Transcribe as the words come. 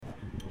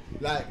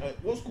Like,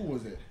 what school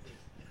was it?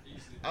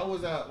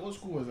 What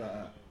school was I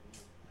at?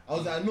 I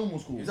was at a normal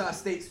school. You was at a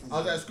state school. I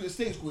was at a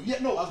state school. Yeah,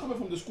 no, I was coming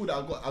from the school that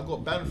I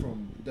got banned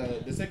from,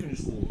 the secondary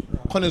school,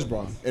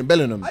 Conisbrough in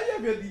Bellingham. I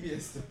have your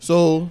DBS.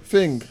 So,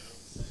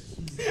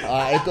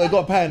 it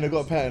got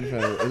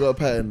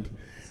patterned.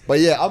 But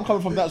yeah, I'm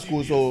coming from that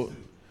school,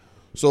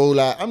 so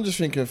like, I'm just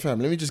thinking, fam,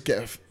 let me just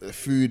get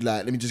food,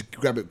 like, let me just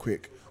grab it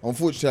quick.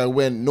 Unfortunately, I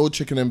went, no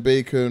chicken and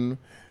bacon,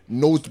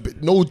 no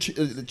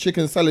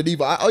chicken salad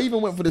either. I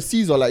even went for the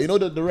Caesar, like, you know,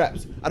 the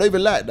wraps. I don't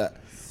even like that.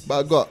 But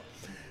I got,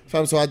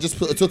 fam, so I just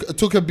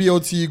took a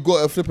BLT,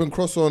 got a flipping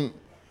croissant,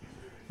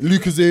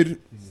 Lucozade,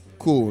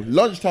 cool.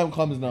 Lunchtime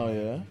comes now,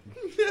 yeah?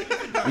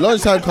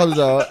 Lunchtime comes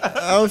out,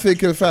 I'm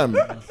thinking, fam,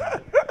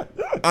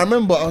 I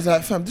remember I was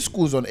like, fam, this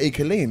school's on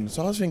Acre Lane.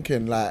 So I was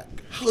thinking, like,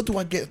 how do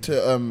I get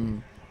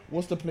to,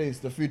 what's the place,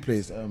 the food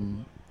place?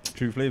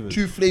 True Flavors.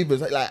 True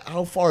Flavors, like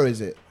how far is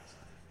it?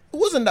 It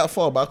wasn't that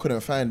far, but I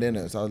couldn't find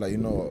it. So I was like, you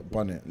know what,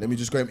 bun it. Let me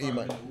just go and eat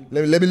my.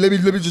 Let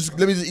me just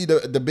eat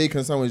the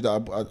bacon sandwich that I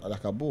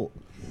bought.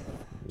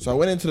 So I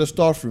went into the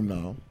staff room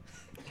now.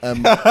 Not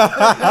even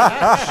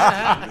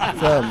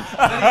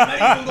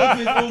go to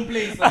his own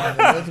place.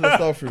 I went to the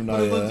staff room now.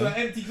 Go to an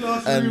empty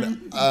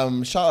classroom.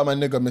 And shout out my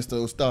nigga,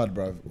 Mr. Ustad,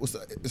 bruv.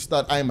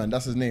 Ustad Ayman,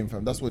 that's his name,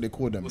 fam. That's what they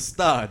called him.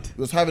 Ustad.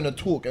 He was having a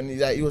talk, and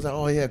he was like,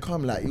 oh yeah,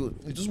 come, like,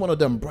 he's just one of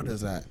them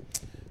brothers that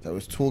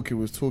was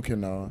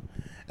talking now.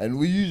 And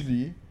we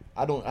usually,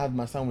 I don't have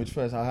my sandwich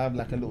first. I have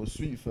like a little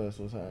sweet first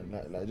or something,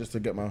 like just to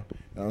get my, you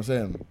know what I'm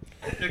saying?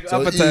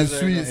 So eating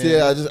sweets,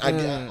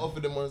 I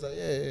offered them one. I was like,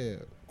 yeah,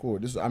 cool.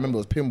 I remember it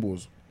was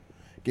pinballs.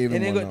 Gave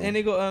him one. And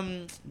they got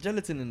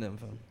gelatin in them,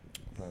 fam.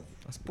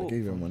 I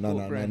gave him one. No.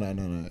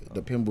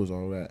 The pinballs are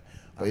alright.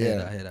 But I hear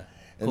that.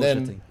 And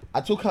then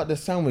I took out the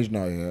sandwich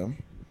now, yeah.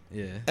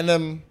 Yeah. And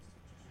then,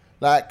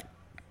 like,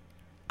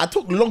 I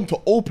took long to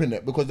open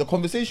it because the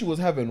conversation was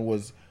having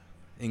was.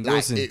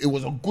 Like, it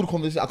was a good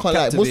conversation. I can't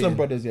lie. Muslim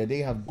brothers, yeah, they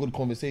have good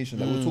conversations.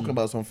 Like, we're talking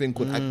about something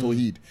called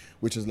At-Tawheed,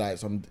 which is like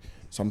some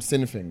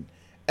sin thing.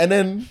 And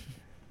then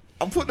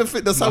I put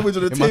the sandwich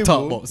on the table.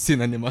 Talk about sin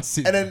and in my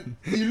sin. And then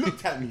he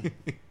looked at me.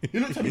 But he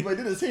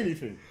didn't say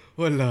anything.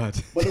 Oh Lord.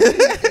 But he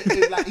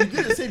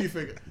didn't say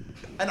anything.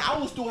 And I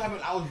was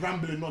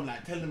rambling on,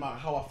 like, telling him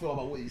how I feel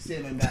about what he's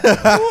saying and that.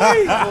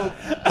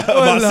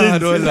 Oh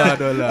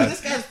Lord.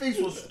 This guy's face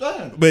was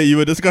stern. Wait, you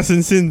were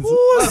discussing sins?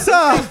 This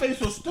guy's face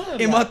was stern.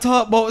 In my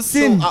talk about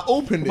sin. So I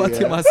opened it. But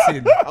in my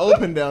sin. I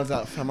opened it. I was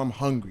like, fam, I'm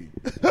hungry.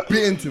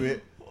 Bit into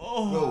it.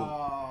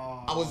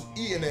 Bro, I was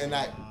eating it and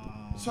like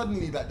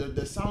suddenly like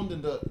the sound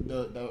in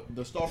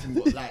the staff room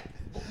got like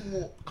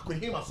I could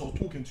hear myself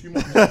talking too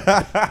much. So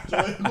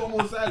it got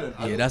more silent.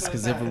 Yeah, that's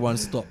because everyone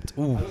stopped.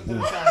 Ooh. I looked to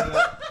the side,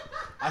 like,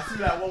 I see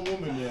like one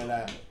woman there,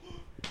 like,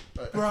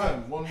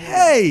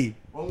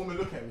 one woman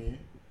look at me,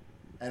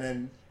 and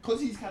then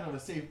cause he's kind of a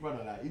safe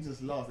brother, like he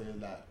just laughed and he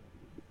was like,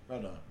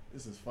 brother,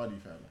 this is funny,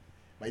 fam.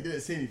 But he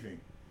didn't say anything.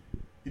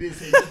 He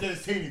just didn't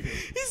say anything.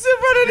 He said,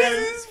 brother,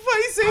 this is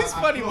funny. He said it's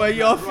funny, but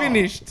you're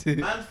finished.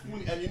 Man's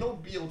fully, and you know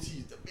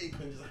BLTs, the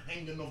bacon just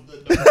hanging off the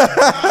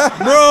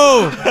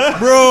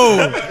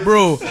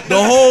bro.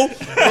 The whole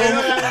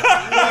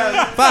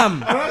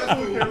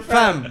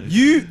fam.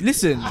 You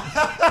listen.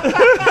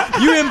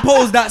 You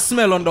imposed that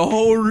smell on the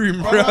whole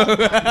room, bro.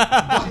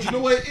 But do you know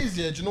what it is?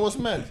 Yeah, do you know what's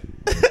mad?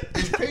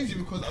 It's crazy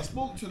because I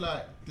spoke to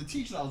like the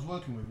teacher that I was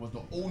working with was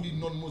the only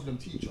non-Muslim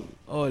teacher.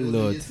 Oh it was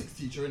Lord. The year 6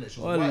 teacher in it.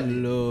 Oh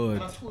Lord.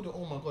 And I told her,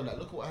 oh my God, like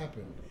look what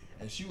happened.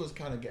 And she was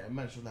kind of getting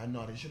mad. She was like,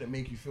 no, they shouldn't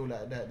make you feel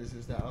like that. This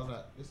is that. I was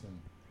like, listen,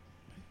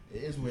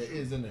 it is what it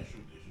is, isn't it?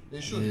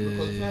 They should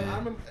because fam, I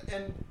remember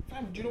and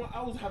fam, do you know what?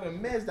 I was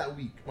having mares that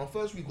week. My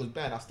first week was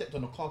bad. I stepped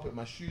on the carpet,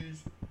 my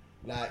shoes.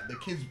 Like the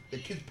kids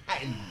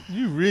patting me.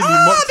 You really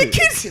mocked it.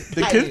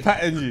 The kids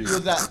patting you. It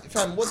was like,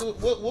 fam,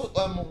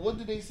 what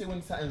did they say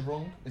when something's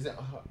wrong? Is it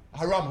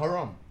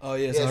haram? Oh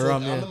yes,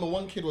 haram. So I remember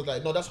one kid was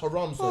like, no, that's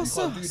haram, so you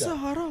can't do that. So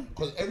haram.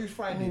 Because every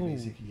Friday,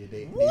 basically,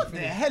 they What the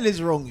hell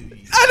is wrong with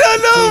you? I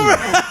don't know.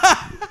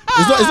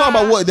 It's not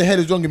about what the hell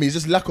is wrong with me. It's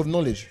just lack of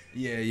knowledge.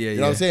 Yeah. You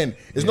know what I'm saying?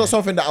 It's not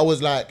something that I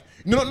was like.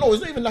 No,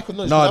 it's not even lack of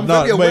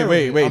knowledge.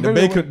 Wait.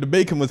 The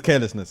bacon was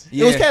carelessness.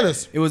 It was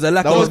careless. It was a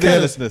lack That of was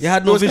carelessness. You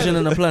had no vision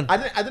and a plan. I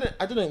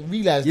didn't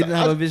realize You didn't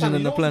have a vision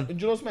and a plan. Do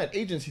you know what's mad?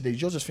 Agency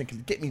days, you're just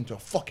thinking, get me into a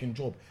fucking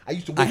job. I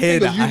used to work. I hear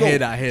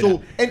that.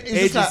 So and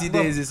it's just Agency like,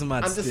 bro, days is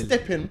mad.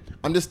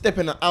 I'm just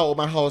stepping out of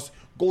my house,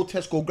 go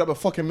Tesco, grab a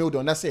fucking meal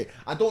deal, and that's it.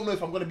 I don't know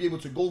if I'm gonna be able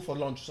to go for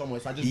lunch somewhere,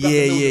 so I just grab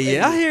the meal deal anyway.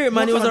 I hear it,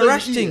 man. It was a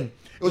rash thing.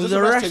 It was a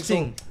rash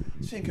thing.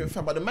 Thinking,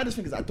 fam, but the maddest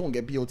thing is I don't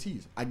get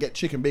BLTs. I get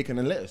chicken, bacon,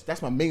 and lettuce.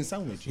 That's my main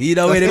sandwich.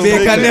 Either way, the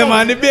bacon there,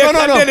 man. The bacon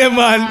there,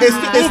 man. Who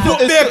put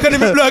bacon in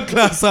the blood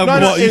class?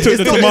 What, you took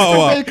the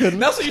tomato out?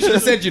 That's what you should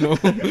have said, you know.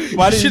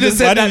 Why didn't you just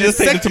take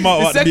the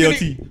tomato out the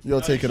BLT? You're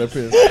taking a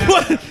piss.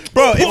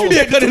 Bro, if you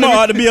take the tomato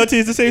out the BLT,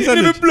 it's the same In the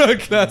sandwich. blood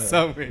class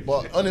sandwich.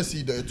 But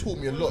honestly, though, it taught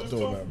me a lot,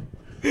 though, man.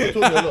 It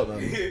taught me a lot,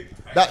 man.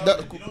 That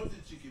You know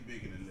the chicken,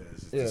 bacon, and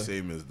lettuce is Yeah. the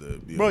same as the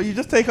BLT. Bro, you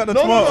just take out the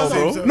No, tomato,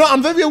 no, bro. no,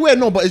 I'm very aware,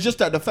 no, but it's just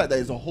that the fact that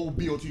it's a whole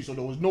BOT, so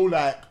there was no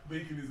like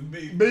Bacon is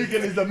amazing.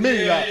 bacon is the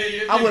main. Yeah, Like yeah,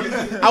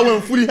 yeah, I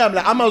went fully ham.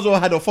 Like I might as well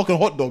had a fucking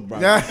hot dog, bro.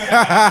 You're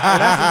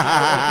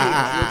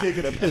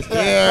taking a piss.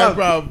 Yeah,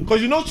 bro.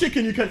 Because you know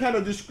chicken, you can kind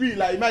of discreet.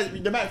 Like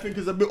they might think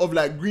it's a bit of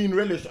like green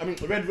relish. I mean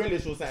red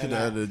relish or something.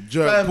 Yeah, Like. the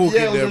jerk pork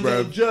in there,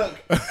 bro.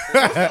 Jerk.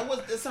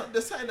 There's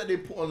something that they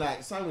put on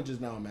like sandwiches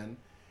now, man.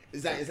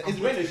 Is that it's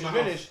relish? It's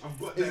relish.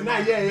 It's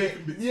nice.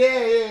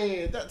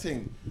 Yeah. That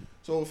thing.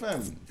 So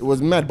fam, it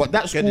was mad. But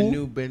that Get the school,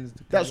 new Benz.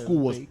 that school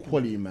was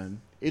quality, man.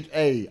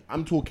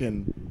 I'm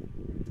talking.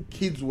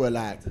 Kids were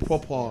like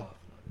proper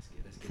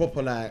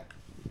like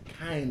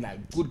kind,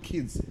 like good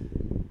kids,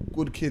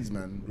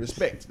 man.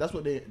 Respect. That's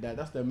what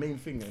that's their main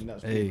thing in that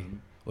school. Hey,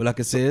 Man. all I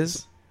can say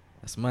is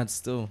that's mad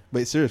still.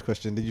 Wait, serious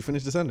question. Did you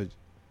finish the sandwich?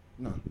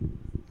 No,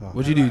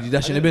 What'd you do? Did you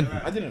dash in the bin?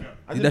 I didn't.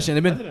 You dash in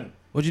the bin? I didn't.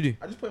 What'd you do?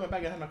 I just put it in my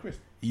bag and had my crisp.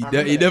 He I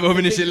remember never that.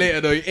 finished it later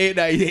though. He ate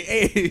that. He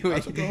ate. I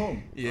took it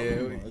home.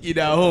 Yeah, he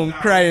at home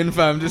crying,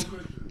 fam. Just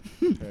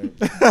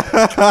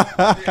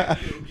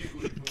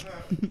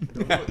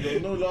There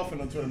was no laughing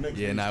until the next.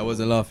 yeah, day. nah, I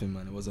wasn't laughing,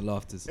 man. It wasn't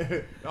laughters.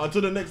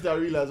 Until the next day, I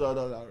realized,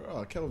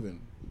 oh, Kelvin.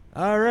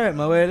 All right,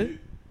 my way.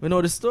 We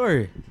know the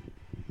story.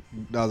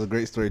 That was a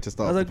great story to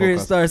start. That was a the great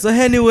podcast. story. So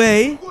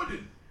anyway,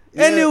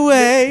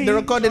 The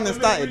recording has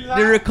started.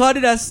 the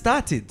recording has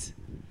started.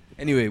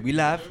 Anyway, we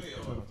laugh.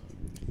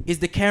 Is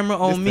the camera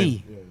on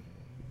me?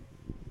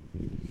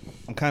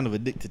 I'm kind of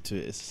addicted to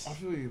it. It's, I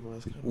feel you, bro.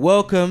 It's kind of-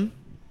 Welcome.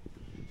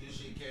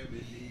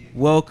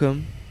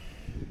 Welcome.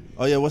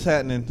 oh yeah, what's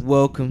happening?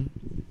 Welcome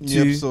New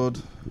to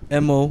episode.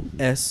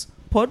 MOS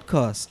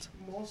podcast.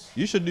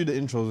 You should do the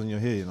intros when you're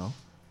here. You know.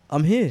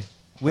 I'm here.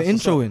 We're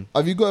introing.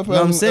 Have you got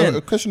No, I'm saying.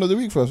 a question of the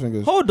week for us,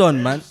 fingers? Hold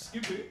on, man.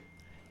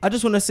 I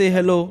just want to say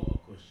hello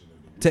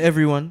to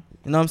everyone.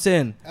 You know what I'm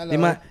saying? They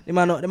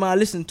might not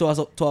listen to us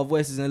to our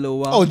voices in a little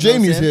while. Oh, you know what I'm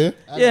Jamie's saying?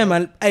 here. Yeah,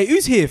 man. Hey,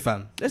 who's here,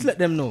 fam? Let's let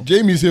them know.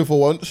 Jamie's here for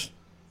once.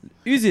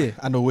 Who's here?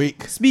 And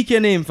awake. Speak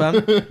your name, fam.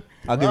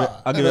 I'll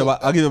give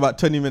it about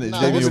 20 minutes.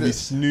 Nah, Jamie what's will be it?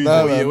 snoozing.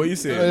 Nah, Oh man. yeah, what you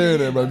saying?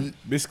 Yeah, man.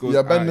 Bisco's You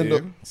out abandoned here.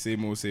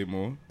 the- Say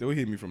more. They'll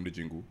hear me from the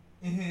jingle.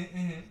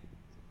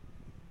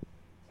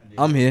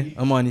 I'm here.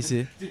 Amani's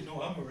here. Didn't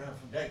know I'm around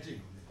from that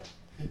jingle.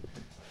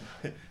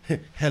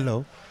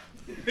 Hello.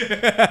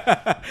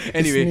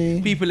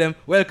 Anyway, people,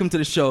 welcome to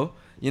the show.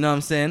 You know what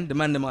I'm saying? The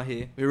man them are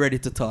here. We're ready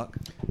to talk.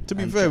 To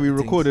be And fair, we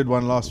things. recorded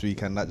one last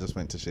week and that just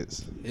went to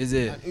shits. Is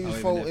it? And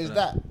whose fault is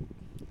that?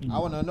 I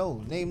want to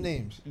know. Name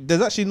names.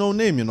 There's actually no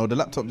name, you know. The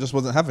laptop just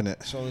wasn't having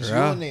it. So it's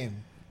Rah. your name.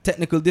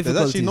 Technical There's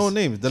difficulties. actually no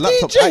names. The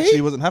laptop DJ.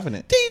 actually wasn't having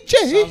it.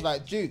 Sounds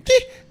like Duke.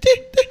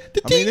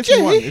 I mean, if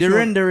you want, if The you want,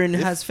 rendering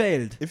has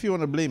failed. if you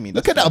want to blame me,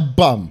 Look that's at that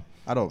bum.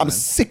 I don't. I'm man.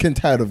 sick and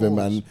tired of him,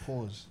 man.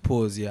 Pause.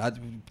 Pause. Yeah,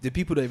 the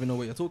people don't even know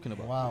what you're talking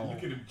about. Wow.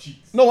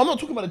 No, I'm not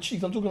talking about the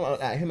cheeks. I'm talking about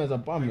like, him as a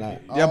bum.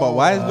 Like, Yeah, but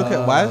why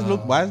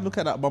is look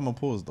at that bum and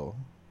pause though?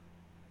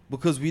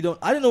 Because we don't.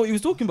 I didn't know what he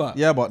was talking about.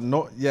 Yeah, but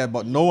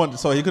no one.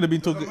 So he could have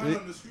been talking.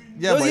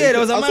 Yeah, but there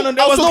was a I was man on I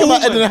there. was Was talking no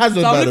about woman. Eden Hazard,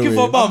 So by I'm the looking way.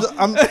 for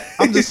a bum.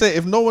 I'm just saying,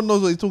 if no one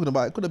knows what he's talking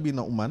about, it could have been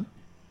that man.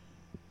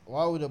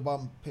 Why would a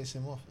bum piss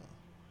him off?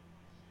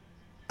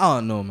 I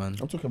don't know, man.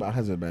 I'm talking about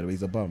Hazard, by the way.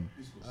 He's a bum.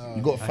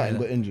 You got fat and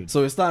got injured.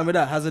 So we're starting with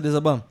that. Hazard is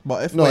a bum.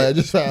 But if No, wait, I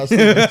just fat. you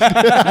know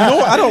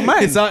what? I don't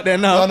mind. It's out there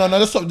now. No,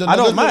 let's stop. I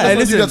don't mind. Hey,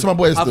 Let's do that to my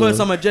boys. I've still. heard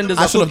some agendas.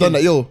 I are should have done cooking.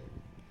 that, yo.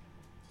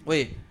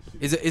 Wait,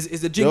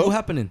 is the jingle Yo?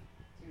 happening?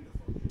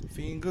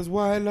 Fingers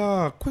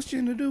Weiler,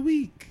 question of the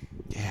week.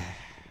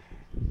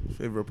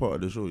 Favorite part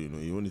of the show, you know,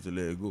 you wanted to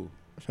let it go.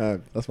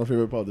 Fam, that's my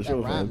favorite part of the That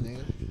show, rhyme, fam.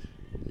 nigga.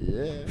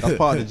 Yeah. That's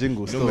part of the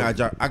jingle. You know me,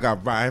 Still. I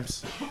got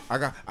rhymes.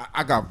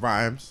 I got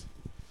rhymes.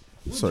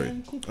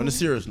 Sorry. On a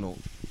serious note,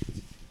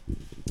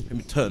 let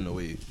me turn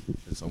away.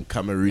 There's some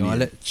Cameroonian No, I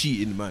let-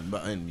 cheating man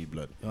behind me,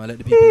 blood. You want to let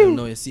the people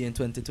know you're seeing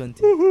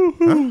 2020.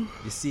 You're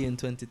seeing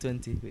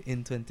 2020. We're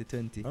in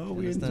 2020. Oh, You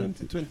we're in understand?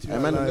 2020. Hey,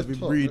 man, I've let's been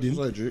talk. breathing.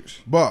 Let's talk, Jukes.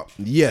 But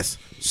yes,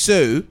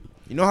 so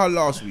you know how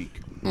last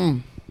week,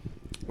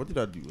 what did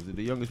I do? Was it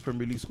the youngest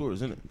Premier League scorers,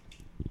 isn't it?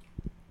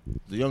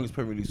 The youngest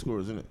Premier League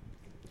scorers, isn't it?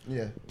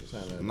 Yeah.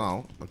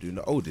 Now I'm doing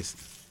the oldest,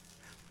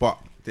 but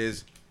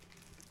there's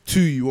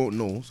two you won't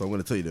know, so I'm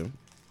gonna tell you them.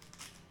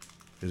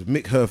 There's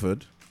Mick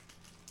Herford.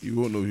 You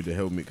won't know who the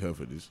hell Mick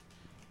Herford is.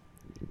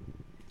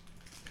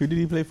 Who did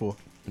he play for?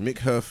 Mick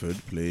Herford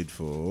played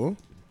for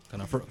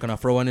Can I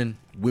throw one in?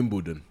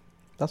 Wimbledon.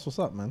 That's what's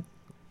up, man.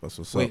 That's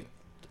what's Wait, up.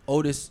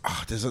 oldest.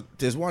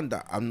 There's one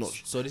that I'm not.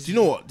 So this Do you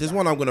know what? There's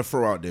one I'm gonna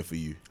throw out there for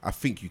you. I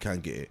think you can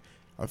get it.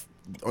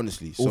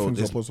 Honestly, All so things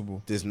there's, are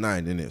possible. there's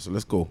 9 in it. So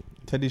let's go.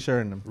 Teddy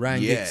Sheringham.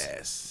 Ryan Giggs.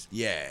 Yes,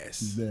 yes.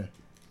 There.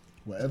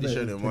 Whatever. They it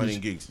show is, them Teddy- running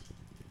gigs.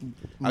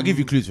 I'll give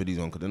you clues for these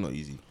ones because they're not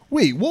easy.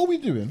 Wait, what are we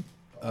doing?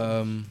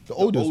 Um, The The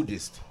oldest.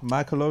 oldest.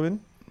 Michael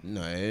Owen.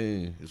 No,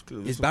 it's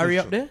close. is Barry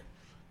up there?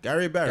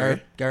 Gary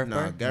Barry. Gareth Nah,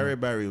 Barry? Gary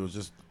Barry was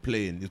just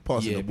playing. He's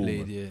passing Yeah, the ball.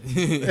 played. man.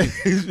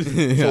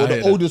 Yeah. So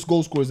the oldest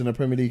goal scorers in the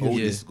Premier League.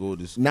 is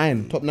Oldest.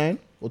 9, top 9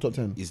 or top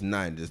 10? Is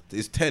 9.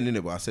 There's 10 in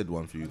it, but I said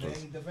one for you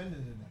guys.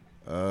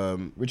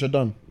 Richard Richard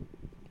Dunn.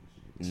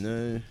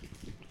 No.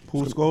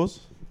 Paul Scholes.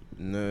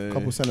 No.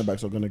 Couple centre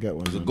backs are gonna get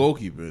one. There's a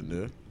goalkeeper in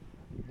there.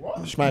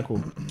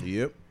 Schmeichel.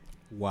 Yep.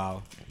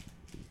 Wow.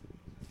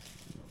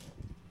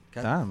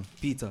 Damn.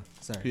 Peter.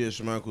 Sorry. Peter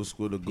Schmeichel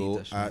scored a goal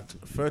Peter at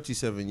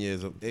 37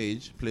 years of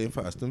age playing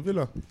for Aston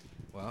Villa.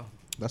 Wow.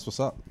 That's what's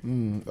up.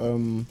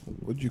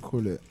 What do you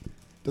call it?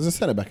 There's a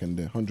centre back in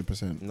there,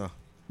 100%. Nah.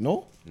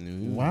 No?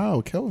 No.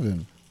 Wow,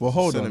 Kelvin. Well,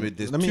 hold Send on. him with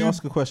this Let me two-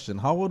 ask a question.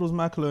 How old was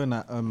Michael Owen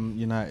at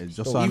United?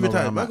 Just so I He know where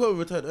retired. I'm at. Michael Owen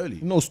retired early.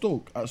 No,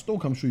 Stoke. At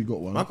Stoke, I'm sure you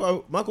got one.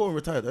 Michael Owen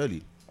retired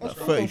early. At I'm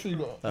 30, sure you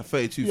got. at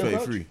 32, Yeah,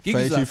 33. Giggs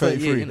is like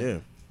 33. 38, innit? Yeah.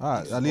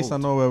 Alright, at least I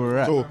know where we're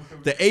at. So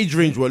the age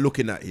range we're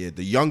looking at here,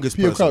 the youngest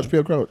Pierre person. Crouch,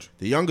 Pierre Crouch.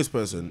 The youngest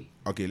person.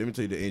 Okay, let me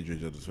tell you the age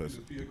range of this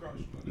person.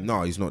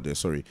 No, he's not there.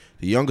 Sorry.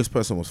 The youngest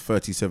person was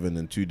 37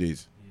 and 2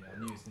 days.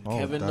 Oh,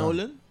 Kevin damn.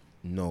 Nolan.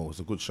 No, it's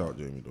a good shout,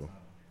 Jamie. Though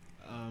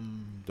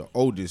the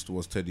oldest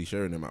was Teddy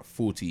Sheringham at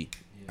 40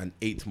 and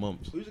 8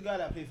 months. Who's the guy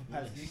that played for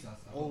Palace?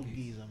 Old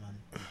geezer,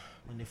 man.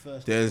 When they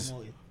first There's-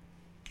 promoted.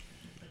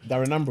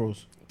 Darren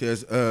Ambrose. There's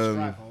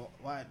Striker.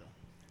 Why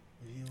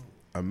though? You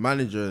a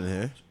manager in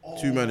here,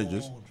 two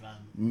managers, old,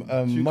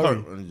 fam. two Murray.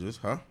 current managers,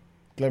 huh?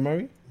 Glenn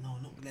Murray. No,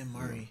 not Glenn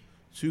Murray.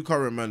 Two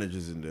current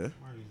managers in there.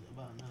 Murray's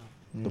about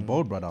now. The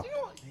bold brother.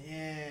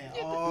 Yeah.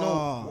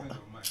 Oh.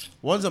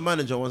 One's a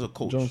manager, one's a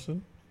coach.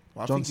 Johnson.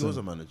 I think he Johnson. was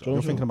a manager. Johnson.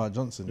 You're thinking about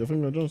Johnson. You're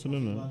thinking of Johnson,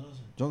 isn't it?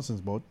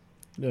 Johnson's bold.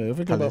 Yeah, you're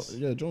thinking Palace.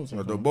 about Johnson.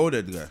 No, the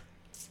baldhead guy.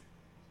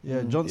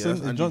 Yeah, Johnson. Yeah,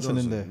 is Andy Johnson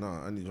in there? No,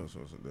 Andy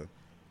Johnson wasn't there.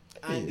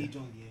 Andy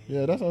Johnson.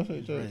 Yeah, that's what I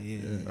said. Right,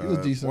 yeah. He was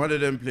decent. One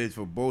of them played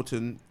for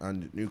Bolton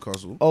and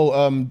Newcastle. Oh,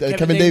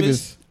 Kevin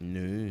Davis.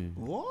 No,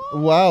 What?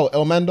 Wow,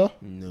 Elmander.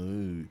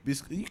 no.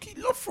 You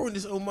keep love throwing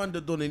this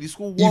Elmander Don and he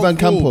scored Ivan one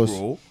goal, Campos.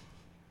 bro.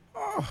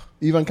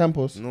 Ivan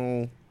Campos.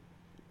 No,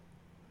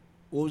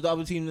 What was the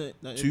other team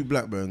that two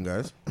Blackburn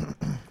guys.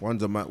 One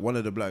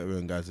of the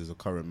Blackburn guys is a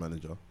current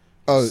manager.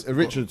 Oh,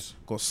 Richards.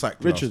 Got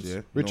sacked Richards. last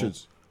year.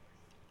 Richards.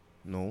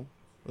 No.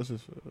 What's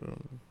his?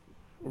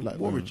 What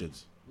Blackburn.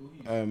 Richards?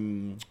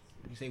 you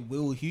say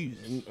Will Hughes?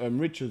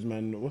 Richards,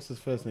 man. What's his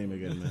first name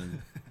again,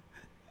 man?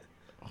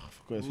 Oh, I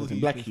forgot his Will first name.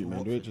 Hughes Black plays Hugh, for man.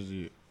 Watford. Richards.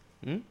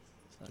 Hugh.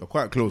 They're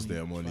quite close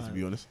there, Marley, to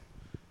be honest.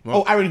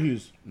 Oh, Aaron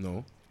Hughes.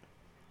 No.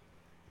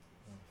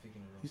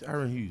 He's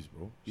Aaron Hughes,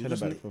 bro. You Centre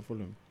just back need- for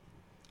Fulham.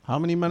 How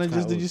many managers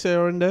Kyle did you Wood. say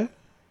are in there?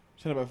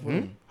 Centre back for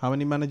Fulham. How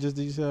many managers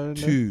did you say are in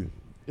there? Two.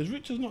 Is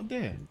Richards not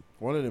there?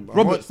 One of them.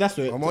 Roberts, that's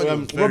it.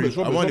 Armani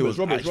Roberts, was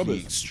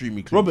Roberts.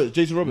 extremely close. Roberts,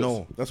 Jason Roberts.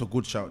 No, that's a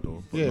good shout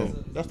though. But Yeah,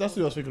 no. that's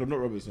who I was thinking of, not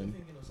Robertson.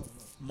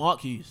 Mark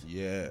Hughes.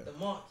 Yeah.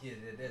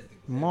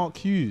 Mark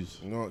Hughes.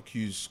 Mark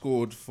Hughes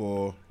scored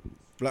for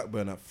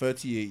Blackburn at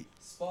 38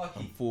 Sparky.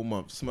 and 4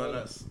 months. Smell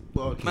that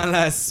Sparky. Man,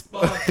 like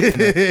Sparky.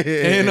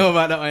 You know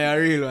about that one, you're a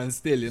real one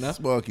still, you know?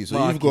 Sparky. So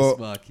Sparky,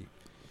 Sparky.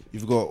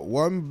 you've got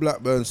one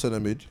Blackburn centre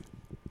mid,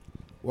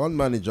 one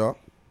manager.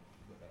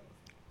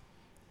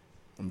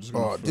 I'm just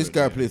Oh, this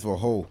guy played for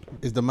Hull.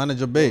 Is the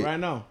manager bait? right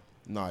now.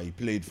 Nah, he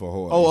played for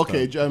Hull. at Oh, this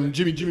okay. time.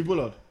 Jimmy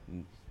Bullard.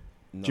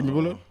 Nah. Jimmy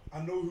Bullard.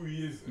 I know who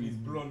he is, and he's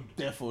blonde.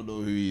 Therefore, know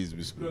who he is.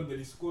 He's blonde, and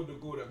he scored the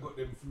goal that got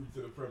them through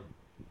to the Prem.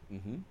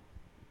 Mm-hmm.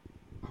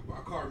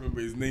 I can't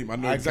remember his name. I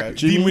know I exactly. got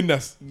Jimmy. Dean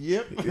Windass.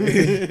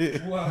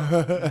 Yep.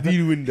 Wow.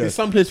 Dean Winder. His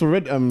son plays for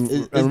Is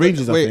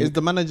Rangers. I wait, think. is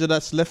the manager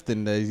that's left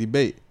in there? Is he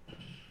bait?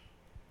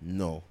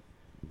 No,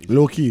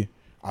 Low key.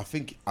 I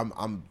think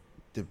I'm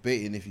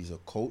debating if he's a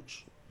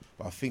coach,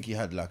 but I think he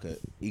had like a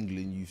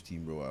England youth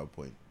team bro at a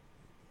point.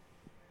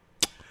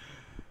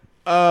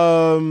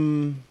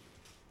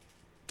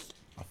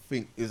 I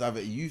think it's either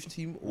a youth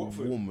team or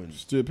woman.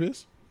 Stuart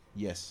Pearce.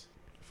 Yes.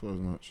 Thought as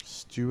much.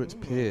 Stuart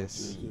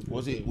Pearce.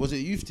 Was it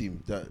youth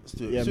team that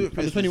Stuart? Yeah, Stuart under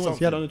Pearce did 21s.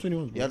 He had something. under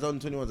 21s. He had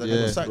under 21s. And Yeah.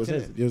 they got It sacked was in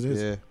his. it. It was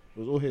his. Yeah. It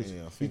was all his. Yeah,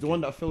 I He's think the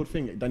one that failed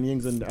thing. Danny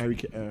Ings and Harry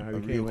And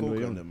Kane Rio when they were Coker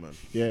young. and them, man.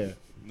 Yeah.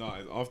 No,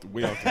 it's after,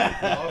 way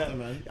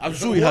after. I'm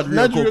sure he had Rio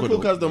Nigeria Coker.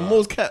 Cook has the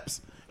most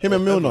caps. Him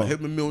and Milner.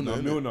 Him and Milner. No,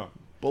 innit? Milner.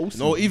 Both.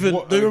 No, even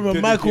What do you a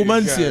remember Michael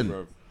dedicated guy, Mancian?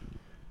 bro.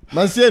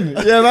 Mancini.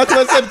 Yeah, Michael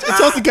Mancini.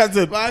 Chelsea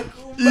captain.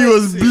 He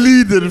was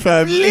bleeding,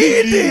 fam. Oh,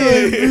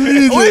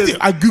 is it?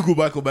 I googled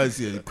Michael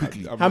Mancian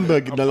quickly.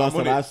 Hamburg the last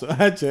I'm time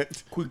on I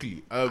checked.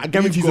 Quickly. I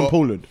guarantee he's in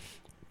Poland.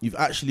 You've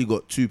actually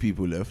got two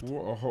people left.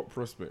 What a hot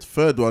prospect.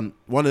 Third one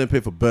of them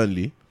played for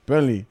Burnley.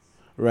 Burnley.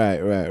 Right.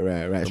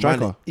 The Striker.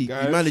 man- he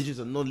Guys, manages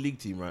a non-league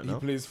team right He now.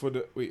 plays for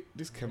the. Wait,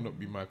 this cannot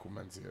be Michael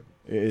Mancian.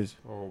 It is.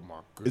 Oh my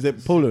Is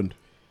goodness. it Poland?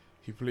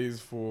 He plays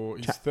for.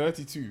 He's Cha-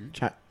 32.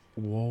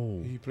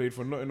 Whoa. He played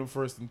for Nottingham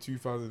Forest in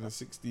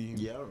 2016.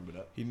 Yeah, I remember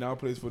that. He now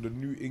plays for the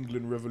New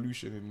England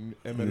Revolution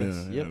in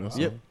MLS. Yeah, that's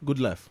Yep. Good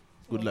life.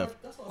 Good life.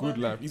 Good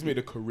life. He's made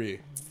a career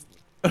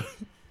of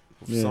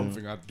Yeah.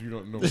 something I do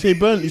not know. You say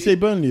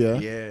Burnley, yeah?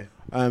 Yeah.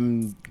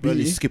 Burnley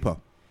Burnley skipper.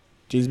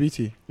 James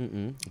Beattie.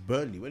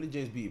 Burnley. When did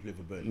James Beattie play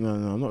for Burnley? No,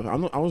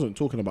 I'm not. I wasn't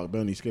talking about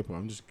Burnley skipper.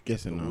 I'm just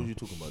guessing What now. was you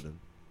talking about then?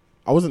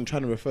 I wasn't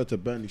trying to refer to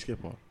Burnley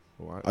skipper.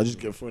 Oh, I just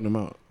get throwing them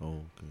out. Oh,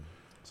 okay.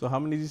 So how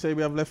many did you say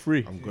we have left?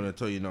 3. I'm gonna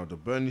tell you now. The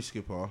Burnley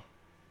skipper,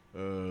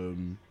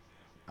 and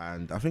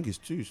I think it's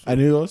 2. And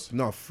who else?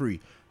 No, 3.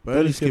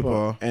 Burnley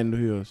skipper. and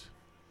who else?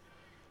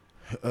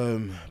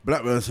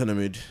 Blackburn centre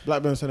mid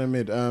Blackburn centre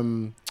mid.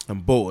 and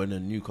Bolton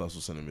and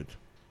Newcastle centre mid.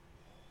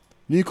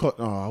 Newcastle.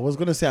 Oh, I was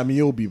gonna say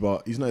Amiobi,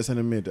 but he's not a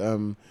centre mid.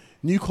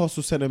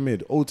 Newcastle centre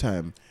mid, all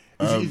time.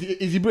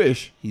 Is he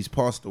British? He's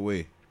passed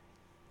away.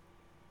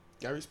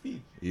 Gary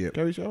Speed. Yeah,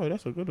 Gary. Oh,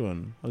 that's a good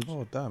one.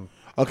 Oh damn.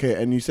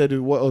 Okay, and you said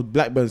what? Oh,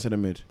 Blackburn centre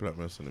mid.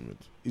 Blackburn centre mid.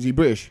 Is he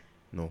British?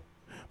 No,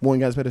 Morgan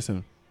Gans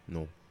Pedersen.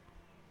 no.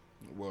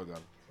 Well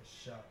done.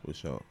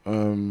 What's out?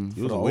 Um,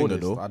 He was For a the winger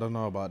oldest, though. I don't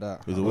know about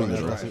that. He was a I don't winger, know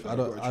if right? that's a- I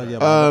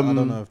don't. I Um,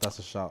 don't know if that's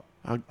a shout.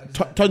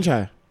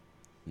 Tunchai.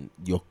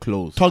 You're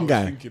close. Ton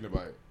guy. Thinking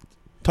about it.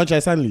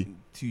 Tunchai Stanley.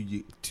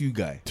 Two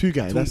guy. Two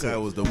guy. That's Tunka it.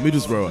 was the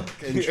Middlesbrough one.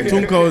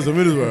 Tunka was the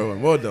Middlesbrough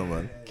one. Well done,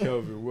 man.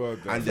 Kelvin, well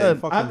done. And then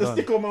I had to done.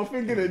 stick on my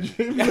finger there,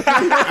 Jim.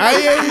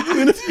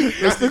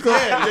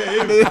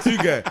 two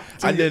guy.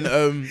 And then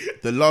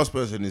the last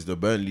person is the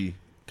Burnley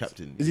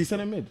captain. Is he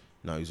centre mid?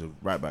 No, he's a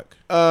right back.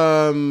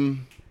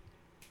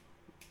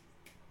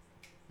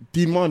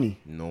 Dean Marnie.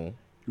 No,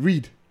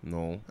 Reed.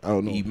 no.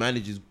 Oh, no. He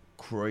manages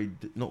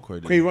not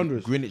Croydon. Cray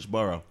Wanderers. Greenwich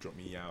Borough. Drop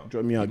me out.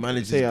 Drop me out. He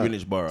manages Say it out.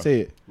 Greenwich Borough.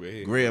 Say it. We're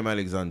here. Graham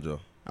Alexander.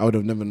 I would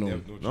have never Yeah,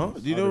 known. No,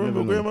 chance. do you I not would remember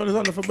never Graham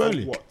Alexander for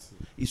Burnley? What?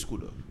 He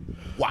scored a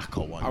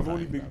whacker one. I've time,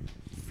 only been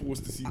bruv.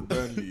 forced to see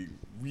Burnley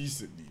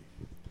recently.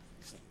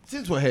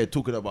 Since we're here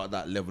talking about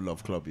that level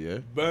of club, yeah.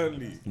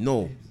 Burnley.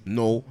 No.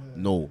 No,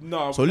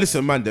 So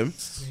listen, man, them.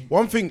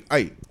 One thing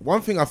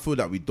I feel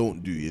that we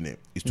don't do in it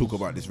is talk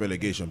about this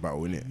relegation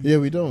battle, innit? Yeah,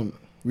 we don't.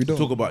 We don't.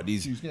 Talk about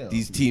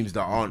these teams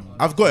that aren't.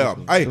 I've got it up.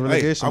 I've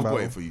relegation got battle.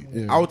 it for you.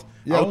 Yeah. I'll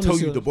Yeah, I I'll wanna tell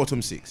see you what- the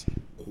bottom six,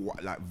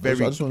 like I very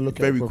just wanna look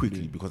at it very properly.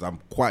 quickly because I'm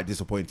quite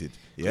disappointed.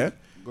 Yeah.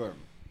 Go on.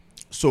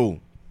 So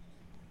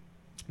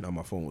now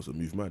my phone wants to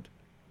move mad.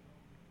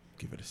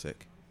 Give it a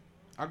sec.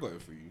 I got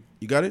it for you.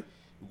 You got it?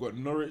 We've got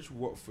Norwich,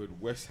 Watford,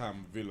 West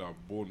Ham, Villa,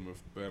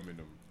 Bournemouth,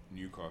 Birmingham,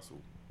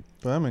 Newcastle,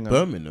 Birmingham.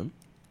 Birmingham.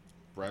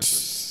 Brighton.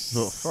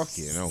 No, fuck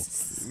you know.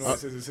 No,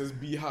 it says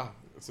Biha.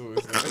 So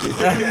it's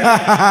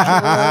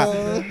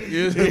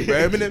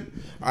Birmingham.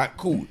 All right,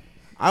 cool.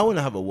 I want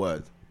to have a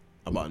word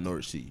about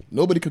Norwich City.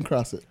 Nobody can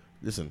cross it.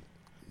 Listen,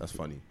 that's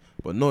funny.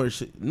 But Norwich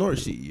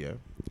City, yeah,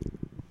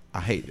 I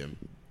hate them.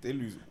 they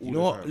lose all You know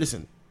the what? time.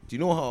 Listen, do you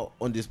know how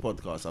on this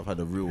podcast I've had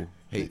a real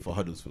hate for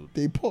Huddersfield?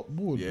 They pop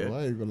ball, Yeah. bro.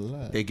 I ain't gonna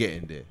lie. They're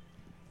getting there.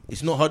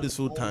 It's not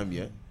Huddersfield time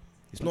yet.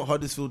 It's not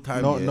Huddersfield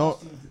time No, yet. no,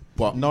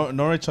 But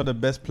Norwich are the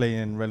best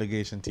playing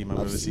relegation team I've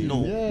ever seen.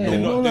 no, Yeah, They're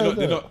no, not. They're no, not.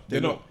 They're no. not.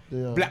 They're not.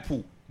 They are.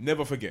 Blackpool.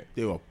 Never forget.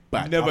 they were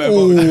bad. Never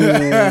Oh.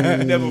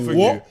 ever. Never forget.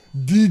 What?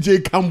 DJ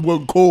Campbell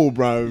and Cole,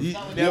 bro.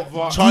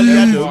 Never. Charlie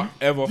never, Adam.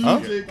 ever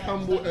forget. DJ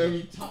Campbell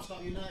and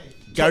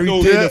Gary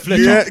No, Taylor yeah,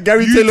 Fletcher. yeah,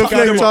 Gary You Taylor took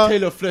Gary Fletcher.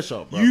 Taylor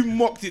Fletcher, bro. You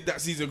mocked it that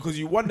season because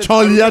you won the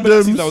Charlie I remember that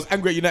Adams. season I was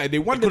angry at United. They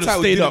won the could have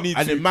title. stayed Didn't up, need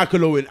and to. then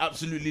Michael Owen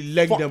absolutely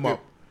legged Fuck them them.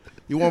 up.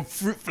 He won like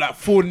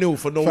 4-0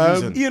 for no Fam.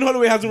 reason. Ian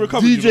Holloway hasn't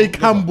recovered. you DJ know.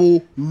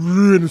 Campbell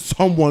ruined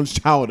someone's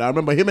child. I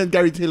remember him and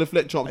Gary Taylor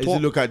Fletcher. I used to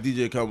lok at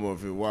DJ Campbell and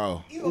think,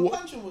 wow. Even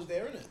Punching was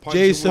there, innit?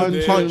 Punching Jason was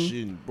there.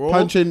 Punching, bro.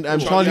 punching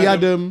Charlie Charlie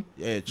Adam,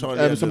 Yeah,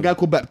 Charlie some Adam. guy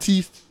called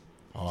Baptiste.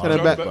 Oh, Centre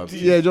John back-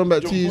 Baptiste. Yeah, John John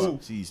Baptiste.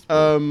 Baptiste,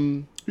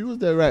 bro. Who was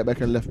their right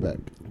back and left back?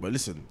 But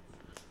listen,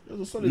 It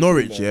was a solid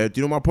Norwich, team, yeah.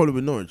 Do you know my problem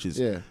with Norwich is?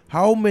 Yeah.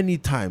 How many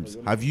times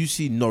have you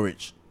seen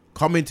Norwich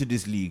come into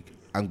this league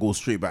and go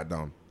straight back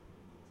down?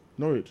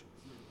 Norwich.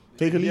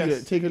 Take a lead.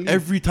 Yes. Take a lead.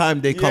 Every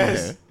time they come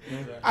Yes.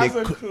 here, As They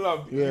a cou-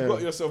 club, Yeah. you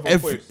got yourself a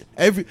point.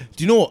 every.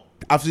 Do you know what?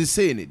 After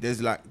saying it,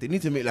 there's like they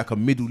need to make like a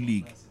middle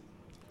league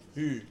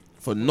Who?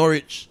 for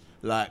Norwich.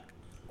 Like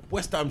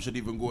West Ham should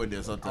even go in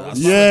there sometimes.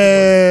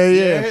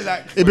 Yeah.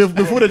 like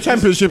Before the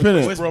championship,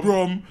 innit? West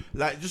Brom,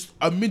 like just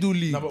a middle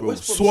league, but bro.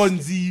 West Brom-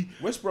 Swansea.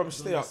 West Brom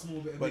stay up,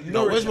 but No,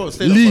 Norwich. West Brom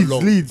stayed up for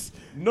long. Leeds,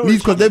 Norwich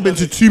because they've been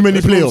to haven't too many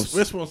West Brom- playoffs.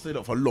 West Brom stayed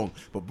up for long,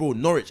 but bro,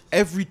 Norwich.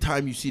 Every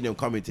time you see them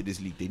come into this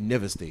league, they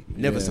never stay,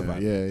 never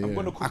survive. Yeah, I'm yeah.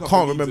 gonna cook I up can't a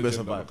Leeds remember agenda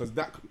survive. because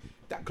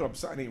that club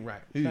something ain't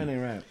right. That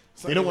ain't right. They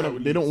Something don't right want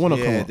with to. They don't Leeds. want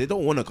to come Yeah, up. they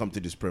don't want to come to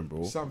this prem,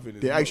 bro. Something.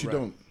 Is They not actually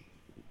right. don't.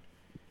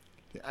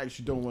 They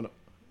actually don't want to.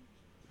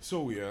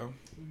 So yeah,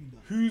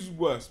 who's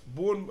worse,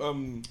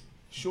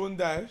 Sean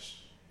Dyche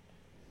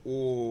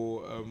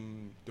or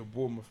the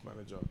Bournemouth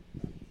manager?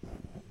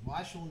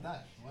 Why Sean Dyche?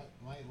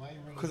 Why you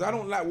ringing Because I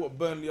don't like what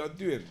Burnley are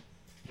doing.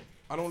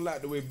 I don't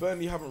like the way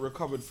Burnley haven't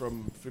recovered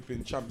from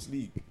flipping Champions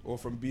League or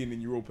from being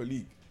in Europa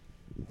League.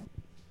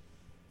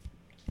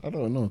 I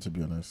don't know, to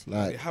be honest. They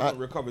Like, haven't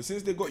recovered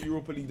since they got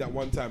Europa League that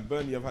one time.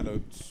 Burnley have had a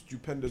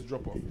stupendous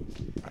drop off,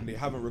 and they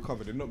haven't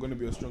recovered. They're not going to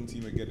be a strong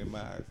team again in my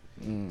eyes.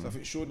 So I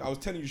think I was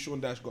telling you, Sean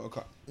Dyche got a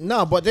cut.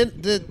 No, but then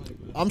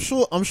I'm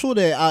sure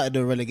they're out of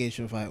the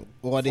relegation fight,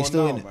 or are they For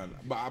still now, in it? man.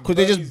 Because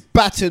they just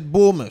battered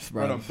Bournemouth,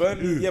 Bro, bro. no,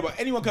 Burnley. Yeah, but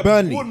anyone can.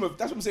 Burnley. Bournemouth.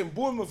 That's what I'm saying.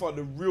 Bournemouth are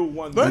the real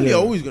ones. Burnley Yeah.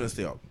 are always gonna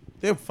stay up.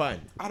 They're fine.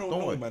 I don't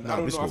know, worry. man. Nah, I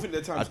don't listen, know. I think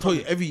their time's I tell you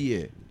coming. every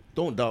year.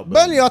 Don't doubt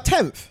Burnley are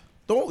 10th.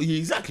 Don't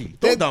exactly.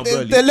 They're, Don't down they're,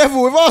 Burnley. they're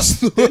level with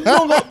us.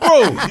 No,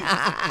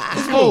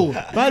 bro.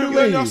 By the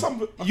way,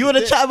 You want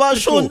to chat about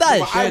Sean Dyche?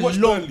 But I watched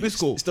long Burnley.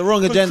 Bisco. It's the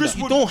wrong Because agenda. Chris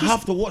You Wood- don't Chris-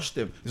 have to watch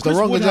them. It's the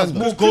wrong Wood has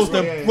agenda. more goals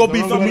than Robbie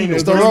Firmino.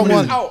 It's the wrong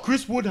one.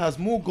 Chris Wood has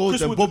more goals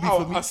Chris than Wood Bobby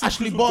out. I Firmino. see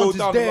Ashley Chris Wood Barnes go is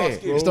down there.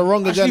 last game. It's the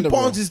wrong Ashley agenda, bro.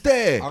 Barnes is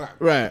there. Alright.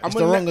 Right, it's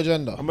the wrong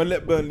agenda. I'm gonna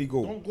let Burnley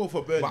go. Don't go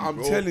for Burnley, But I'm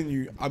bro. telling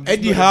you, I'm just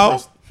Eddie not Howe?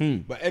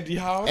 impressed. But Eddie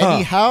Howe,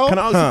 Eddie Howe, Can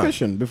I ask a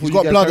question before he's you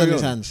got guys blood carry on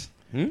his on? hands.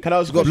 Can I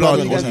ask a got question blood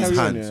before on you his guys carry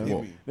on, hands. yeah?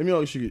 What? Let me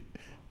ask you,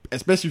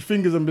 especially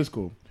Fingers and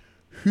Bisco,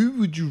 who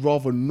would you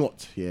rather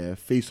not,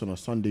 face on a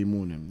Sunday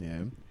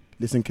morning,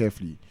 Listen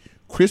carefully.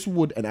 Chris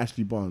Wood and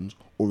Ashley Barnes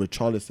or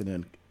Richarlison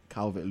and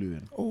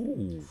Calvert-Lewin?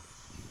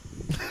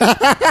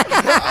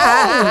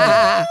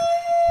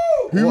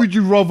 Who would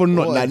you rather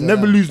not? What Like, is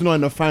never that? lose now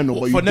in the final,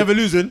 but For you never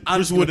losing, I'm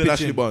Chris gonna Wood and pitch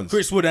Ashley in. Barnes.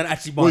 Chris Wood and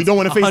Ashley Barnes. Well, you don't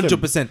want to face them.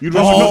 100%. You'd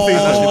rather not face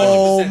them.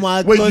 Oh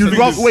my Wait,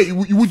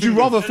 goodness. would you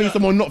rather face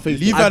them or not face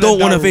them? I don't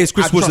want to Darryl, face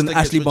Chris I Wood trust and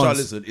against Ashley Barnes.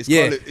 Richarlison. It's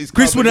Yeah, Carl- it's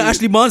Chris Wood and Calvert-Lewin.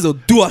 Ashley Barnes will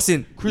do us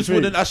in. Chris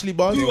Wood and Ashley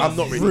Barnes. I'm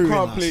not ready. we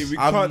can't play. We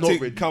I'm can't not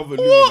take ready.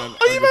 Calvert-Lewin. What? and-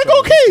 Are you and like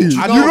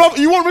Richarlison.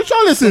 okay? You want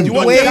Richarlison? You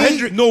want way-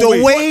 Hendrick? No the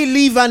way. way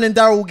Lee Van and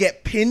Daryl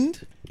get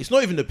pinned, It's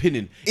not even the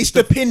pinning. It's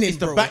the pinning, It's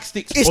the bro. back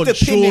sticks It's on the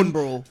pinning, Sean,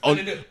 bro. On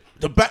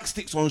the back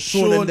sticks on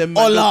Sean Sean and them.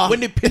 Ola. When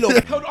they pin up.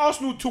 Held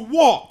Arsenal to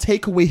what?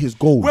 Take away his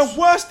goals. We're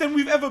worse than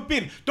we've ever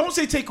been. Don't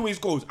say take away his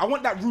goals. I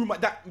want that rumor,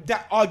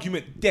 that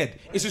argument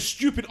dead. It's a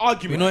stupid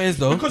argument. You know it is,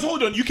 though. Because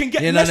hold on, you can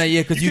get Yeah, less.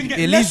 because can get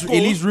it less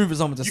leaves goals. room for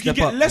someone to You step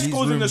can up. get less It leaves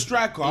goals than room. the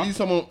striker. Need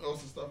someone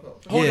else to step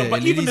up. Hold Yeah, on,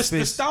 but it even needs the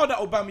space. style that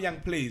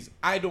Aubameyang plays,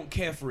 I don't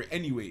care for it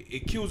anyway.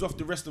 It kills off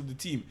the rest of the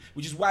team,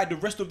 which is why the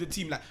rest of the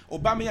team, like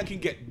Aubameyang, can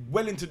get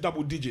well into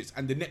double digits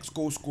and the next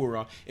goal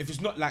scorer if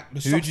it's not like the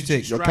Who would you substitute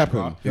take? You're striker.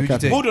 capping. Who would you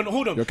take?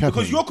 Hold on, You're capping.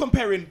 because you're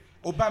comparing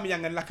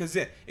Aubameyang and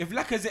Lacazette. If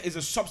Lacazette is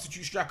a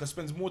substitute striker,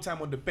 spends more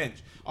time on the bench,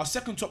 our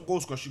second top goal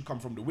scorer should come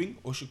from the wing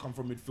or should come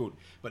from midfield.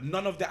 But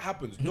none of that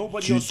happens.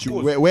 Nobody else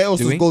scores. Where else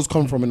Do does we? goals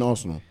come from in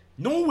Arsenal?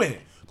 Nowhere.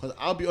 Because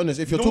I'll be honest,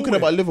 if you're No talking way.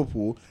 about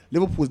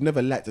Liverpool's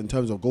never lacked in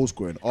terms of goal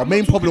scoring. Our I'm main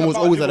not talking problem was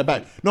about always at the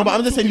back. Liverpool. No, but I'm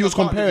I'm just saying you was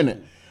talking about comparing it.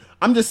 Liverpool.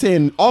 I'm just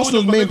saying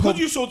Arsenal's main Because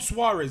problem. you sold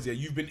Suarez,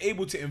 you've been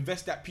able to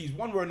invest that piece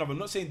one way or another. I'm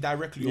not saying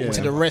directly or Yeah.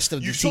 whatever. To the rest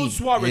of you the sold team.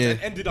 Suarez Yeah.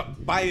 and ended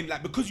up buying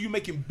because you're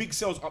making big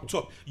sales up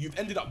top. You've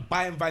ended up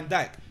buying Van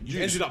Dijk.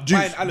 You ended up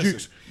buying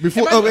Alisson.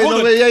 Before- Imagine- oh, wait, hold no,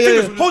 on, wait, yeah,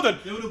 fingers, yeah. hold on.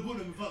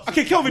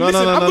 Okay, Kelvin, No,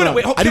 listen. no, no, I'm no, gonna no.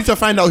 wait. I need to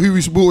find out who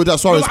we bought with that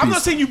Suarez No, I'm piece.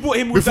 not saying you bought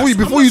him with Before that. you I'm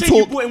not talk, saying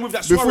you bought him with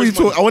that before you Suarez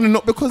talk, money. I want to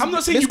know because I'm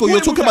not saying you Bisco, bought you're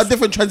him talking with about that-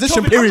 different transition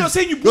Kelvin, I'm periods. not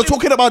saying you You're bought him-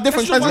 talking about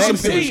different That's not what I'm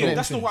transition periods. saying.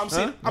 That's not what I'm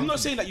saying. I'm not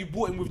saying that you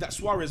bought him with that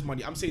Suarez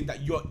money. I'm saying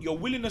that your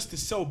willingness to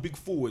sell big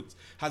forwards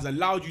has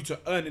allowed you to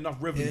earn enough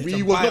revenue. We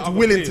to was buy not other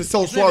willing players. to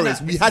sell It's not even Suarez.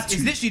 that. We had It's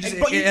to. literally just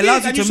But you it did,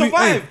 allows you and to you move.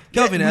 survived. Hey,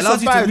 Kelvin, Yeah, it we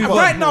allows you to survived, move bro.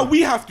 on. Right now,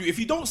 we have to. If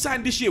you don't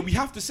sign this year, we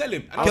have to sell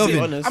him. And I'll be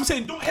saying- honest. I'm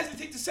saying, don't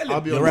hesitate to sell him.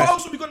 I'll be What honest.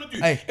 else are we gonna do?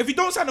 Hey. If he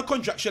don't sign a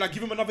contract, should I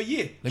give him another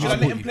year? me Should I let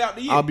support him you. play out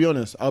the year? I'll be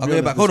honest. I'll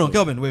go back. Hold on,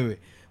 Kelvin. Wait.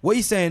 What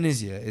he's saying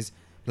is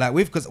like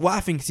because what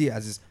I think see it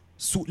as is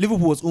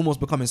Liverpool was almost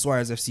becoming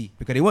Suarez FC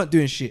because they weren't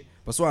doing shit,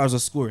 but Suarez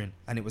was scoring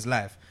and it was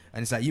live.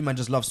 And it's like you man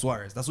just love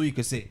Suarez. That's all you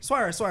could say.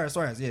 Suarez.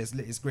 Yeah,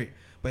 it's great,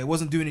 but it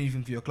wasn't doing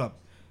anything for your club.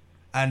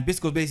 And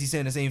Bisco's basically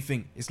saying the same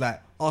thing. It's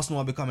like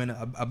Arsenal are becoming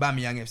a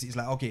Aubameyang FC. It's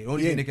like okay, the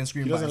only thing they can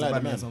scream he about is doesn't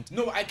like the Aubameyang. man. something.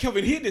 No,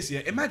 Kelvin, hear this, yeah.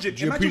 Imagine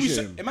you we appreciate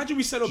sell him?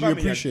 Aubameyang.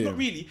 appreciate Not him?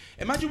 really.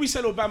 Imagine we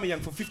sell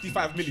Aubameyang for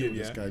 55 million,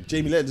 yeah.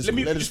 Jamie, let us Let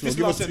me know. just Give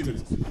this last us 2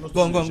 sentence. minutes.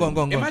 Go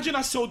on. Imagine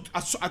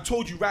I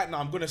told you right now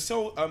I'm gonna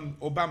sell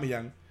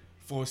Aubameyang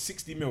for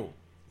 60 mil,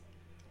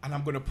 and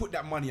I'm gonna put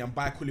that money and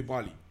buy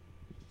Koulibaly.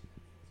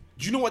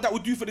 Do you know what that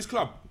would do for this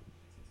club?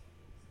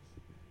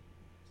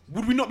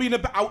 Would we not be in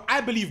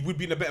I believe we'd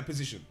be in a better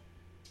position.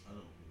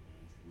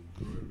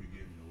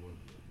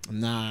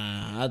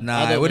 Nah,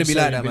 Nah, it wouldn't be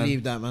like that, man.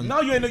 Believe that, man.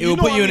 Now you're in a. It will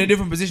know put what you I in a mean?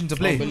 different position to I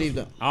play. don't believe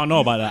that. I don't know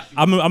about that.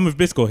 I'm with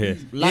Bisco here.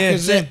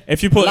 Lacazette.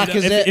 If you put,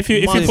 Lacazette, if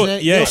you put,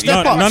 Martinez. yeah, Yo,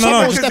 step up. no.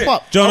 Someone step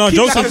up. Joe, no, I'll keep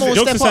jokes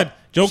Lacazette. aside,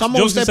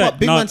 Someone jokes step aside. up.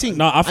 Big man team.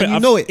 No, I And think you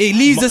know it. It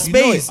leaves the You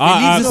know it. space. It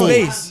leaves the cool.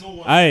 space.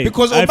 Aye,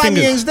 Because aye,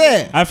 Aubameyang's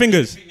there. I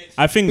fingers. Because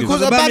Aubameyang's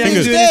Aubameyang's doing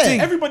his there.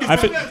 thing. Everybody's I back.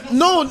 think-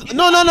 No.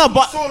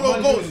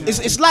 But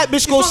it's like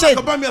Bisco It's not said.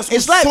 like Aubameyang scores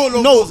It's like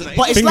solo no, goals,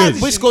 but it's like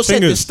Fingers. Bisco said. The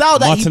Fingers. style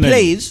that Martinelli. he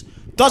plays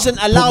doesn't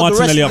allow the rest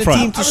Martinelli of up the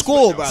front. team to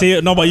score, bro.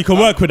 See, no, but you can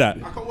work with that.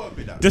 I can work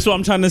with that. That's what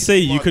I'm trying to say.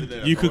 You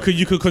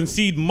could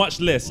concede much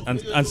less, and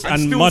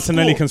still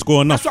Martinelli can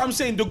score enough. That's what I'm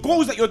saying. The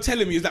goals that you're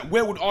telling me is that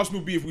where would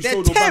Arsenal be if we They're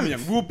sold 10th.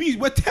 Aubameyang?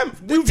 We're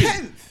 10th. We're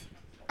 10th.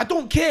 I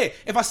don't care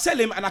if I sell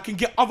him and I can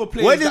get other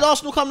players. Where did that,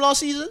 Arsenal come last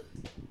season?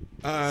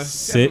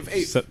 7th,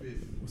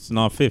 8th.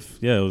 No, fifth.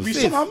 Yeah, it was. We It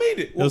somehow made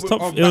it. was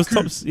top. It was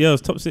top. Yeah, it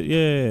was top six. Yeah,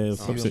 it was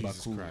top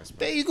six.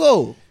 There you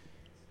go.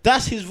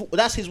 That's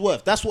his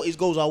worth. That's what his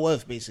goals are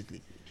worth,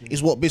 basically.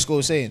 Is what Bisco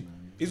is saying.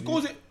 His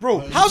goals, bro.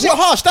 How's it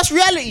harsh? That's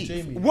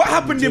reality. What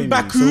happened in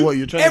Baku? So what,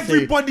 you're trying to say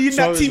Everybody in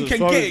that team can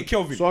get it,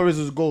 Kelvin.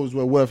 Suarez's goals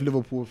were worth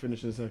Liverpool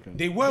finishing second.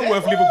 They weren't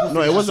worth Liverpool.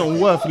 No, it wasn't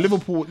worth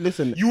Liverpool.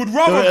 Listen, You would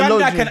rather there Van were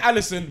Dijk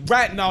loads and of- Alisson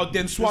right now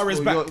than Suarez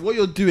back. What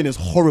you're doing is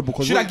horrible.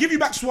 Should I give you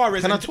back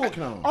Suarez? Can I and- talk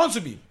now? Answer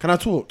me. Can I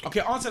talk?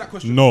 Okay, answer that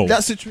question. No.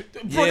 That situation.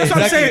 Bro, that's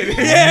what I'm saying.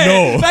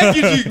 No. Thank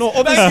you, Jigs.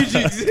 Thank you,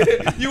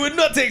 Jigs. You would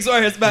not take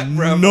Suarez back,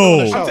 bro. No.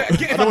 I'm saying, I if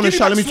don't I want give to you shout.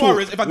 back Let me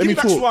Suarez, talk. if I Let give me you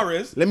back talk.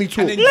 Suarez, Let me talk.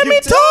 and then Let give- me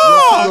and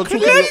talk. You're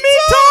Let me talking-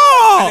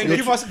 talk. then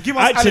give us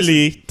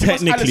Actually, Alisson. Give us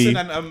technically- Alisson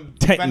and, Van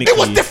technically- Dijk. It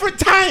was different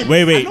time.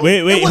 Wait, I know.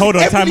 It was hold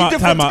on, heavily time out.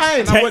 different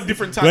times. Now we're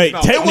different times Wait, now.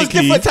 It was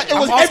technically, different. It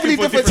was I'm asking heavily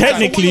for different. different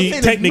times. So what you're saying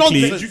is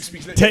technically,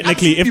 nonsense.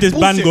 technically, if Absolutely this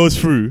ban bullshit. goes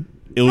through,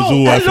 it was all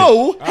No, worth it.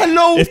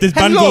 hello. If this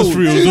ban goes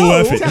through, it was all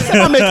worth it.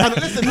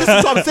 Listen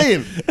to what I'm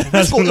saying.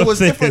 That's what It I'm was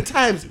saying. different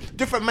times,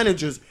 different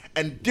managers,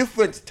 and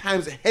different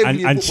times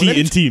heavily. And in football. Let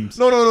me cheating t- teams.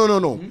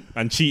 No.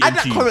 And cheating At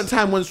that teams. current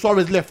time when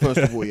Suarez left, first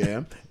of all,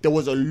 yeah, there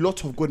was a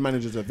lot of good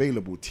managers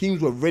available.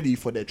 Teams were ready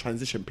for their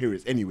transition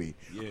periods anyway.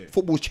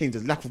 Football's changed.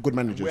 There's lack of good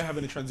managers. We're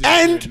having a transition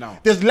period And now.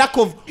 there's lack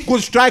of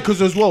good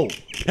strikers as well.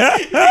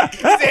 There's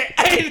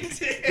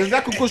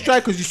lack of good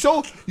strikers.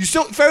 You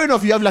so fair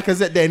enough. You have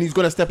Lacazette there, and he's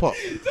gonna step up.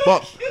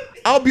 But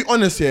I'll be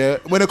honest here.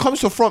 When it comes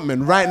to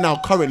frontmen, right now,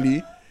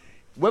 currently,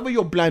 whether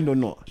you're blind or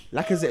not,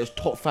 Lacazette is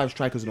top 5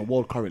 strikers in the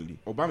world currently.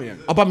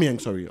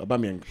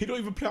 Aubameyang. He don't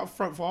even play up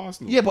front for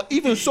Arsenal. Yeah, but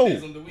even so,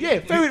 yeah,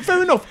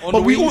 fair enough.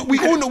 But we all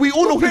know his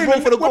role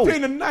for the We're goal.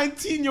 playing a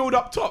 19-year-old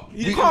up top.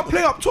 He can't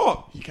play up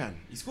top. He can.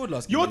 He scored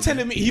last You're game.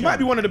 telling me he might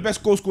be one of the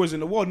best goal scorers in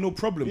the world, no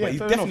problem. Yeah, But he's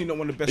fair definitely enough. not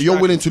one of the best. You're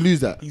strikers. willing to lose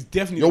that. He's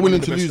definitely You're not willing one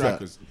of to the best lose that.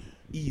 strikers.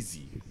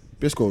 Easy.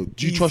 Bisco,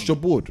 do you Easy. trust your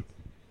board?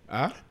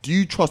 Huh? Do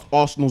you trust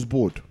Arsenal's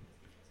board?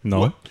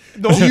 No.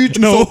 Do you,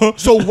 No.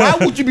 So why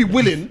would you be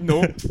willing?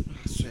 No.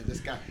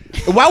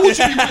 Why would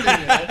you be willing?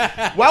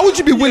 Yeah? Why would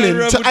you be willing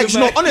rub to with the actually?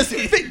 No, mic.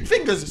 honestly,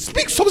 fingers.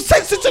 Speak some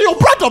sense into your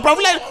brother, bro.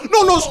 Like,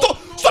 no, stop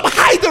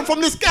hiding from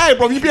this guy,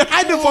 bro. You've been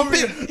hiding from me.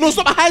 No,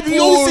 stop hiding.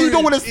 You obviously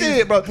don't want to say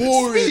it, bro.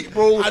 Speak,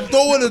 bro. I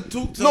don't want to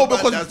talk to No, a man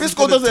because that's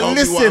Bisco gonna tell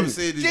doesn't me what I'm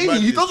listen. saying is Jamie, he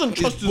madness. doesn't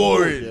trust It's his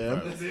board, boring.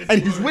 yeah?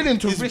 And he's willing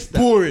to risk It's that.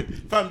 boring.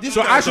 Fam, this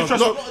So guy I should does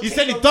trust- not- He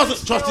said he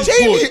doesn't trust his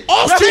Jamie, board.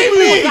 ask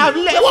Jamie.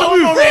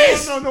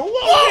 Riz!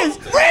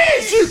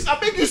 Riz! I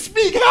beg you,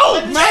 speak.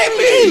 Help,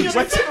 Jamie.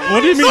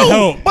 What do you mean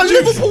help? But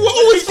Liverpool were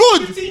always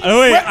good. Oh,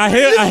 wait, I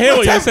hear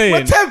what you're saying.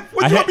 We're 10.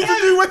 What do you want me to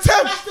do? We're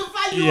 10.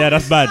 Yeah,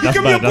 that's bad. That's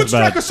Give me a bad. good That's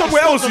bad. striker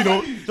somewhere else, you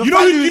know. The You know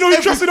value who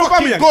is trusted every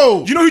fucking Aubameyang?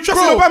 goal. You know who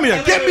trusted Bro,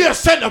 Aubameyang? Get me a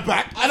centre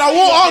back, and I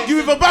won't argue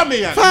with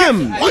Aubameyang.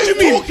 Fam, What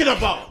are you talking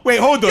about? Wait,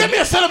 hold on. Get me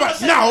a centre back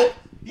now.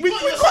 We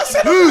got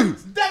centre Who?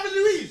 David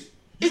Luiz.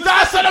 Is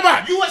that a centre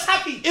back? You was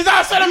happy. Is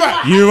that a centre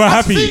back? You were I've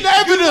happy. seen the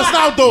evidence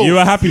now, though. You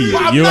were happy.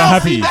 But I've You were now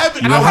happy. seen the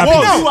evidence. You were I happy.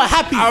 was. You were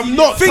happy. I'm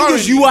not Fingers,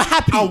 currently. you were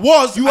happy. I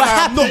was. You were and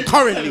happy. I'm not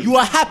currently. You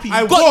were happy. You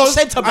I got your was,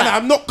 centre back. and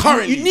I'm not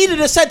currently. You needed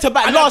a centre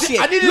back And last I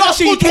year. needed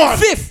Last a year you good came one.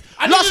 fifth.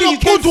 I Last year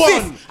needed you a came good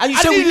fifth, one. and you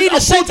I said we needed need a a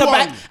good centre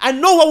back, one.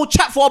 and no one will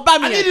chat for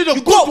Aubameyang. I needed a You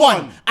good got one.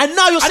 one, and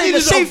now you're I saying the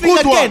needed same a thing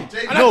good again. one.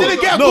 And I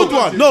didn't get a good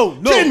one. No,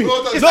 Jamie,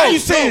 is that you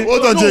saying?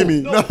 Hold on,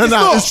 Jamie. No,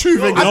 it's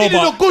true. I needed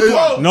a good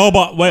one. No,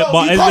 but wait,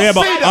 but You can't yeah,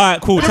 but say that. all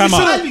right, cool. Then Time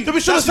out.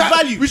 we should have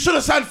signed. We should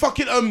have signed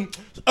fucking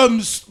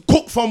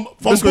Cook from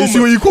Let's go, you see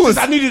what you call us?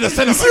 I needed a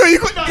centre back.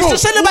 It's the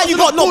centre back you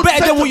got not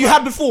better than what you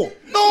had before.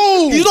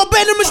 No, He's not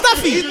better than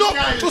Mustafi. He's not.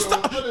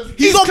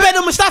 He's not better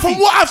than Mustafi. From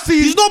what I've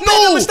seen, He's not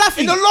better than Mustafi.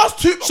 In the last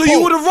two, So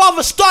you would have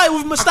rather started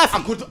with Mustafi.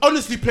 I could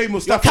honestly play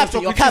Mustafi.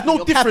 capping, you're capping, no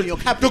you're different. capping, you're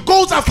capping. The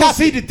goals I've You're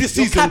conceded this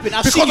You're season capping.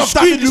 I've because seen you of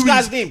scream David this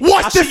guy's Luiz. name.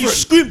 What's I've seen you different?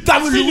 scream David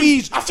I've seen him-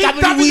 Luiz. I've seen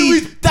David David Luiz.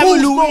 Luiz David pull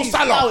Mo Luiz.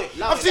 Salah. Allow it,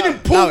 I've seen him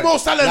allow pull it, Mo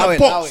Salah in allow a it,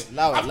 box.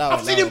 allow it, allow it,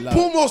 I've seen him allow it.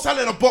 pull Mo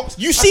Salah in a box.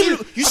 You see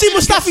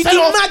Mustafi do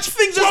match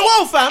things as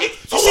well, fam.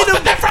 So You see what's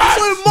the difference? You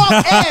saw him mark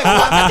air.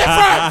 What's the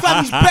difference? Fam,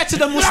 he's better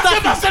than Did I get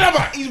my Mustafi. centre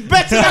back? He's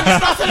better than Did I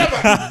get my Mustafi. centre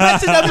back?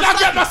 Better than Did I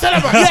get my Mustafi.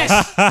 centre back?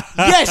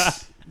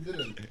 Yes.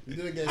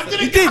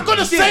 I got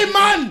the same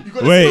man.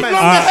 Wait, With longer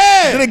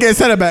hair. Didn't get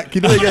centre back. He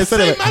didn't get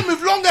centre Same back. man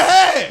with longer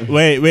hair.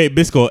 wait,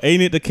 Bisco.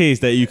 Ain't it the case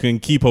that you can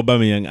keep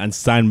Aubameyang and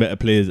sign better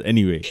players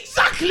anyway?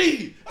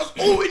 Exactly. That's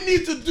all we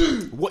need to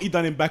do. What he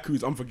done in Baku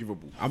is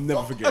unforgivable. I'm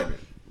never forgetting it.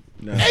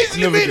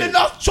 Easily made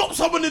enough. Chop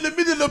someone in the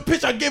middle of the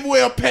pitch and gave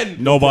away a pen.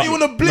 No, but you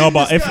wanna blame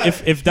this guy?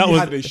 if that He was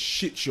had a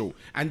shit show,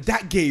 and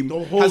that game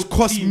whole has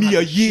cost team me had a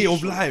a year shit of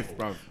show. life,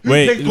 bro.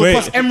 wait,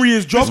 Cost Emery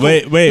his job.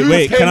 wait,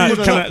 can I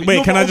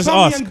No, can I but just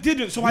Aubameyang ask?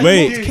 Didn't, so I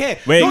Wait, don't care.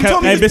 wait, Don't can-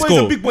 tell me hey, this boy's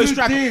Bisco. a big boy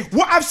striker.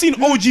 What I've seen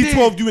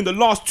OG12 do in the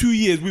last 2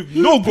 years with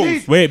no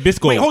goals. Wait,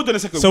 Bisco. Wait, hold on a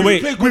second. So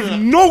wait,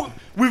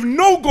 with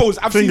no goals,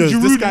 I've Fingers,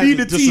 seen this Giroud guy's lead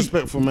a the team.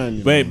 disrespectful man. you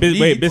know.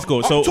 wait, Bisco.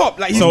 Up So top,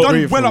 like he's so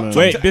done well up top.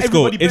 wait, to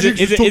Bisco. everybody Is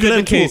it better.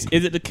 the case?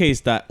 Is it the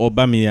case that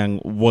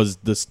Aubameyang was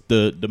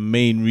the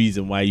main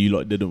reason why you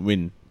lot didn't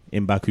win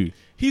in Baku?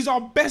 He's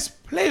our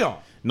best player.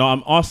 No,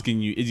 I'm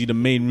asking you, is he the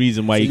main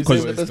reason why? you say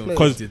we're the best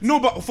Because No,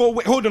 but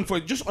hold on,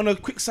 just on a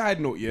quick side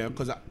note, yeah,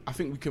 because I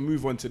think we can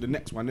move on to the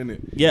next one,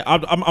 innit? yeah,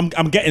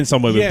 I'm getting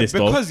somewhere with this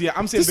though.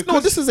 I'm saying No,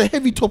 because this is a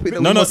heavy topic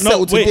that No, we no, must no,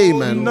 settle wait. today,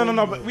 man.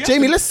 No, but we have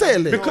Jamie, to- let's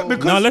settle it.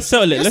 because No, let's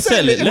settle it. Let's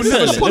settle it. Let's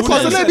settle it.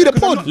 Podcast, let me the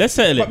pod. Let's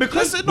settle But it.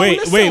 because No, Wait,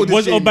 let's settle this,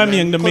 was Jamie, Aubameyang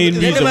man. the main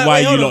Because- reason wait, why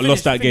wait, you hold lot on,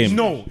 lost that finish. game?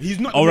 no, he's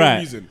not All the main right,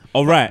 reason.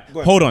 all right. Go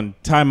ahead. Hold on,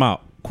 time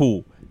out.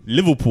 Cool.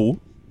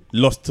 Liverpool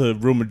lost to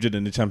Real Madrid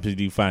in the Champions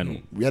League final.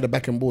 We had a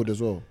back and board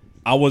as well.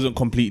 I wasn't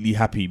completely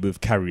happy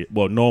with Carrier.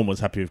 Well, no one was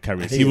happy with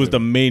Carrier. hate He was him. the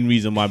main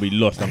reason why we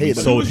lost, and we hate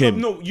him. sold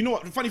him. No, you know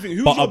what? The funny thing,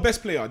 who But, was your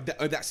best player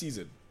that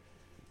season?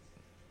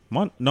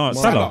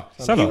 Salah.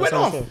 He went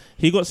off.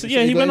 He got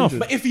he went off. injured.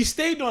 But if he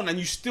stayed on and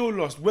you still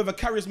lost, whether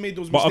Carrius made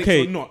those But mistakes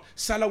okay. or not,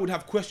 Salah would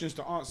have questions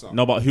to answer.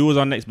 No, but who was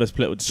our next best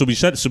player? Should we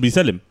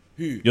sell him?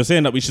 Who? You're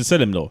saying that we should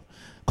sell him though,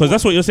 because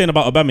that's what you're saying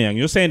about Aubameyang.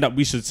 You're saying that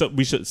we should.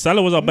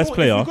 Salah was our best No,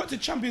 player. If we got to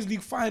Champions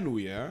League final,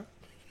 yeah.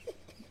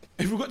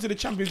 If we got to the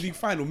Champions League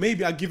final,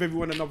 maybe I'd give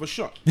everyone another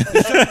shot.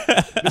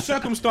 The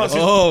circumstances.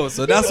 Oh,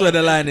 so that's where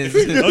the line is.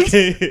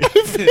 Okay,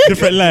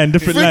 different line.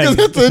 Fingers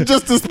had to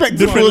adjust the spectacles,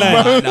 Different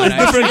line. bro. No,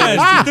 no, Different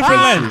lines.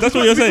 Different lines. That's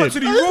what you're We saying. got to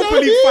the Europa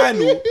League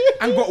final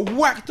and got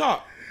whacked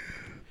up.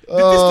 This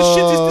is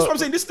what I'm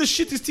saying. This is the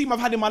shittest team I've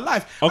had in my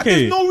life. And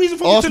Okay. there's no reason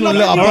for me to Arsenal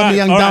love let anyone.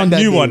 Aubameyang All down that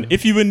new day. one.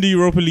 If you win the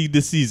Europa League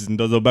this season,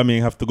 does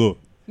Aubameyang have to go?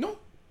 No.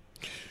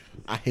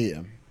 I hate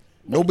him.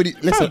 Nobody,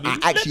 listen, I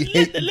actually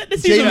hate let the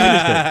season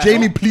finish though.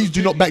 Jamie, please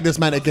do not back this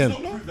man again.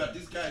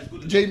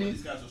 Jamie.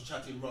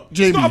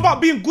 Jamie. It's not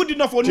about being good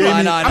enough or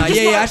not. Nah, I'm yeah,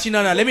 just not- actually,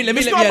 no. Let me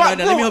It's not about-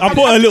 let me bro, I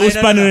put a little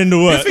spanner in the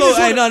works. Bisco,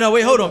 hey, no,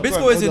 wait, hold on.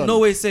 Bisco is hold in on. no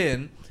way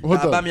saying Hold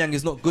that on. Aubameyang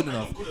is not good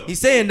enough. He's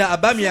saying that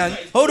Aubameyang.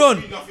 Hold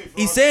on.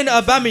 He's saying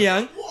that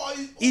Aubameyang.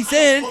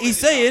 He's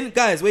saying,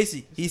 guys, wait,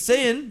 see. He's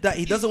saying that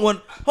he doesn't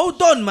want.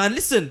 Hold on, man.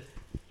 Listen.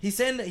 He's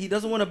saying that he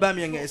doesn't want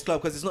Aubameyang at his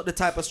club because it's not the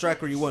type of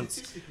striker he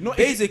wants. No,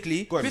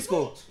 Basically, Go on.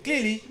 Bisco,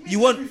 clearly you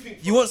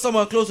want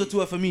someone closer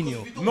to a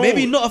Firmino.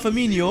 Maybe not a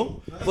Firmino,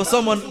 but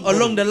someone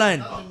along the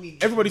line.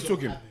 Everybody's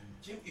talking.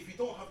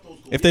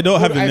 If they don't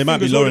have him, they might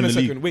be lower in the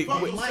league. Wait.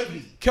 Might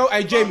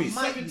be. Jamie.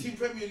 Might be.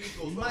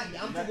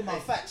 I'm talking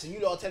about facts, and you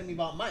lot are telling me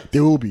about Mike. They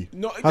will be.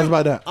 No, How's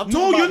about that? I'm No,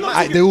 talking you're about not.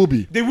 Mike. They will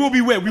be. They will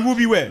be where? We will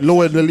be where?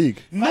 Lower in the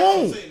league.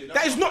 No,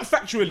 that is not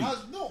factually.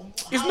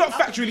 It's not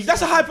factually.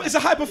 That's it's a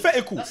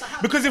hypothetical.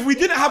 Because if we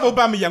didn't have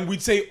Aubameyang,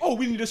 we'd say, oh,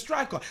 we need a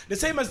striker. The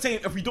same as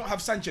saying if we don't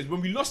have Sanchez.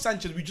 When we lost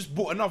Sanchez, we just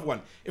bought another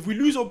one. If we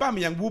lose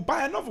Aubameyang, we'll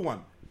buy another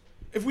one.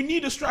 If we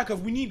need a striker, if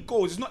we need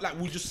goals, it's not like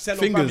we'll just sell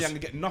Fingers. Aubameyang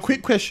and get nothing.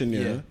 Quick question,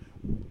 yeah.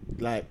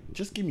 Like,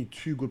 just give me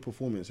 2 good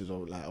performances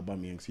of like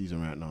Aubameyang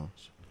season right now.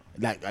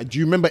 Like, do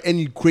you remember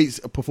any great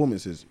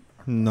performances?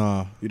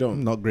 Nah, You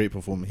don't? Not great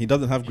performance. He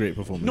doesn't have great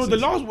performances. No, the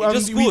last one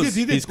just he scores.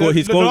 did. He scored-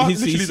 he scored- he's-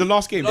 Literally he's- the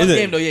last game. Last Is it?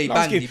 game though, yeah, he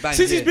Last banged. game.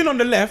 Since he's been on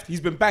the left, he's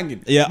been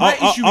banging. Yeah, My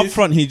up issue is-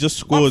 front he just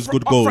scores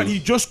good Up goals. front, he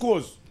just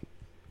scores.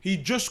 He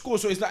just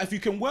scores. So it's like if you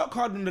can work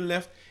hard on the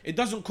left, it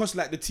doesn't cost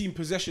like the team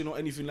possession or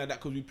anything like that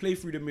because we play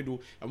through the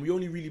middle and we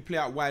only really play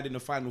out wide in the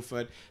final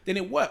third. Then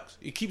it works.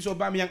 It keeps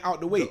Aubameyang out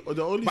the way.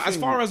 The only But as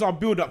thing- far as our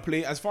build-up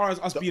play, as far as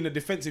us being a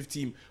defensive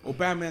team,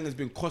 Aubameyang has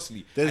been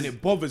costly and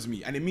it bothers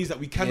me. And it means that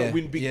we cannot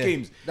win big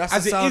games. That's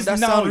as the sound- it is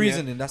that's now, sound yeah,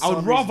 reasoning. That's I would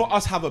sound rather reasoning.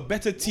 us have a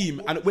better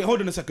team. And wait,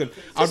 hold on a second.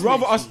 I'd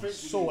rather us.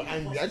 So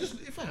angry. I just,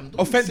 if I'm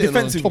Defensively.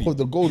 on top of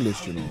the goal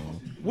list, you know.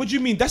 What do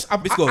you mean? That's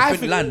Bisco, I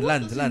think.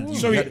 land.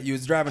 Sorry. You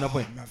was driving a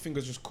point. My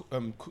fingers just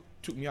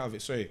took me out of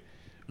it. Sorry.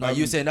 No,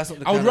 you were saying that's not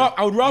the I would, kind of-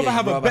 I would rather yeah,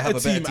 have you'd a better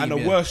have team and a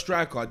yeah. worse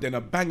striker than a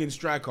banging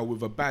striker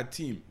with a bad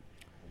team.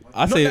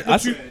 I say, that the I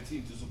two-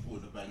 say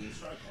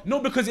No,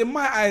 because in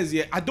my eyes,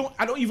 yeah, I don't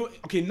even.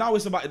 Okay, now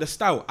it's about the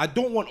style. I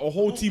don't want a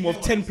whole team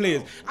of 10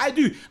 players. I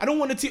do. I don't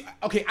want a team.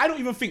 Okay, I don't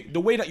even think the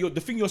way that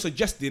the thing you're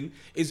suggesting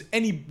is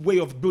any way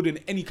of building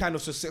any kind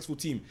of successful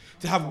team.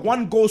 To have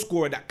one goal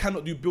scorer that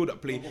cannot do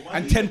build-up play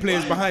and 10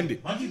 players behind it.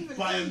 Why do you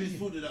buy a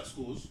midfielder that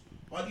scores?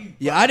 Why do you?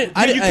 Yeah, I didn't.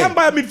 You can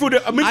buy a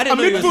midfielder. A I didn't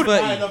know he was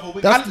midfielder.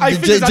 30. That's, I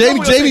think it's- I know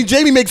what you're saying.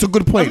 Jamie makes a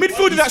good point. A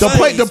midfielder that's the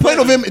point, the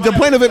 30.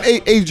 point of him,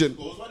 agent.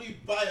 Why do you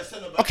buy a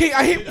centre back? Okay,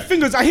 I hear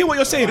fingers. I hear what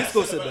you're saying.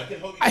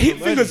 I hear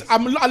fingers. I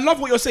love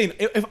what you're saying.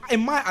 If in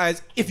my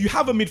eyes, if you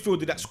have a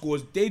midfielder that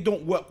scores, they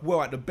don't work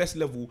well at the best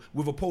level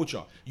with a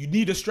poacher. You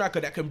need a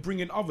striker that can bring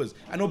in others,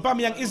 and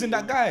Aubameyang isn't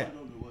that guy.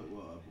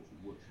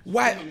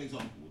 Why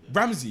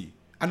Ramsey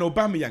and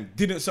Aubameyang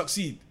didn't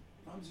succeed?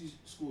 Ramsey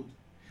scored.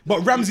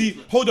 But Ramsey,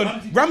 hold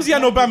on, Ramsey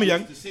and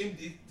Aubameyang.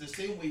 The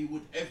same way he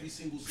would every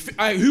single season.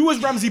 Who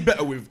was Ramsey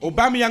better with,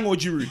 Aubameyang or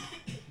Giroud?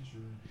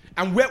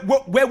 And where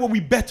were we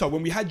better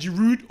when we had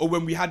Giroud or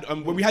when we had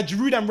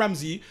Giroud and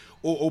Ramsey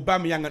or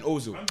Aubameyang and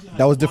Ozil?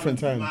 That was different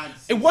times.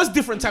 It was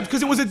different times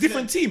because it was a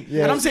different team,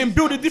 Yeah. and I'm saying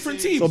build a different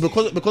team. So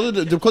because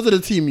of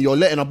the team, you're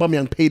letting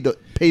Aubameyang pay the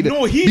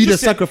No, he be the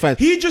just said- sacrifice.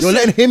 he just You're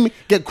said- letting him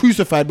get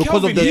crucified because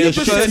Kelvin, of he the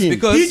just shit said- team.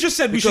 Because He just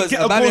said we should get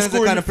a goal Aubameyang's the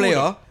scoring kind of player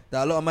midfielder.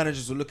 that a lot of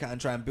managers will look at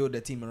and try and build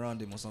their team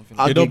around him or something.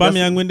 I'll did give-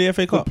 Aubameyang win the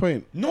FA Good Cup?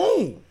 point.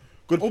 No,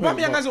 Good point,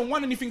 Aubameyang but- hasn't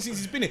won anything since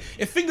he's been here.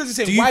 If Fingers is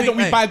saying, Do you why think- don't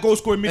we hey, buy goal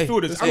scoring hey,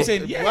 midfielders? I'm hey,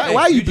 saying, yeah.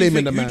 why are you Who do blaming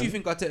think- the Who man? do you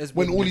think Arteta's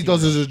When building all he the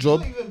does team is his job.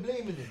 Not even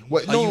blaming him.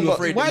 Wait, around? no, Are you but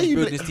afraid why that are he's you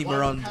building bla- this team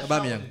around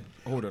Aubameyang?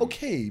 Hold on.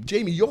 Okay,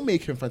 Jamie, you're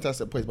making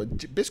fantastic points,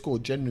 but Bisco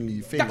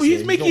genuinely thinks That, he's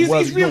yeah, making not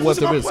worth- he's not worth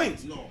the reinforcing my risk.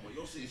 points.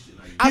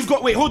 He's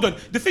got, wait, hold on.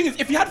 The thing is,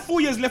 if he had 4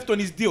 years left on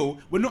his deal,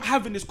 we're not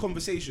having this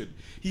conversation.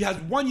 He has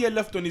 1 year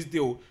left on his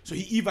deal, so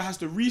he either has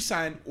to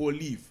re-sign or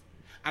leave.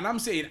 And I'm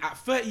saying at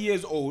 30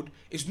 years old,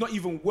 it's not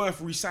even worth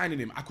re-signing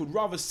him. I could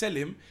rather sell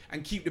him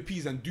and keep the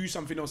peas and do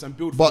something else and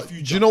build for But the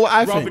future. do you know what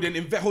I rather think? than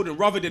invest,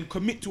 rather than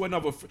commit to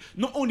another,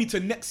 not only to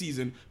next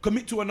season,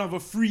 commit to another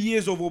 3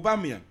 years of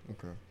Aubameyang.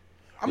 Okay.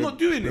 I'm not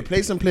doing it.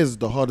 Replacing players is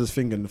the hardest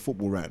thing in the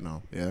football right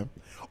now. Yeah,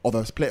 of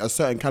a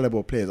certain caliber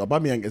of players.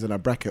 Aubameyang is in a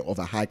bracket of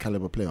a high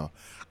caliber player.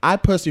 I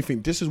personally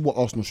think this is what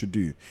Arsenal should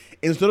do.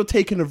 Instead of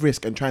taking a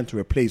risk and trying to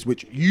replace,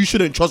 which you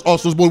shouldn't trust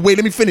Arsenal's board. Wait,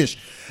 let me finish.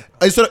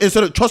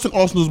 Instead of trusting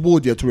Arsenal's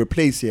board here to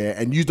replace here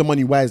and use the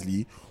money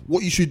wisely,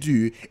 what you should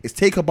do is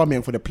take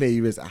Aubameyang for the player he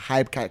is, a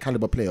high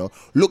caliber player.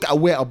 Look at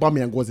where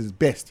Aubameyang was his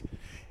best.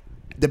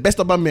 The best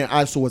Aubameyang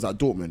I saw was at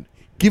Dortmund.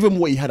 Give him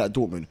what he had at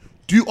Dortmund.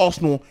 Do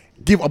Arsenal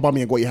give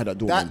Aubameyang what he had at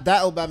Dortmund?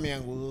 That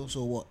Aubameyang was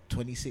also what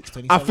 26,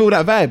 27. I feel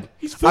that vibe.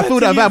 He's I feel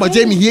 30 that vibe. But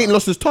years Jamie, old. he ain't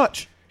lost his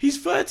touch. He's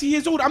 30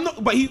 years old. I'm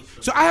not, but he,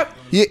 so I have,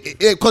 Yeah,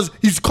 because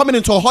he's coming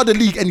into a harder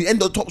league and he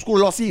ended up top scorer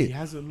last he year.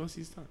 hasn't lost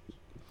his touch.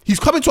 He's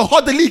coming to a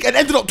harder league and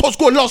ended up top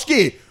scorer last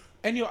year.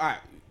 And you're, alright,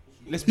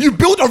 let's You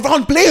build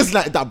around players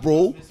like that,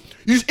 bro.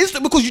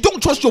 Because you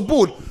don't trust your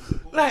board.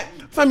 Like,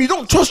 fam, you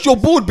don't trust your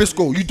board,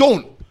 Bisco. You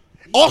don't.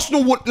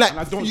 Arsenal would like. and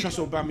I don't you- trust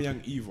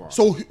Aubameyang either.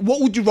 So what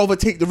would you rather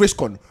take the risk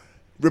on?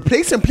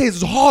 Replacing players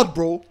is hard,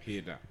 bro.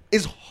 Hear that.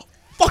 It's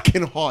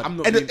fucking hard. I'm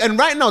not And, being- and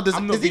right now, there's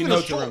I'm not there's being even a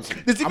held to short, ransom.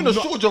 there's even I'm a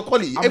not- shortage of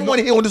quality. I'm Everyone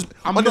not- here on this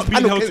I'm on not this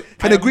being panel held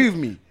can to- agree with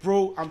me.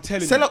 Bro, I'm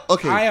telling Sell you, up-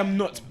 okay. I am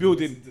not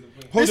building.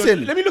 Hold Listen.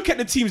 on, let me look at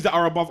the teams that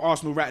are above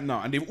Arsenal right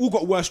now, and they've all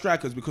got worse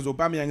strikers because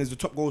Aubameyang is the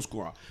top goal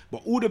scorer.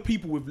 But all the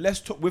people with less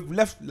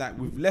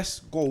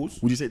goals,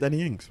 Would you say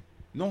Danny Ings?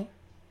 no.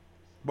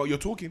 But you're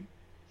talking.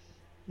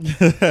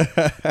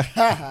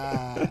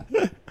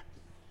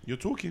 You're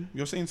talking.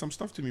 You're saying some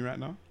stuff to me right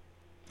now.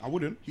 I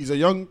wouldn't. He's a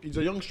young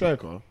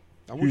striker.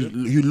 I wouldn't.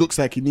 Who looks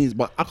like he needs,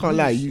 but I can't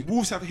lie.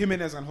 Wolves have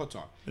Jimenez and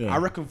Jota. Yeah. I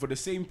reckon for the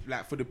same,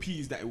 like for the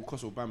P's that it will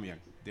cost Aubameyang,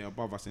 they're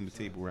above us in the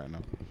table right now.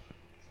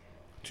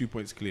 2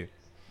 points clear.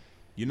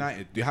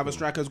 United, do you have a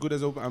striker as good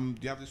as do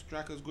you have the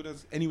striker as good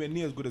as anywhere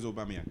near as good as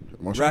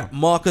Aubameyang?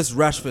 Marcus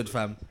Rashford,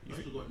 fam.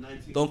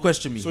 Don't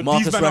question me. So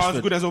Marcus these men are Rashford.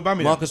 as good as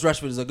Aubameyang? Marcus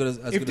Rashford is as good as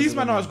If good these as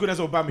men are Aubameyang. as good as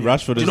Aubameyang,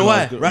 Rashford Do is you know not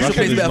why? as good- Rashford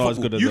plays is better not as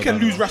football. good as you can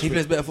Aubameyang. lose He Rashford.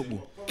 plays better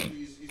football.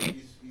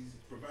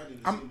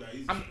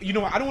 You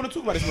know what? I don't want to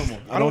talk about this no more.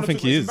 I don't wanna think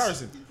talk he about-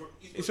 is.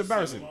 It's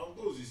embarrassing.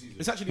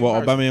 It's actually What,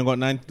 embarrassing.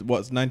 Aubameyang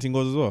got 19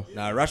 goals as well?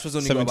 Nah, Rashford's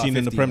only got about 17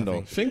 in the 15, Prem I though.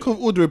 think. Think of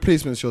all the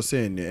replacements you're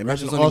saying. Yeah,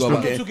 imagine Rashford's only got Arsenal about-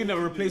 I'm getting. not talking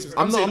about replacements.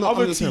 I'm I'm not- saying I'm not-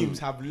 other I'm just saying- teams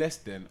have less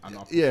than and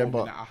are Yeah, performing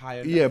but at a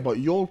higher yeah, level. but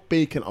you're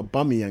making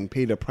Aubameyang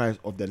pay the price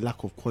of the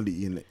lack of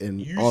quality in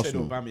You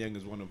Arsenal. said Aubameyang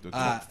is one of the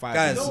top 5.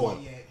 Guys, in the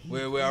world.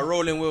 we're a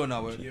rolling wheel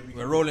now.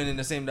 We're rolling in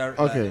the same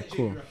direction. Okay,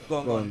 cool.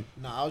 Go on.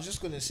 No, I was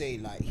just gonna say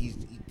like he's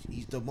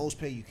the most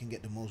player you can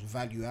get the most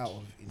value out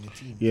of in the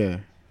team. Yeah,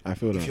 I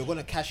feel If that. you're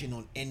gonna cash in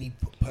on any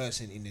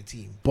person in the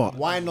team, But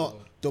why not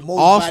the most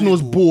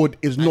Arsenal's valuable board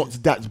is not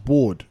that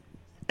board,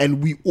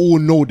 and we all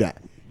know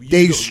that.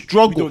 They We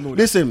struggle. don't know that.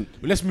 Listen,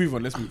 But let's move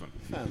on. don't a say you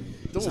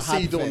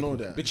don't hypothetical. know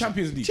that. The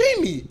Champions League.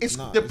 Jamie, it's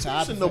No, the it's a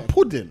proof's in the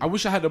hypothetical. pudding. I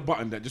wish I had a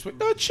button that just went,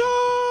 the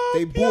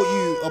they bought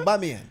you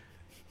Aubameyang.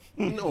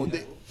 No,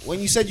 When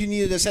you said you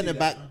needed a centre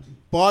back,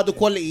 bar the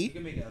quality,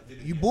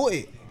 you bought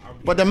it.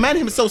 but the man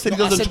himself said he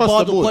No, I doesn't said trust bar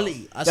the the board.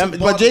 quality. I said bar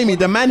But the Jamie,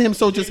 the man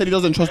himself just said he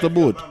doesn't trust the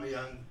board.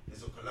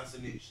 There's a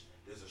Kolasinac,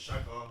 there's a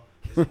Shaka,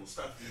 there's a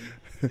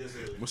Mustafi, there's a...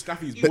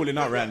 Mustafi's balling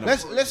out right now.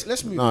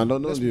 Let's move. Nah, on.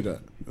 don't do that.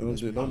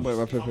 Don't buy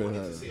my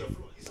paper.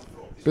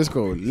 Let's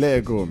go. Let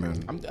it go,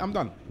 man. I'm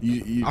done.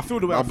 You, I feel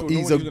the way I feel. No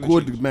He's a one's gonna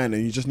good change. man,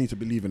 and you just need to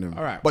believe in him.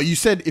 All right. But you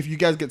said if you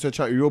guys get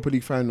to a Europa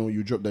League final,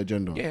 you drop the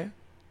agenda. Yeah.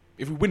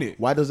 If we win it,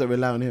 Why does it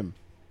rely on him?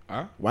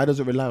 huh? Why does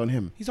it rely on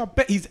him? He's our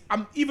best.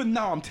 Even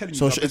now, I'm telling you.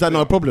 So he's our is best that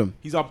not a player. problem?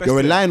 He's our best. You're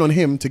player. relying on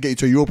him to get you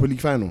to a Europa League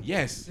final.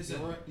 Yes.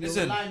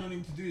 Listen, on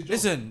him to do his job.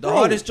 listen. The Bro,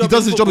 hardest he job.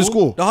 does in his job is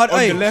football- score. The hard. On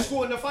Hey, the left.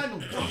 Score in the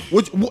final.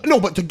 No,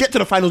 but to get to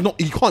the finals,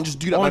 he can't just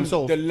do that by On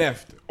himself. the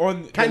left.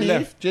 On Can the he,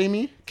 left.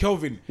 Jamie?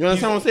 Kelvin. You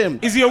understand what I'm saying?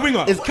 Is he a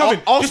winger? It's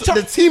Kelvin. Ar- just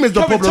Arsenal- the team is the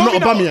Kelvin, problem, tell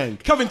not me now.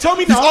 Aubameyang. Kelvin, tell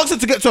me He's now. asking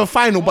to get to a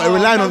final, but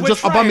relying man, on we're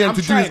just trying. Aubameyang I'm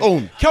to do his trying.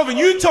 own. Kelvin,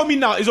 you tell me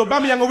now, is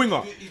Aubameyang a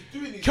winger?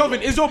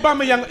 Kelvin, is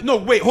Aubameyang... No,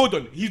 wait, hold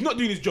on. He's not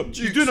doing his job.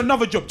 He's doing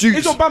another job. Jukes.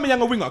 Is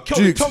Aubameyang a winger?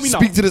 Kelvin, Duke, tell me now.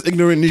 speak to this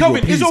ignorant Negro,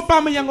 Kelvin, please. is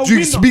Aubameyang a Duke,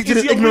 winner? speak to Is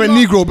this he a ignorant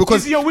winner? Negro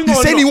because Is he a winger he's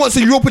or saying he not? wants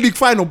a Europa League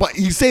final, but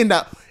he's saying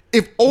that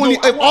If only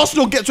No, I if want-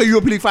 Arsenal get to a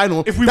Europa League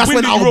final, If we that's win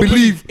when the I'll Europa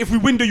believe League, if we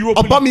win the Europa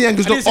League, Aubameyang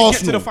is I didn't not say get to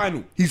Arsenal. the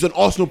final. He's an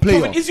Arsenal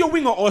player. Kevin, is he a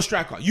winger or a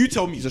striker? You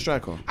tell me. He's a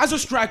striker. As a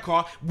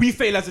striker, we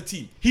fail as a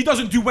team. He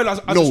doesn't do well as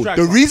a No,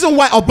 striker. the reason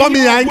why We are worst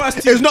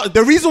Aubameyang team. is not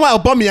the reason why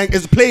Aubameyang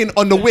is playing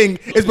on the wing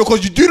is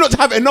because you do not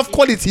have enough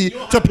quality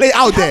to play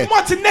out there.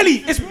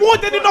 Martinelli, it's more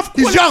than enough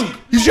quality. He's young.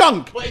 He's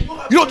young.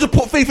 You don't just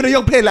put faith in a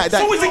young player like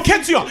that. So is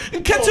Nketiah.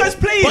 Nketiah is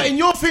playing. But in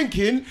your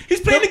thinking, He's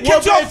playing we're Nketiah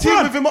a better up team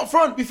front. with him up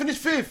front. We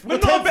finished 5th. We're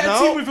not a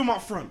better team with him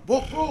up front.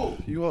 What, bro?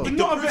 You are. We're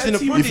not a in better the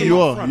team Premier with him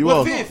You up are. front. You We're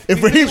are. fifth.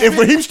 If We Raheem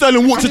finished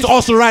Sterling walked into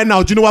Arsenal right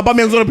now, do you know why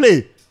Aubameyang's gonna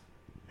play?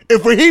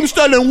 If Raheem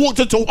Sterling walked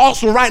into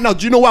Arsenal right now,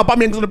 do you know why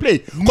Aubameyang's gonna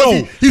play?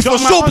 No. He's for My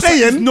sure answer is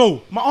playing.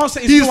 No. My answer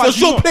is He's no. I for do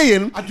sure not.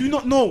 playing. I do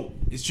not know.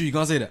 It's true. You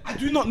can't say that. I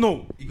do not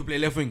know. You can play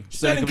left wing.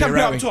 Sterling can can play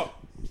right up wing.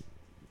 top.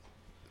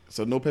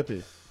 So no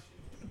Pepe.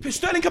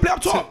 Sterling can play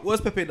up top.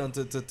 What's Pepe done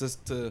to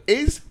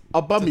Is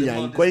Aubameyang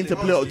demand going this to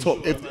thing. play up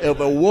top if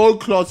a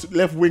world class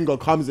left winger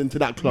comes into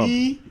that club?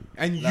 Me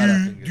and Nah, that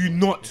you thing is- do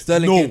not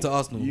Sterling know. came to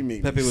Arsenal? You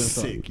make Pepe me wouldn't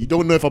start. sick. You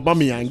don't know if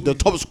Aubameyang, the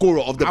top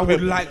scorer of the I Prem,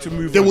 would like to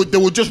move they on.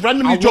 would just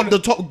randomly I drop wanna-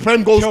 the top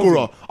Prem goal Kelvin,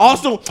 scorer.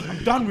 Arsenal,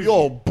 I'm done with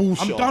yo, you.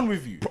 bullshit. I'm done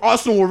with you.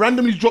 Arsenal will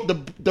randomly drop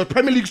the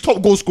Premier League's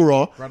top goal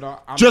scorer Brother,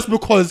 just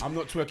because I'm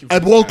not twerking for a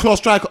this world guy. class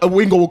striker, a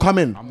winger will come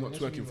in. I'm not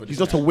twerking for this He's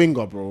not guy. a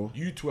winger, bro.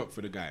 You twerk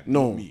for the guy.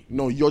 No, not me.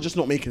 no, you're just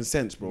not making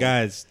sense, bro.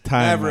 Guys,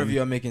 time. Neither man. of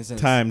you are making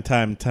sense. Time.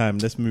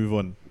 Let's move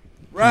on.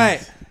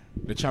 Right.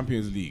 The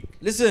Champions League.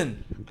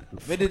 Listen.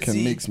 We did Fucking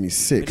see. makes me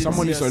sick. Didn't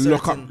Someone see needs a to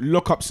lock certain-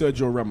 up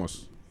Sergio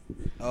Ramos.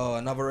 Oh,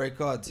 another red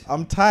card.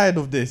 I'm tired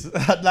of this.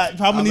 Like,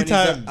 how many is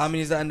that- times? How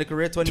many is that in the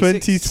career?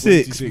 26.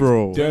 26,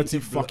 bro. Dirty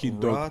fucking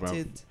dog, bro.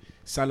 Rotted.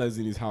 Salah's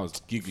in his house,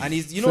 giggling. And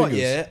he's, you know what,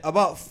 Fingers. yeah?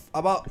 About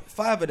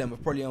 5 of them are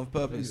probably on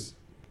purpose,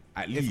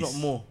 At if least. not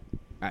more.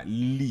 At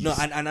least. No,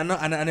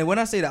 and when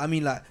I say that, I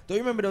mean like, don't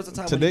you remember there was a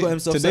time when Today- they got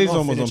themselves today's sent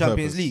off one in the was on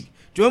Champions purpose. League?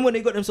 Do you remember when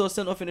they got themselves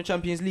sent off in the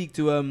Champions League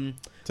to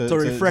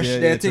refresh yeah,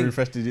 their yeah, thing? To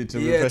refresh the, to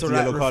Yeah, refresh to the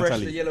like yellow card refresh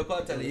tally. the yellow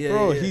card tally. Yeah,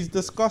 Bro, yeah. he's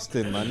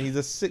disgusting, man. He's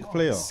a sick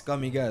player.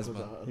 Scummy guys,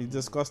 man. He's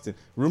disgusting.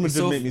 Real Madrid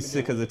so make me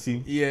sick as a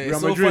team. Yeah, it's Real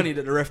so Madrid. funny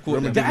that the ref caught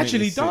them. They're make me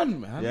actually sick.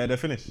 done, man. Yeah, they're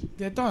finished.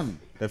 They're done.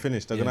 They're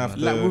finished. They're Yeah, gonna have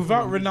man. Like to.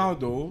 without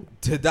Ronaldo,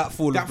 To that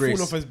fall that of grace.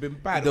 fall off has been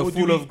bad. The Or do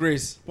fall we- of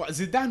grace. But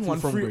Zidane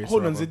won from three. grace,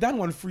 Hold on, rather. Zidane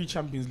won 3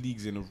 Champions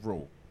Leagues in a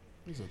row.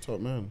 He's a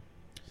top man.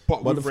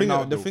 But But with the thing,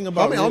 Ronaldo, the thing How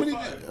about many?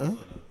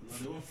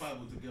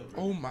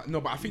 oh my,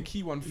 no, but I think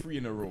he won 3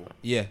 in a row.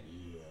 Yeah.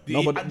 Did, No,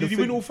 he, but did the he thing-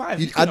 win all 5?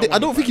 He- He I, couldn't di- I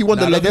have don't won think he all won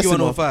Nah, the I don't think he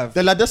won all Ladesima. 5.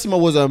 The Ladesima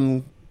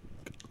was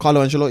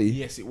Carlo Ancelotti, 5.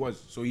 Yes, it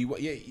was. So he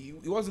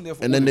wasn't there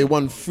for. and all then they of them.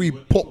 won 3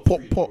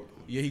 pop.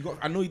 Yeah, he got.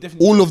 I know he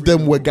definitely. All got of 3 in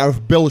them a were row.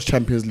 Gareth Bale's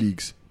Champions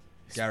Leagues.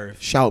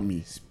 Gareth. Shout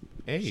me,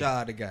 Hey, Shout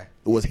out the guy.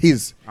 it was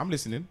his. I'm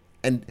listening.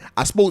 And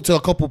I spoke to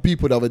a couple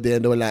people the other day,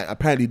 and they were like,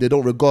 apparently they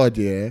don't regard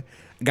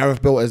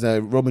Gareth Bale as a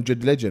Real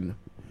Madrid legend.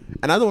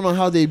 And I don't know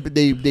how they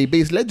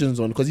base legends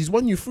on, because he's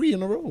won you 3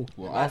 in a row.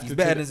 Well, He's after,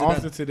 better than Zidane.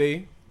 after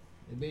today,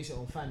 They base it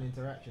on fan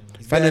interaction.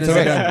 He's Fan better than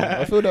interaction. Zidane.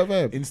 I feel that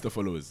vibe. Insta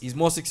followers. He's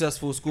more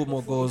successful, scored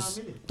more goals,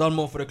 done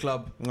more for the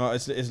club. No,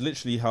 it's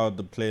literally how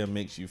the player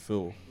makes you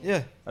feel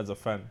Yeah. as a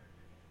fan.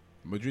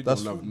 Madrid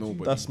That's don't love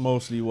nobody. that's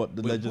mostly what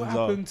the Wait, legends what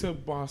are. happened to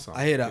Barca?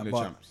 I hear that, in the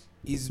but champs?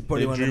 he's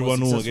probably They one of the drew most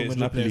 1-0 successful against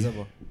Madrid players Napoli.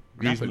 ever.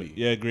 Napoli.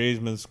 Yeah,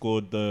 Griezmann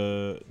scored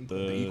the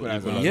equalizer.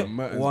 equalizer. Yep,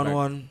 Mertens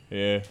 1-1.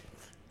 Yeah.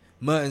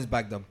 Mertens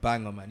bagged a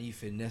banger, man. He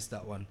finessed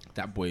that one.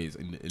 That boy is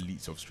in the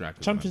elites of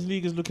strikers. Champions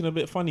League is looking a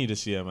bit funny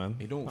this year, man.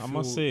 They don't I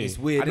must feel- say. It's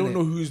weird. I don't innit?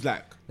 know who's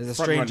like. There's a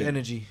front strange running.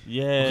 energy.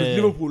 Yeah. Because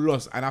Liverpool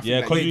lost, and I feel Yeah,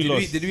 like 'cause wait, we did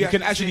lost. Did we you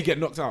can actually actually say- get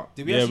knocked out.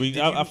 Did we Yeah, actually,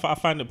 we. I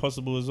find it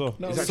possible as well.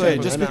 Is that Sorry,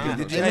 true? just And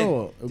quickly. Did I you, know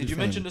what, it'll did be you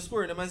fine. mention the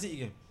score in the Man City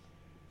game?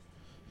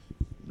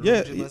 Yeah.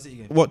 Madrid Man City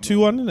game. What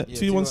 2-1 isn't it? Yeah,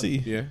 2-1 2-1.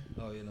 City. Yeah.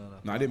 Oh yeah, no.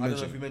 No, I didn't don't know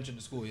mention. if you mentioned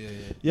the score. Yeah.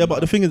 Yeah, but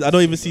the thing is, I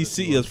don't even see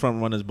City as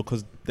front runners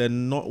because they're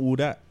not all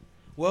that.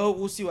 Well,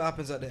 we'll see what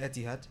happens at the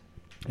Etihad.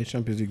 His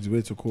Champions League is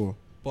way too cool.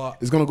 But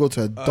It's gonna go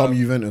to a dumb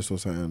Juventus or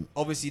something.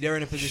 obviously, they're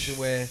in a position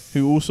where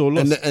Who also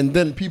lost. And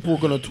then people are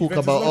gonna talk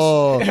Juventus about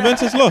lost.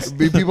 Juventus lost.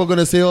 people are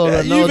gonna say Juve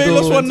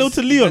lost Ronaldo. 1-0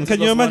 to Leon. Can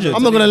you lost imagine? 1-0.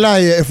 I'm not gonna lie,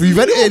 if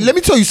Juventus, let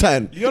me tell you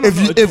something. Leon If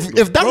are you, not a joke,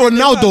 if that Bro, they might as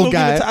well Ronaldo give it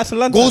guy to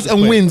Atalanta goes at this and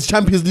point. wins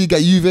Champions League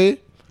at Juve,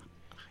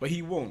 But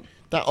he won't.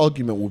 that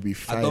argument will be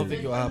I don't fine.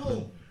 think it will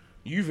happen.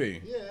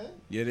 Juve.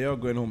 Yeah, they are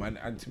going home,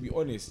 and to be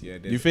honest, yeah,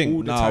 You think? all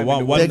the Nah, time in one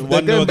the one world. They're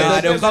one going nil back-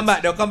 against- They'll come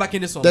back. They'll come back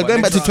in this one. They're but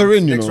going next back to round-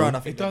 Turin, you next know. round, I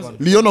think It they're doesn't-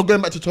 gone. Leon are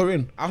going back to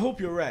Turin. I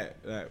hope you're right,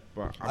 but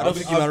I don't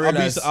think you might I'll be-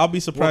 realize. I'll be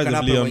surprised what can if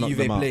happen Leon when knock Juve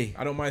them out. play.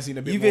 I don't mind seeing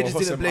a bit Juve more. just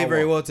didn't Hosam play Aouar.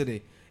 very well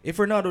today. If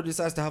Ronaldo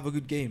decides to have a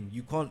good game,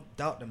 you can't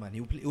doubt the man.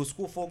 He'll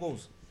score 4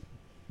 goals.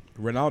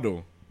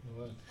 Ronaldo.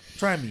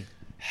 Try me.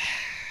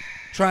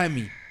 Try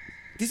me.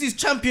 This is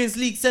Champions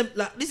League.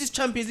 This is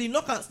Champions League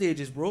knockout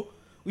stages, bro.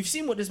 We've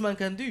seen what this man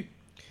can do.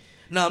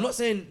 Now, I'm not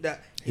saying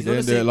that He he's not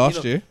didn't the do it same,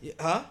 last year.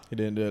 Huh? He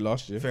didn't do it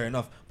last year. Fair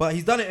enough. But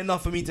he's done it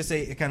enough for me to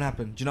say it can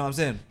happen. Do you know what I'm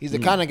saying? He's the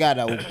kind of guy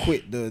that will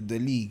quit the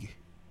league.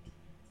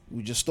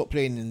 Will just stop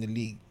playing in the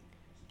league,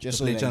 just To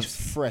so play that champs.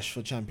 he's fresh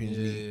for Champions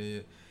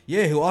League.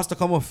 Yeah, he'll ask to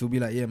come off. He'll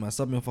be like, yeah, man,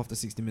 sub me off after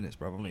 60 minutes,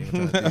 bro. I'm not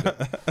even trying to do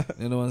that.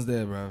 No one's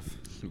there, bro.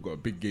 We've got a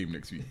big game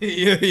next week.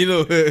 Yeah, you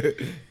know.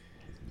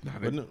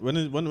 When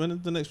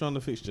is the next round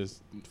of fixtures?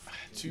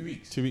 2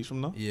 weeks. 2 weeks from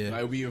now? Yeah. Like,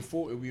 it'll be in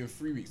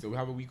 3 weeks. So we'll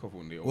have a week off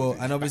on there. Well,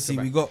 and obviously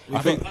we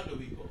back-to-back. got.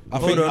 I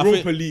think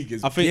Europa League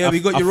is. I think Yeah, we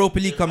got I- Europa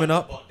League coming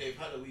up. But they've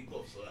had a week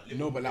off, so like,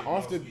 no, but like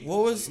after.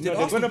 What was? No, did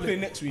they're Arsenal gonna play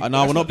next week. No,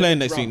 That's we're not playing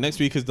the next week. round. Next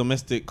week is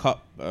domestic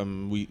cup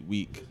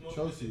week.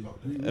 Chelsea.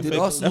 Did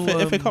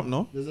Arsenal, FA Cup,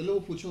 no? There's a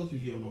Liverpool Chelsea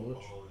game on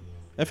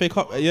watch. FA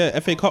Cup, yeah,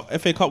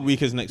 FA Cup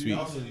week is next week.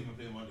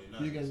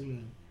 You guys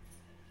win.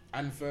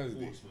 And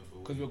Thursday.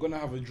 Because we're gonna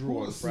have a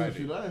draw on Portsmouth,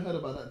 Friday. you know, I ain't heard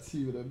about that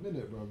team in a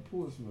minute, bro.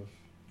 Portsmouth,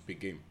 Big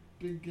game.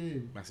 big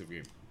game. Massive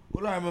game.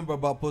 All I remember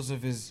about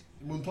Portsmouth is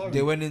Muntari.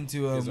 they went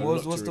into There's a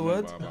what's lot the to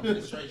word? remember about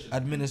Portsmouth.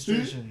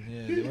 Administration.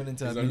 Yeah, they went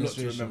into There's a lot to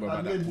administration. remember about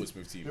And that then-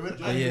 Portsmouth team. They went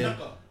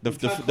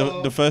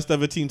Yeah. The first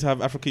ever team to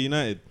have Africa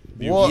United.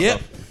 What?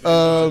 Yep.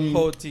 Yeah,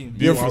 Whole team.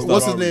 Beautiful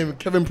what's stuff. his name?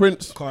 Kevin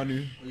Prince.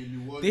 Kanu.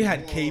 They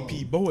had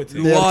KP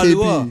Boateng. They had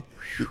Lua.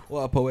 KP.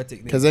 What a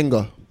poetic name.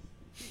 Kazenga.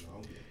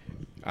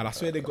 And I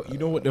swear they got, you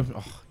know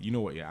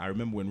what, yeah, I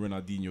remember when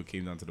Ronaldinho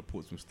came down to the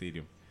Portsmouth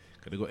Stadium,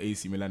 because they got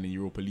AC Milan in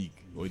Europa League,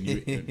 or in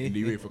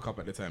the UEFA Cup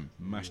at the time,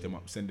 mashed them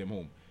up, send them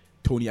home.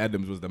 Tony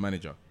Adams was the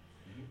manager.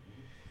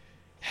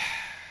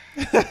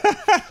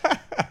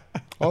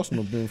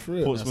 Arsenal been through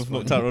it. Portsmouth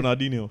knocked out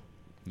Ronaldinho.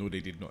 No, they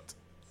did not.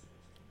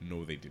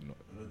 No, they did not.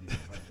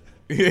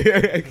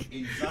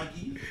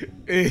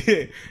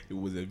 It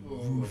was a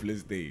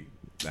ruthless day.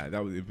 Like,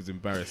 it was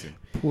embarrassing.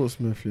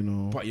 Portsmouth, you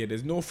know. But yeah,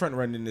 there's no front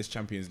run in this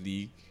Champions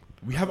League.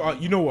 We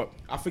have, you know what?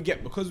 I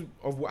forget, because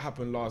of what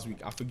happened last week.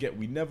 I forget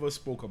we never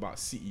spoke about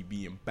City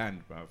being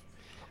banned, bruv.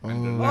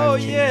 And the Oh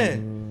ranking, yeah,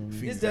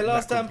 things it's their that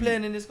last could time be.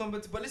 playing in this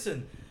competition. But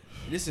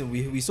listen,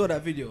 we saw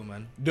that video,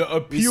 man. The We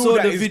appeal saw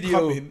that the is video.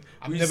 coming.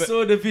 We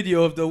saw the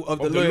video of the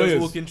lawyers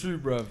lawyers. walking through,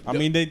 bruv. I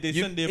mean, they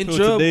You- sent the in appeal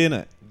Germ- today,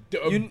 innit?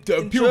 The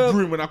appeal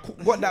broom, when I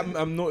got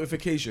that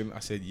notification, I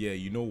said, yeah,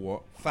 you know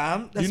what?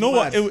 Fam, that's You know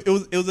what? mad.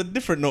 It was a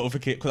different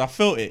notification because I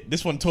felt it.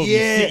 This one told me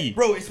Yeah, City.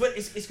 bro, it's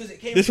because it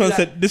came. This through, one like,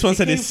 said- this one it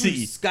said came it's through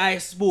City. Sky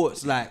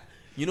Sports, like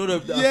you know the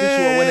official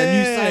one when a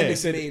new sign They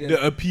is said made.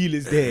 the appeal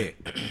is there.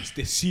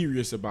 They're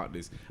serious about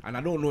this. And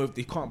I don't know if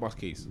they can't bust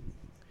case.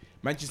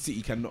 Manchester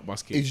City cannot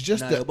bust case. It's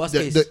just Nah, the, they'll bust the,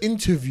 case. the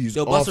interviews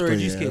They'll bust a after,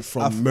 reduced yeah, case.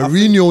 from I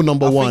Mourinho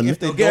number think one if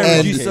they They'll get a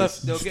and reduced up.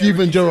 They'll get a Steven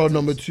reduced Gerrard up.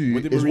 number two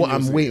What did is what Mourinho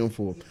I'm say? waiting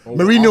for. Oh,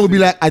 Mourinho after will be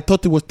this- like, I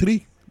thought it was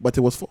 3, but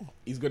it was 4.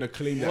 He's going to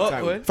claim that What,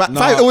 title. boy?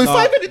 Five, it was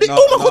 5.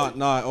 Oh my god!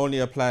 No, it only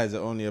applies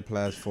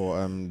for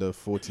the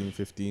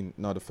 14-15.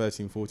 No, the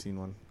 13-14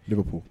 one.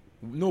 Liverpool.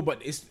 No, but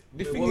it's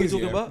the thing What are we is,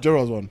 talking yeah, about?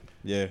 Gerrard's one.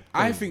 Yeah.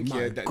 I think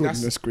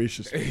Goodness that's.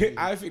 gracious.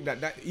 I think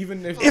that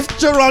even if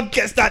Gerrard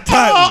gets that Oh,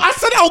 I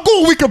said I'll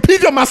go on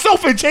Wikipedia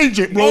myself and change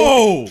it, bro.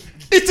 Oh,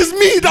 It is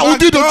me that will My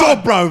do the God.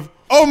 job, bro.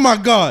 oh my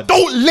God!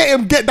 Don't let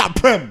him get that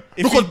prem.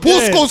 If Because he Paul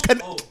dare. Scholes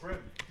can.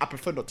 I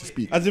prefer not to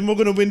speak. As in, we're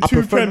gonna win I 2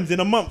 prefer- prems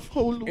in a month.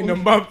 in a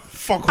month,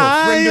 fuck off.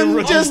 I Brendan am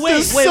Rodgers. just wait, a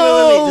wait. Does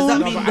soul that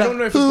No, mean but I that? don't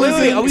know if whose it's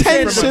Wait, are we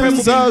saying the Prem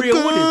intentions will are be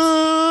re-awarded?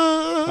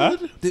 Huh?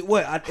 good. Is Oh,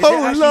 it actually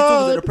talking that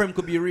Lord. the Prem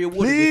could be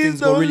re-awarded if Please things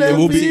go don't really let It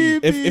will me be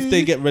be- if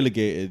they get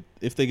relegated.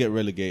 If they get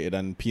relegated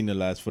and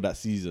penalised for that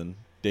season,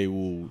 they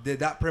will.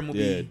 That Prem will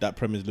Yeah, be. that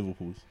prem is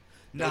Liverpool's.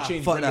 Nah,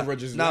 change fuck Brendan that.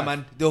 Rodgers' Nah, life.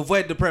 man. They'll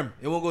avoid the Prem.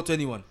 It won't go to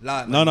anyone.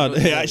 Lie, No, man.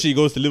 it actually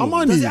goes to Liverpool.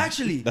 on Does you. it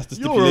actually? That's the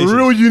You're a stipulation.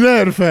 real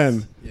United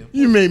fan. Yeah.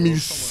 You made me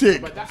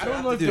sick. But I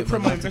don't know if do the it,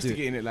 Prem man. are Have to do it.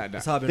 investigating it like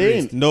That's that. how I've been They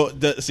raised. No,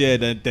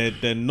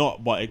 they're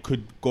not, but it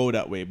could go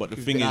that way. But the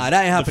thing Nah, is,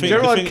 that ain't happening.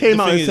 Gerrard came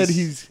the out thing and said is-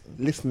 he's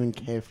listening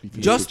carefully. To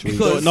the Just situation.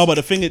 because- No, but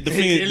the thing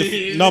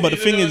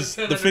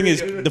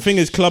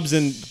is, clubs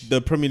in the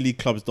Premier League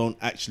clubs don't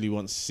actually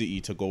want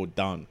City to go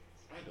down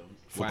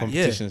for Why?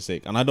 competition's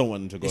sake, and I don't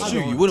want them to go It's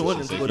down. true. You wouldn't want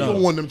them to go I don't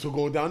down. want them to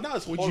go down.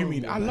 That's What do you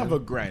mean? I love a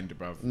grind,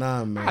 bruv.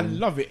 Nah, man. I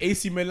love it.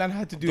 AC Milan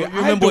had to do Don't it. you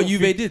remember what I don't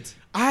Juve think- did?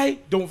 I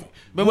don't.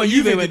 Remember when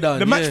Juve went down,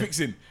 The match yeah.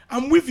 fixing.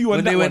 I'm with you on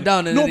When that they went one.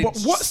 down and no, then but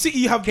they what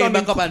City have Came done?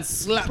 back in up co- and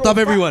slapped Bro, up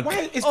everyone.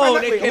 it's Oh,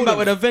 wait, they came hold back on.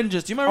 with a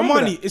vengeance. Do you remember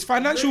Armani, that? is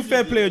financial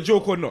fair play a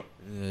joke or not?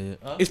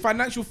 Huh? Is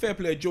financial fair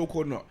play a joke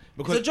or not?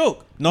 Because It's a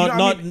joke. No, You know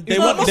no, what I mean? they It's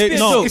want not- they it's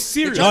no, it's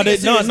serious. no, They're trying to get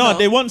serious no, now.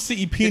 they want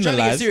City trying to get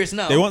penalised. serious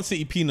now. They want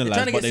City They're trying penalised, to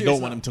but get they serious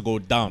don't want now. them to go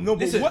down. no,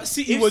 but Listen, what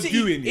City if was City-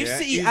 doing, if yeah,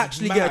 City is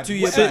actually mad. get a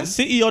 2-year What- ban-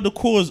 City are the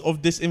cause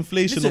of this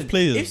inflation Listen, of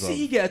players, if bro.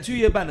 City get a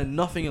 2-year ban and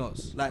nothing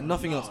else, like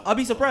nothing else, I'll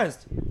be surprised.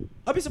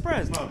 I'll be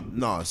surprised.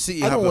 Nah,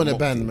 City I don't have want a a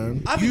ban,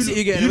 man. I think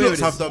City getting You away lot with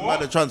have this. done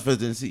better transfers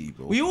than City,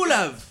 bro. We all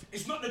have.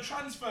 It's not the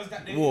transfers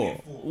that they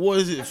What? What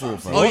is it for,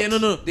 fam? Oh yeah,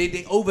 no.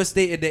 They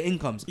overstated their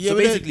incomes. Yeah, so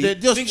but basically, they're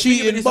just think of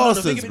cheating it this- no,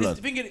 bastards, think of it blood.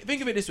 this-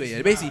 think of it this way.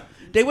 Yeah, basically,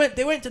 they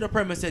went to the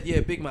Prem and said, "Yeah,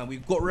 big man,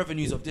 we've got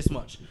revenues of this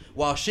much."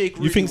 While Sheikh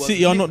You Rudy think was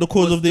City are not the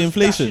cause was of the just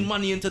inflation? dashing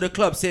money into the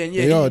club, saying,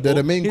 "Yeah, They here are. you They're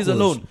go. the main Here's cause. a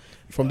loan."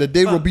 From the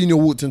day Fam, Robinho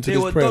walked into They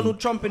this were prem, Donald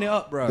Trumping it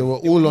up, bro. they were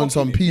all on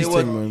some peace They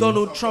were thing, man.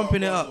 Donald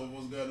Trumping it up.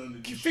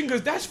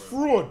 Fingers, that's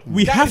fraud.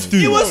 We have to.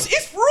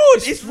 It's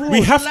fraud. It's fraud.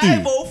 We have to.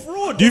 Liable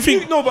fraud. Do you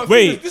think? No, but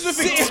wait. Fingers, this is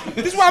the thing.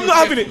 This is why I'm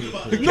not having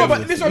it. No,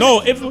 but this one.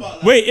 No,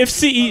 if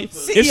City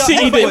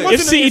nothing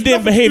didn't to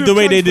behave do the with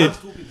way they did.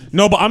 transfer.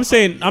 No, but I'm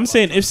saying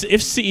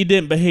if City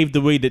didn't behave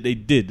the way that they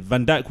did,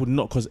 Van Dijk would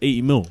not cost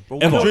 80 mil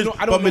ever. I don't know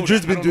But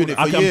Madrid's that. been doing it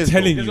for I'm years.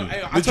 telling bro. you.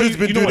 Madrid's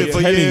been doing it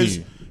for telling years.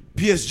 you.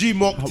 PSG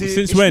mocked it.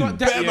 Since It's when? not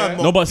that, Better yeah. man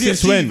No, but mocked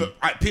since PSG, when?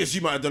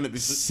 PSG might have done it before.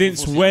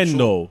 Since before when City,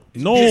 though?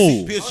 No.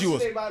 PSG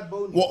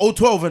was what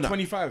 012 and that.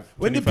 25.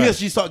 When did 25.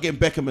 PSG start getting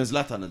Beckham and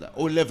Zlatan and that?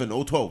 011,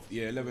 012.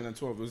 Yeah, 11 and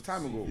 12. It was a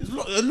time ago. It's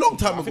a long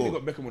time I think ago.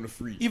 they got Beckham on a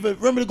free. Even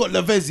remember they got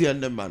Lavezzi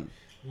and them man.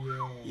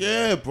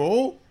 Yeah,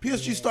 bro.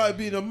 PSG started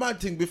being a mad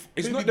thing before.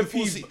 It's maybe not the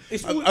before fees, City.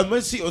 it's all- And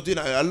when City was doing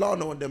that,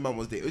 Alano and them man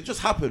was there. It just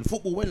happened.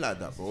 Football went like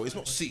that, bro. It's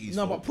not City's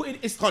No, fault. but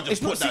it's Can't just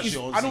it's not put that City's.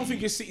 shit on I don't City.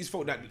 think it's City's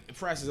fault that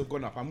prices have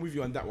gone up. I'm with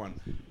you on that one.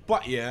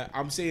 But yeah,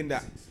 I'm saying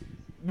that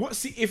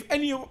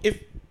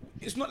if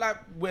it's not like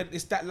where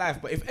it's that life,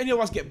 but if any of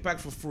us get bagged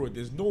for fraud,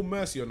 there's no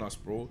mercy on us,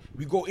 bro.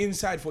 We go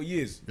inside for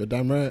years. You're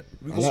damn right.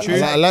 We I go like,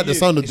 inside I like the for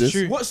sound of years.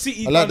 this. true. What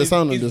City I like done the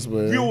sound of is this,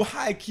 boy. real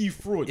high key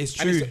fraud. It's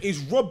And true. It's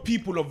robbed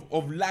people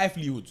of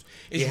livelihoods.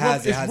 It's It robbed,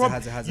 has, it it's has, it robbed.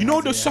 has, it has, You it know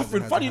has, the it has,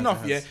 suffering. it has, Funny it has,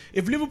 enough, it yeah. has.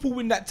 If Liverpool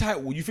win that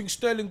title, you think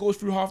Sterling goes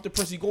through half the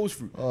press he goes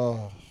through?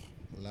 Oh,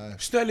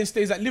 life. Sterling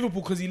stays at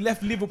Liverpool because he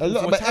left Liverpool A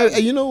lot, for a but title.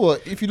 you know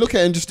what? If you look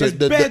at it, just There's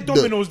bare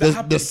dominoes that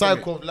happen the from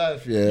cycle it. of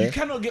life, yeah. You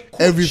cannot get caught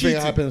Everything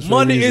cheating. happens. For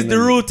Money a is reason, the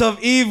innit? root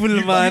of evil,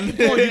 man. You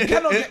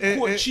cannot get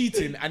caught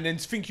cheating and then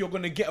think you're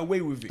gonna get away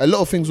with it A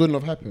lot of things wouldn't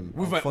have happened.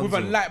 with a Alfonso.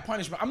 light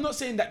punishment. I'm not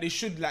saying that they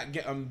should like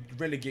get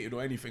relegated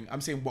or anything.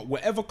 I'm saying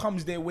whatever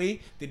comes their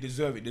way, they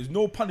deserve it. There's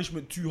no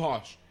punishment too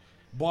harsh,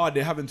 bar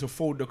they're having to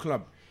fold the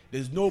club.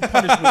 There's no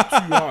punishment too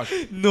harsh.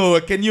 No,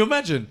 can you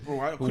imagine?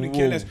 Bro, I couldn't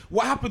care less.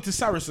 What happened to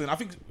Saracen? I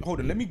think. Hold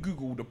on, let me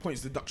Google the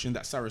points deduction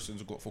that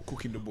Saracens got for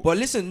cooking the book. But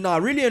listen, nah,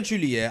 really and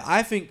truly, yeah,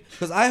 I think,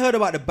 because I heard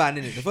about the ban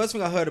in it. The first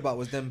thing I heard about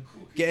was them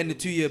getting the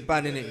 2-year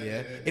ban in it,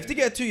 yeah. If they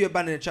get a 2-year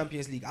ban in the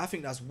Champions League, I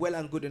think that's well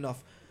and good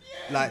enough,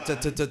 like,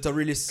 to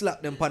really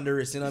slap them on the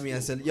wrist, you know what I mean,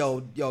 and say,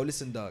 yo,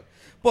 listen, dog.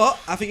 But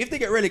I think if they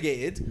get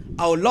relegated,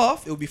 I'll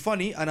laugh, it'll be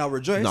funny, and I'll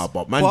rejoice. Nah,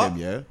 but man, them,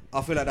 yeah.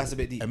 I feel like that's a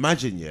bit deep.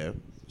 Imagine, yeah,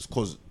 it's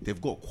because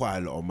they've got quite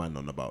a lot of man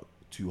on about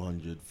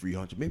 200,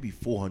 300, maybe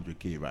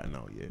 400k right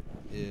now, yeah.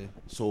 Yeah.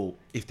 So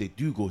if they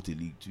do go to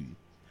League 2,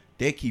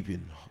 they're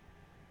keeping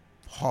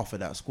half of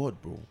that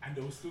squad, bro. and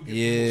they will still get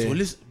Yeah. So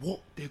listen, what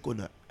they're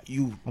gonna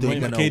waiting for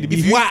gonna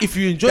KDB. if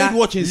you enjoyed that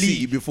watching league.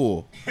 City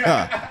before,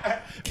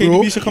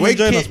 KDB should come and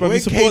join us, bro. He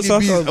supports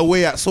us. KDB's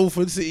away at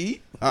Salford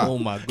City. Oh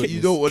my goodness.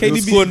 You know what KDB the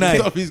scored nine.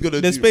 stuff he's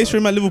gonna There's do. space for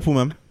him at Liverpool,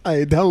 man.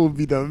 Aye, that would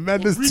be the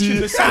maddest Reaching too.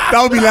 the side.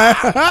 That would be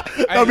like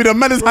that would be the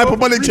maddest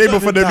hyperbolic chamber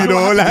for them, you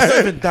know. It's not Like,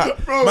 even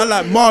that. Man,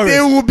 like Mahrez,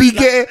 they will be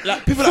getting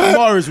like people like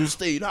Mahrez will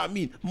stay. You know what I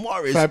mean?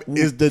 Mahrez Fam,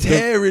 is the-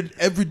 tearing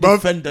every Bruv,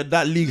 defender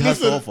that league has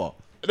to listen, offer.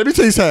 Let me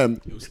tell you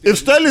something. If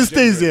Sterling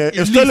stays here, if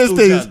At Sterling least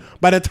stays, still can.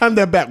 by the time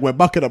they're back, we're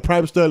back at a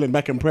prime Sterling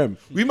back in Prem.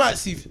 We might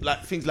see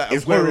like things like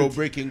It's Aguero horrid.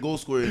 breaking goal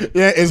scoring.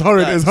 Yeah, it's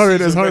horrid, like, it's horrid,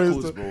 it's season horrid.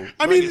 records, bro.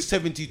 I mean, it's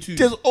 72.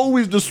 there's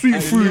always the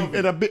sweet fruit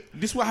in a bit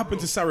This is what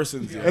happened to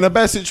Saracens. Yeah. in a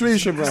bad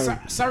situation, bro.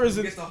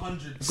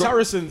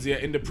 Saracens, yeah,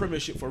 in the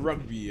Premiership for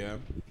rugby, yeah,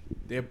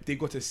 they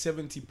got a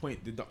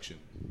 70-point deduction.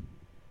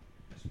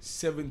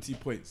 70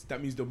 points.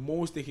 That means the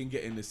most they can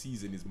get in the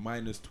season is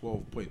minus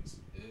 12 points.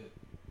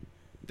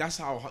 That's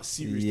how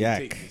serious Yak.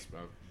 they take this, bro.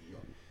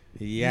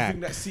 You Yeah.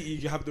 think that City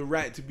have the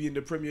right to be in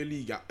the Premier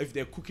League if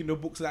they're cooking the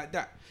books like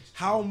that?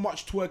 How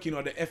much twerking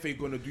are the FA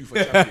gonna do for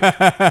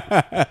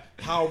champions?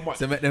 How much?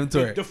 To make them the,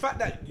 twerk. the fact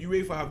that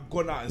UEFA have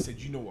gone out and said,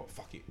 you know what,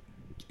 fuck it,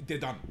 they're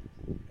done.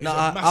 It's Nah, a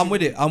I'm massive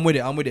with it. move. I'm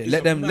with it. It's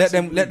Let a them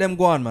massive let them move.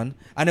 go on, man.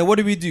 And then what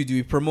do? Do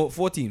we promote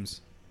 4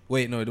 teams?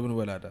 Wait, no, it don't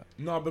work like that.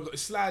 No, but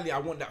slightly, I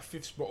want that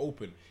 5th spot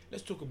open.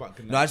 Let's talk about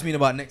Ghana. No, I just mean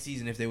about next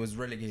season if they was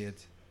relegated.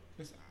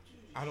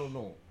 I don't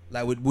know.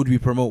 Like, would we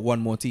promote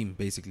one more team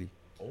basically?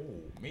 Oh,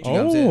 maybe. know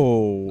what I'm saying?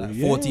 Oh, Like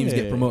 4 teams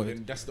get promoted.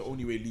 Then that's the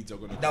only way Leeds are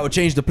gonna. That would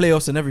change the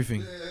playoffs and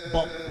everything.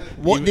 But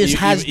what this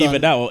has either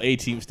done. that or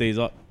 18 stays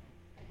up.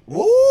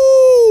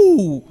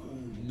 Ooh!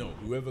 No,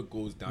 whoever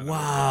goes down.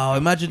 Wow!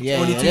 Imagine Yeah,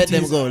 only yeah, 2 let them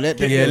teams. go. Let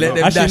them Yeah, go. let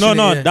them Actually, dash no, in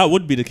no, it, yeah. that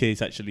would be the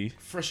case. Actually,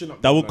 Freshen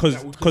up. that would the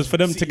blood. because for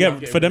them to City are get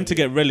getting for them to relegated.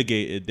 get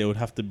relegated, they would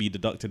have to be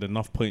deducted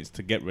enough points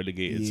to get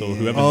relegated. So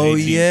whoever Oh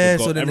 18th yeah, would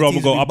go, so then the everyone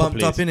teams will will go be upper bumped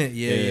place. up in it.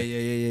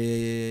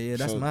 Yeah.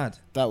 That's So- mad.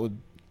 That would,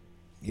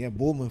 yeah,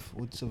 Bournemouth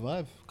would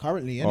survive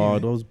currently. Oh, Anyway.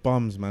 those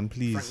bums, man!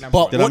 Please. Frank Lampard.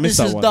 But Did I what miss this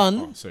that has one? done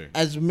Oh, sorry.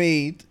 has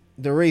made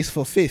the race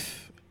for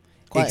 5th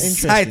quite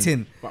interesting.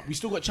 Exciting. But we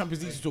still got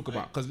Champions League to talk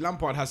about because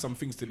Lampard has some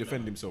things to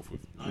defend himself with.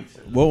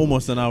 We're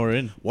almost an hour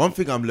in. One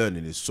thing I'm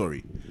learning is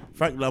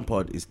Frank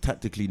Lampard is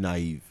tactically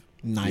naive.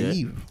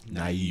 Naive?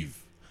 Yeah?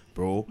 Naive,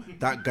 bro.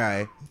 That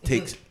guy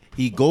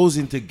he goes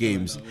into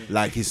games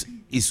like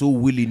it's all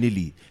willy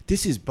nilly.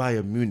 This is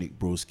Bayern Munich,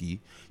 broski.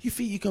 You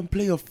think you can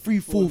play a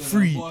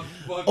 3-4-3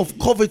 of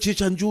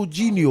Kovacic and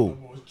Jorginho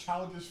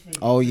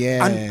Oh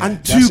yeah, and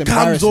That's two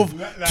cams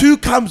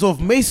embarrassing. of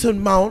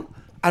Mason Mount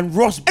and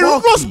Ross And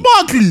Barkley. Ross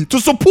Barkley to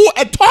support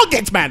a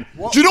target man.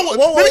 Do you know what?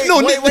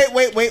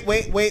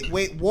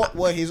 Wait. What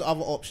were his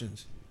other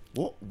options?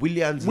 What?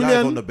 Willian's Willian-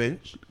 live on the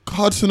bench.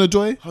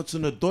 Hudson-Odoi.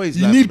 Hudson-Odoi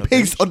You need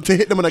pace to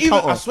hit them on the Even,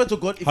 I counter. swear to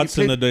God, if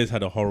Hudson he played, Odoi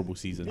had a horrible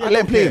season. Yeah, let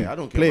him play him. I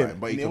don't Play care, him. about it,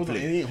 but he It can wasn't-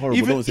 play. it ain't horrible,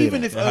 Even don't say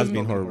even that. if It has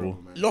been horrible.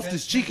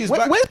 Loftus-Cheek is Where,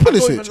 back, where's I don't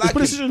Pulisic? even Is like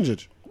Pulisic him.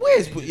 injured?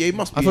 Where's yeah, he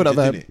must be I feel that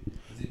injured,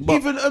 vibe. innit?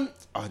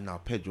 Even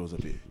Pedro's a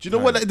bit. Do you know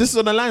what? Like, this is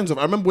on the lines of.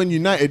 I remember when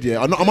United. Yeah,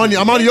 Amani,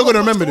 you're gonna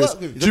remember this. to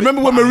work with. Do you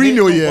remember when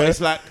Mourinho? Yeah,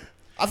 It's like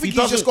I think he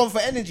he's just doesn't- gone for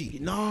energy.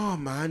 Nah,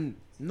 man.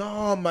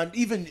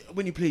 Even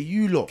when you play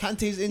you lot,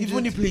 Kante's injured. even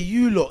when you play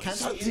you lot, Kante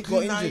it's got tactically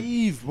injured.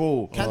 naive,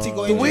 bro. Kante got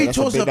The injured. way that's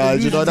a Chelsea big, have been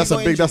you know, using that's a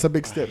got big. That's a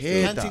big step. I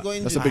hear Kante that. got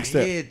injured. That's a big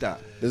step. I hear that.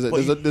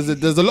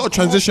 There's a lot of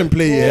transition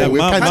play here. with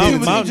Mount- Kante. Kante Mount-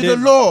 was Mount injured a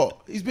did-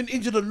 lot. He's been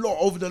injured a lot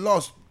over the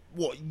last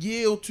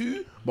year or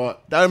two.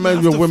 But that reminds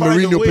me have of to when find a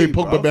Mourinho way, played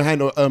Pogba bruv.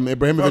 behind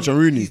Ibrahimovic and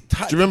Rooney. He's Do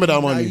you remember that,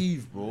 tactically Mani?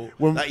 naive, bro.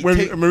 When Like, he when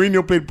take-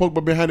 Mourinho played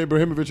Pogba behind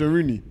Ibrahimovic and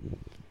Rooney.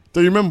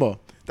 Do you remember?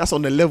 That's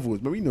on the levels.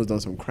 Mourinho's done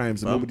some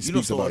crimes that Fam, nobody you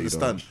don't speaks about.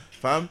 understand,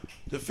 fam.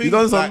 The He thing,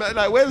 done some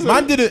where's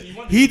man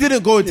he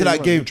didn't go into Yeah, that he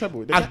won game. the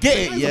treble. I get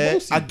it, The guy's a yeah.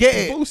 bossy. I get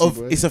He's it. bossy, Of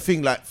boy. it's a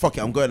thing like fuck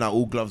it. I'm going out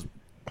all gloves,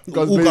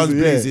 Guns all guns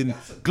blazing, yeah.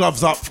 blazing,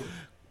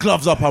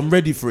 gloves up. I'm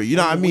ready for it. You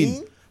know what I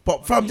mean?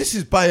 But fam, this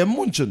is Bayern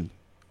Munchen.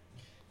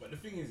 But the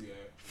thing is, yeah,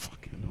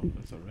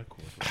 That's a record.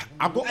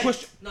 I've got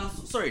question. No,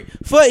 sorry.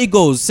 30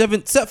 goals,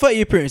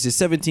 30 appearances,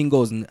 17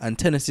 goals, and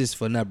 10 assists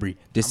for Nabry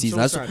this season.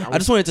 so I sad.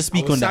 just wanted to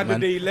speak I was on that, sad man.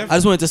 the day he left. I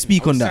just wanted to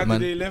speak on that, Sad the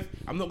man. day he left.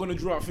 I'm not gonna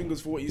draw out fingers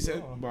for what you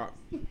said, but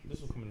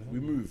we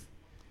move.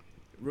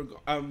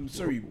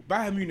 Sorry,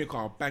 Bayern Munich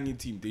are a banging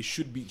team. They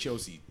should beat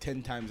Chelsea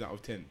 10 times out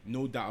of 10,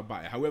 no doubt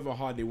about it. However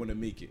hard they want to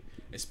make it,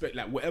 expect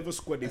like whatever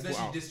squad they put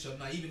out.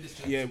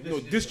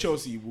 This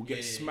Chelsea will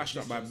get smashed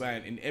up by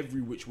Bayern in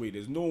every which way.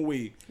 There's no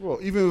way. Well,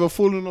 even with a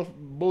falling off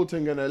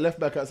Boateng and a left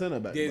back at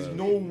centre back. There's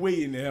no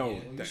way in hell.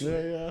 That,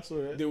 Yeah, I saw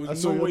it. there I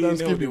was saw no your way damn in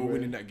hell skippy, they were bro.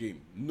 winning that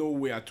game. No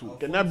way at all.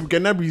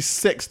 Gnabry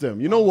sexed them.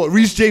 You know what?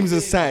 Reece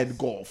James' side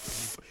got.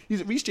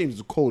 Reece James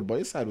is cold, but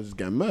his side was just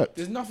getting murked.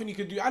 There's nothing he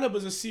could do.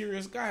 Alaba's a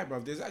serious guy,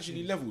 bruv. There's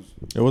actually levels.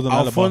 It wasn't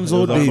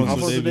Alphonso Alaba, it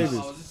was Davies.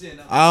 Davies.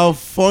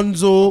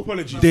 Alphonso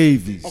Apologies.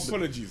 Davies.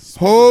 Apologies.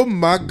 Oh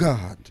my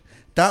God,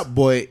 that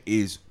boy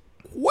is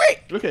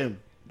quick. Look at him.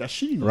 That's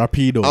she.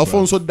 Rapido.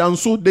 Alfonso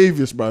Danso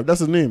Davis, bro. That's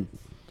his name.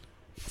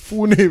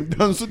 Full name,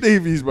 Danso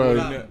Davies,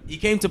 bro. He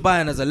came to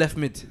Bayern as a left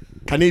mid,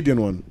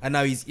 Canadian one. and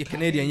now he's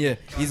Canadian. Yeah,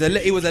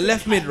 he was a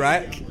left mid,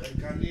 right?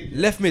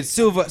 Left mid,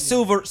 silver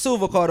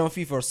card on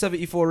FIFA,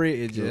 74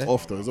 rated. It's Yeah,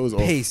 off though. It's always off.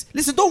 pace.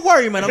 Listen, don't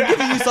worry, man. I'm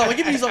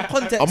giving you some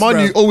context.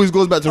 Amani bruv. always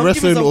goes back to I'm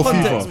wrestling giving or some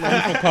context,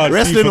 FIFA.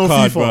 Wrestling or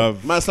FIFA.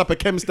 bruv. Might slap a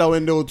chem style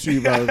window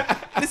too, bro.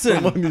 Listen,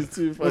 Amani's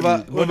too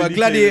funny. with a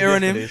gladiator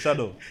on him.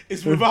 Shadow.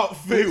 It's without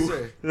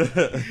fail.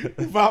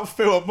 Without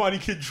fail, money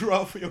can draw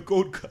out for your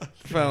gold card.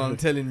 Fam, I'm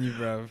telling you,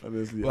 bro.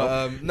 Honestly.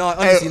 But no,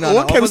 Hey, honestly, no.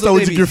 what chem Alphonso style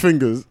would you Davies, give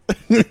fingers?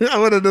 I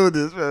want to know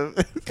this, man.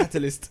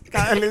 Catalyst.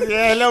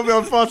 Yeah, a little bit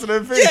of faster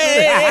than fingers.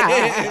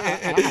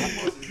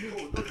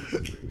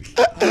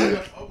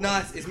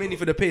 Nah, it's mainly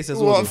for the pace as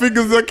well. What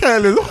fingers are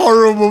careless?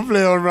 Horrible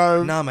player,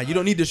 man. Nah, man, you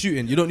don't need the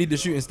shooting. You don't need the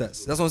shooting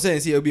stats. That's what I'm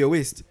saying. See, it'll be a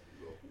waste.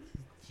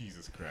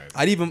 Jesus Christ.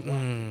 I'd even put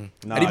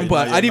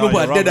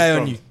a dead eye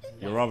on you.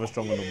 You're rather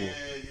strong on the ball.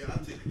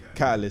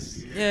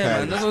 Catalyst. Yeah,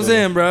 man, that's what I'm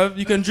saying, bro.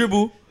 You can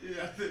dribble.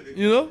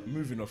 You know?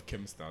 Moving off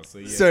chem style, so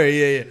yeah.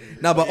 Sorry, yeah.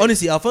 Nah, but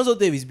honestly, Alphonso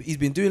Davies, he's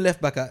been doing left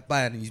back at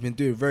Bayern. He's been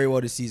doing very well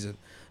this season.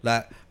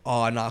 Like,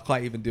 oh no, I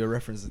can't even do a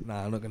reference.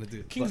 Nah, I'm not gonna do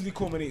it. Kingsley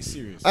Coman ain't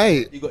serious.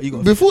 Hey, You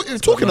got before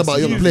talking about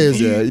young players,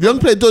 yeah, young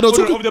players. Of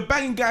the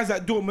banging guys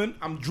at Dortmund,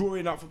 I'm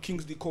drawing out for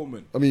Kingsley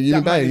Coman. I mean, you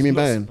mean That man Bayern? is You mean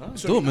lost. Bayern?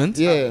 Sorry, Dortmund?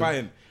 Yeah.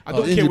 Bayern. I Oh,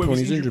 don't care injury whether prone, he's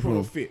he's injury injury prone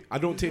or prone. fit. I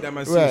don't take that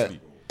man Right. seriously.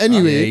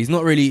 Anyway, yeah, he's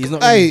not really.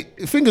 hey,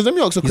 fingers. Let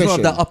me ask a He's not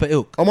question. of that upper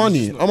ilk.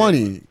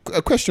 Amani,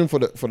 a question for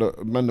the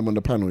man on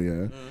the panel.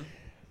 Yeah,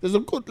 there's a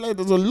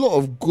lot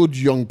of good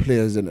young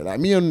players in it. Like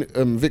me and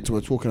Victor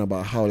were talking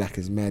about how like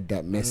it's mad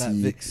that Messi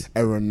Vix.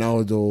 and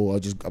Ronaldo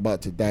are just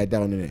about to die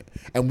down in it.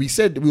 And we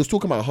was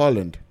talking about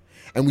Haaland.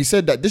 And we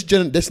said that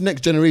this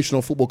next generation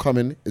of football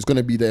coming is going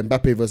to be the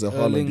Mbappe versus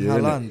Erling Haaland. Yeah,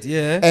 innit? Haaland,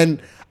 yeah.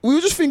 And we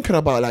were just thinking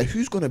about like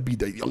who's going to be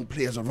the young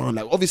players around.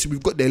 Like obviously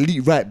we've got the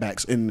elite right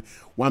backs in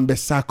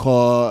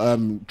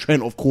Wan-Bissaka,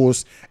 Trent of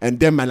course, and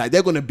them man like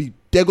they're going to be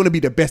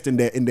the best in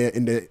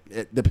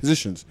their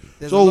positions.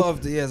 There's So a lot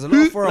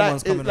of foreign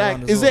ones coming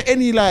around as is well. there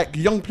any like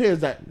young players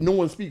that no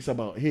one speaks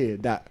about here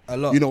that A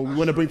lot. you know we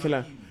want to bring to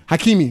life?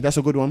 Hakimi, that's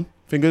a good one.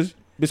 Fingers,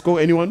 Bisco,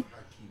 anyone?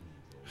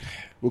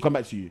 We'll come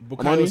back to you. Bukayo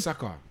Amani?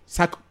 Saka.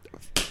 Saka.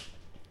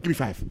 Give me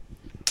 5.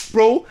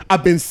 Bro,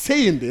 I've been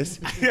saying this.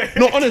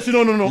 No, honestly,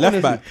 no. Left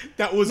honestly. back.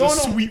 That was No, a no.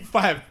 sweet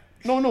 5.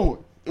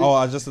 No.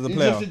 Oh, just as a He's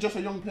player. just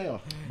a young player.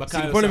 See,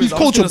 the problem He's is, I'm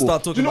just gonna coachable.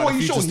 start Do you talking know about what the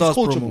he's Future shown? He's Stars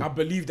coachable. promo. I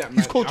believe that man.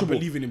 He's I coachable.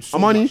 believe in him so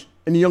Amani, much.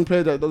 any young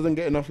player that doesn't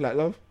get enough like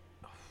love?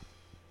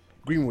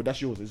 Greenwood,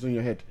 that's yours. It's on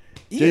your head.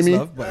 He Jamie? is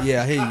love, but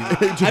yeah, I hear you. I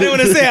didn't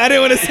want to say. I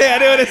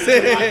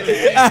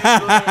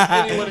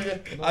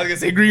was gonna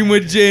say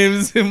Greenwood,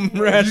 James,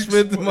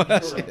 Rashford, my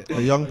shit.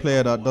 A young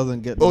player that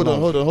doesn't get Hold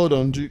love.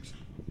 on, Jukes.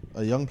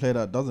 A young player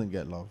that doesn't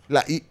get love.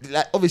 Like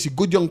obviously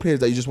good young players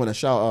that you just want to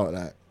shout out.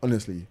 Like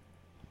honestly,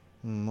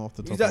 Not off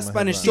the top Who's that of my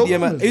Spanish head, CDM?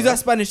 Gomez, Who's that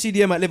Spanish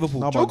CDM at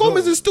Liverpool? No, Joe but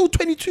Gomez is still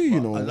 22. You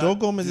know. Joe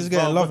Gomez is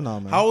getting love now,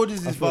 man. How old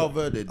is this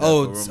Valverde?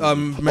 Oh, That's it's, for Real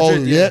Madrid? Oh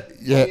Madrid.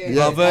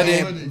 yeah.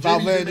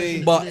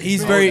 Valverde. But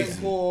he's very.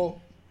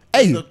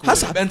 Hey,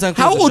 Hassan, Bentancur's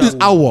how a old is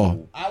shout. Awa?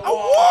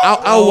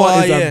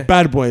 Awa is yeah. a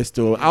bad boy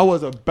still.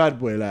 Awa's a bad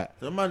boy. Like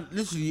The man,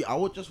 literally, I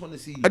would just want to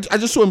see I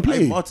just saw him Hey,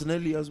 play.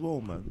 Martinelli as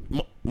well, man.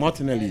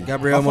 Martinelli.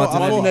 Gabriel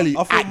Martinelli.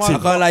 I thought I man,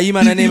 can't lie, you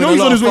man are You naming know a he's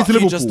lot on of his way to fuck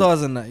future Liverpool.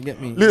 stars and that. You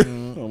get me?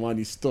 Oh man,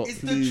 he stop.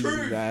 It's the please,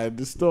 truth. man.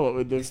 Just stop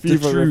with the the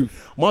FIFA.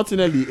 truth.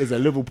 Martinelli is a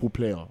Liverpool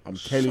player. I'm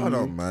telling Shut you.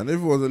 up, man.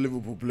 Everyone's a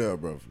Liverpool player,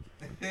 bro.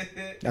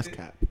 That's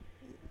cap.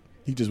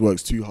 He just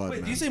works too hard, Wait,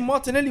 man. do you say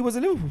Martinelli was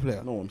a Liverpool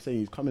player? No, I'm saying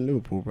he's coming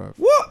Liverpool, bro.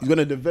 What? He's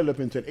gonna develop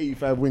into an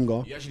 85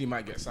 winger. You actually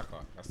might get Saka.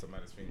 That's the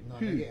maddest thing.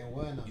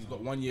 He's got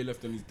 1 year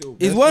left on his deal.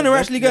 Is Werner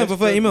actually going for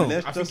 30 mil?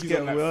 Let's I just think he's get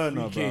on like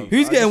Werner, 3K. bro.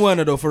 Who's getting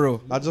Werner though, for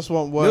real? I just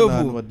want Werner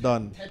Liverpool. and we're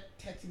done.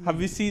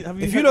 Have you seen?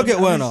 If you don't get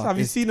Werner, have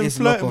you it's- seen him it's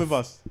flirting lock with off.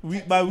 us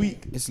week by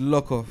week? It's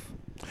lock off.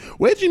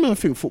 Where do you man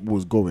think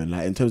football's going?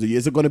 Like in terms of,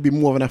 is it gonna be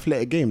more of an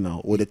athletic game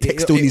now, or the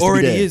tech still It needs to be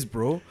already there? is,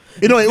 bro.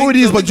 You know, it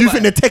already is. But do you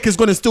think think the tech is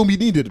gonna still be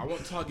needed?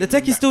 The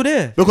tech is still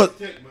there. Because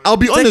I'll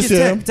be honest is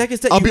here. tech. Tech is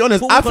tech. I'll be You-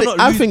 honest. football cannot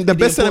I lose think the the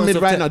best centre importance mid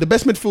of right tech. now, the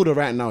best midfielder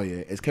right now, yeah,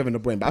 is Kevin De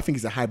Bruyne. But I think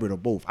he's a hybrid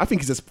of both. I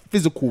think he's a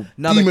physical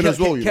Nah, demon but as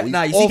well. You know?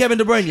 nah, you He's see off, Kevin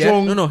De Bruyne, yeah?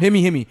 strong. No, hear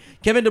me.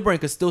 Kevin De Bruyne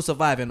could still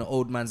survive in an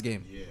old man's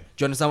game. Do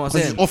you understand what I'm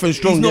 'Cause saying? he's off and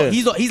strong, He's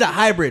not, yeah. he's a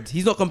hybrid.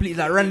 He's not completely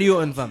like Randy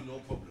Orton, fam.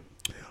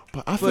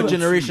 But I feel Third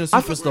generation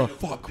superstar.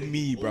 Fuck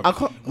me, bro. I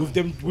can't-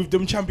 With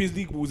them Champions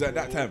League balls at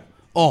that time.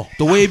 Oh,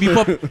 the way he be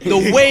pop,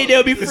 the way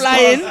they'll be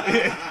flying,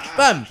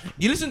 fam.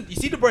 You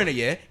see De Bruyne,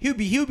 yeah? He'll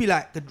be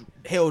like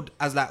hailed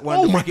as like one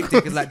of the free kick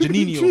takers, like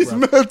Janino, Jeez,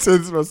 bro.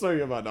 Mertens, bro.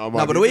 Sorry about that.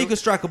 Nah, but the way he can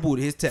strike a ball,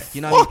 his tech,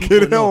 you know, how people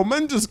Fucking hell, know.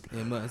 man, just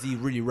Yeah, man, he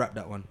really rapped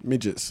that one.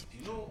 midgets.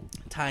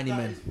 Tiny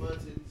man.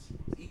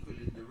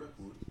 equaling the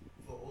record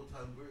for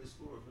all-time greatest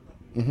scorer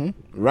for Napoli.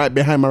 Right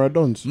behind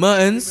Maradone's.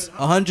 Mertens,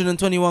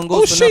 121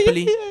 goals Oh, for shit,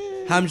 Napoli. yeah,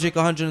 yeah, yeah. Hamsik,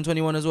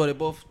 121 as well. They're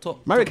both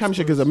top. Marek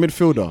Hamšík is a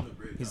midfielder.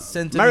 He's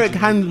centre. Marek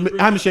midfielder.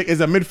 Hamšík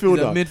is a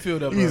midfielder. He's a midfielder,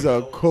 bro. He's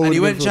a cold And he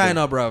went midfielder.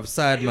 China, bro.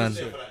 Side man.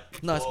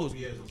 No, it's cool.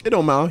 It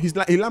don't matter.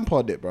 He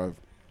Lampard it, bro.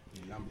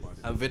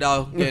 And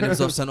Vidal getting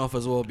himself sent off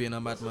as well, being a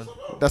madman.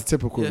 That's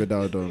typical Yeah.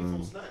 Vidal, though.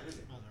 Man.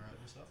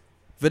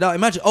 Vidal,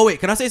 imagine. Oh wait,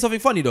 can I say something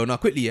funny though? Now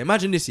quickly, yeah,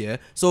 imagine this, yeah.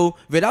 So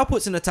Vidal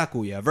puts in a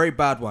tackle, yeah, a very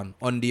bad one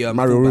on the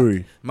Mario fullback.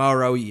 Rui.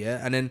 Mauro Rui, yeah,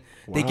 and then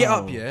they get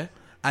up, Wow. yeah,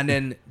 and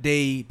then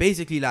they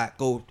basically like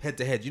go head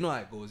to head. You know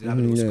how it goes. They have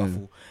a little yeah.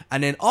 scuffle,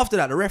 and then after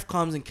that, the ref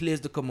comes and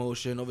clears the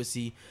commotion.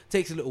 Obviously,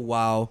 takes a little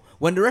while.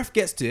 When the ref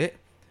gets to it,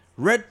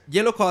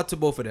 yellow card to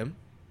both of them.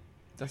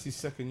 That's his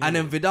second. And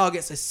then Vidal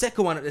gets a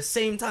second one at the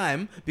same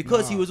time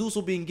because he was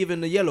also being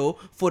given the yellow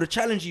for the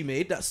challenge he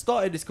made that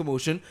started this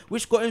commotion,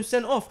 which got him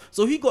sent off.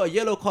 So he got a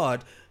yellow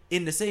card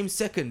in the same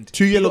second.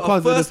 Two He yellow got a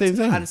cards at the first same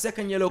time? And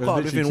second yellow There's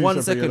card literally within two 1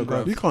 separate second, yellow bro.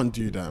 cards. You can't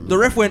do that, man. The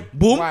ref went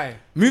boom, Why?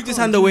 moved his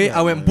hand away.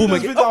 I went boom Who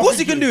does again. Vidal Of course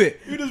he think can it? do it.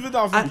 Who does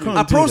Vidal I, think? can't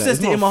I do that. processed It's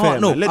it not in my fair,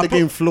 heart. No, man. Let the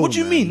game flow, What do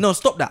you man. mean? No,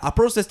 stop that. I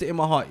processed it in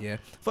my heart. Yeah.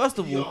 First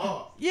of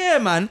all, yeah,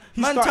 man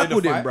started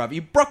tackled the him, fight. bruv.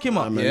 He broke him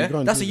up. man, Yeah, you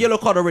can't that's do a that. yellow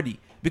card already.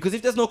 Because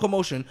if there's no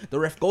commotion, the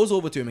ref goes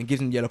over to him and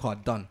gives him the yellow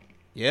card. Done.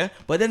 Yeah,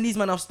 but then these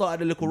men have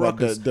started a little But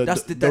ruckus. the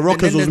That's the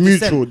ruckus then was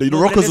there's mutual. dissent. The No,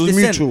 then ruckus there's was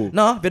dissent. mutual.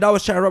 Nah, Vidal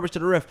was chatting rubbish to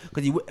the ref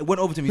because he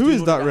went over to me. Who doing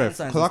is all that the ref? hand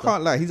signs Because I and stuff.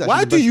 can't lie. He's actually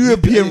Why the do best-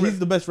 European He's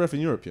the best ref in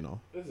Europe, you know.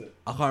 I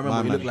can't remember what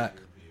he man. looked like. I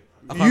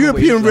can't remember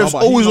what he European looked like. refs No,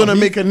 but always he's want to not-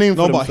 make a name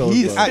No, for but themselves.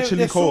 he's bro.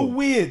 actually cold.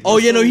 weird. Oh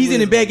yeah, no, he's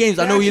in bare games.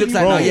 I know what he looks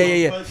like Bro, now.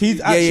 Yeah.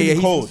 He's actually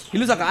cold, He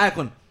looks like an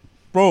icon.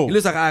 bro. He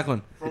looks like an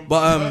icon.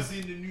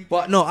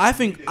 But no, I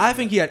think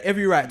he had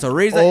every right to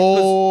raise that. 'cause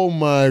Oh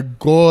my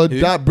god,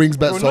 that brings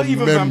back Bro, not some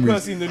even Van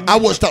memories. Persie in the I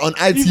watched that on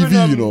ITV,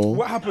 Even, you know.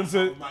 What happened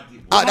to?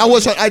 I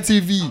watched on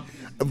ITV.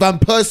 Van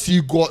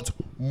Persie got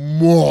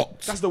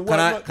mocked. That's the worst. Can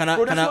I- one. can I-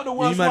 Bro, that's can I- not the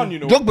worst you man- one, you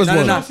know. Drogba's No,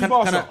 one. no, Chelsea, can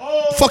Barca.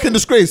 I- Fucking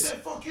disgrace.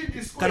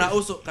 Can I?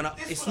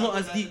 It's not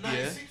as deep,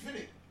 yeah.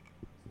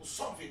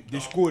 They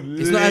scored.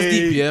 It's not as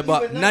deep, late. yeah.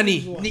 But Nani,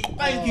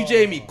 thank you,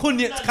 Jamie.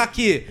 Kunyat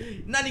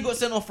Kakir. Nani got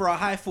sent off for a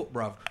high foot,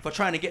 bruv, for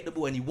trying to get the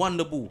ball, and he won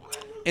the ball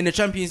in the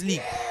Champions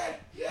League.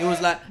 It was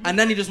like, and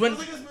Nani just went.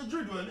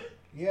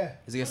 Yeah. It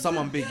was against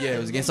someone big, yeah. It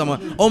was against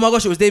someone. Oh my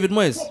gosh, it was David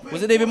Moyes.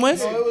 Was it David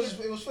Moyes?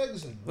 It was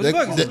Ferguson. Was it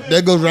Ferguson?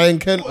 There goes Ryan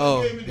Kent.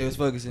 Oh, it was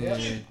Ferguson. Yeah.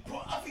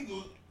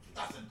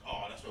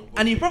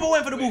 And he probably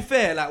went for the ball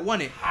fair, like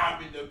won it.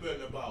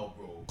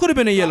 Could have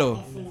been a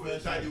yellow.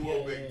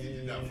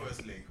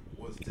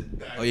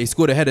 Oh yeah, he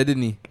scored a header,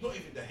 didn't he?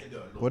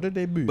 What did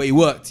they move? But he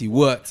worked.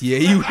 Yeah,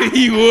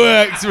 he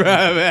worked,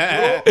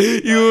 bro.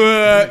 He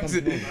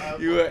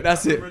worked.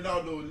 That's it.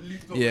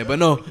 Yeah, but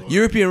no,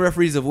 European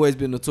referees have always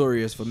been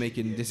notorious for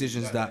making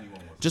decisions that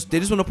they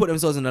just want to put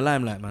themselves in the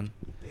limelight, man.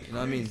 know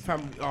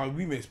what I mean?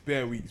 We missed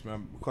bare weeks,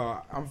 man.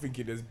 Because I'm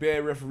thinking there's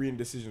bare refereeing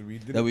decisions we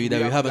didn't. That we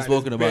have, haven't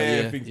spoken about.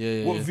 bare Yeah, things.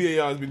 yeah. What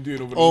VAR has been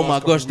doing over the Oh last my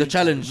couple gosh, of the weeks.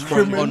 challenge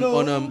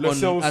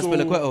on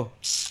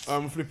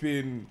Aspilicueta.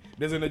 Flipping.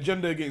 There's an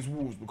agenda against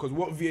Wolves because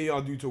what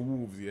VAR do to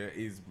Wolves,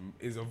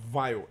 is a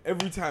vile.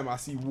 Every time I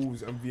see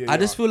Wolves and VAR, I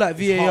just feel like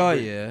it's VAR,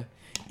 heartbreaking.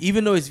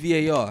 even though it's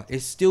VAR,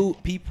 it's still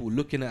people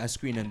looking at a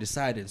screen and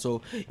deciding.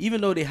 So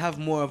even though they have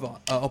more of an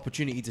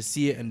opportunity to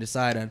see it and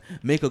decide and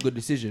make a good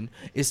decision,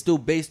 it's still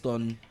based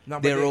on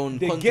their own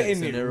They're context getting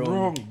and it their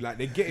wrong. own. Like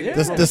they're getting Yeah, it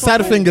The, wrong. the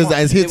sad thing is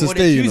that it's here to What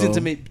stay. they're You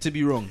choosing know, to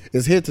be wrong.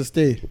 it's here to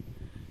stay.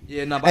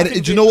 Yeah, nah. But I And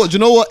think do you know what? Do you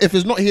know what? If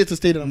it's not here to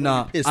stay, then I'm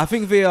Nah, gonna be pissed. I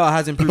think VAR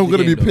has improved. I'm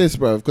gonna be pissed,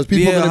 bro, because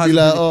people are gonna be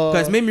like, "Oh,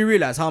 Because it's made me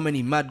realize how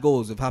many mad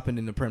goals have happened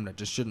in the Prem that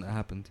just shouldn't have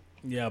happened.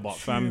 Yeah, but Few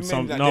fam, men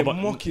some that no, they're but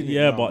mocking it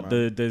yeah, now, but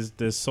man.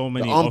 there's so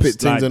many armpit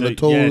things and the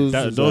toes,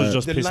 those like-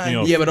 just The piss me line-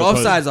 off. Yeah, but the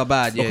because- offsides are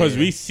bad. Yeah, because yeah.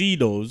 we see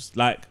those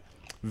like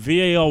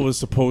VAR was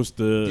supposed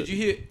to. Did you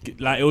hear?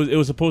 Like it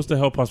was supposed to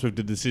help us with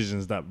the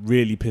decisions that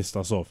really pissed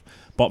us off.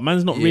 But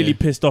man's not Yeah. really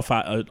pissed off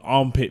at an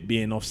armpit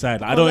being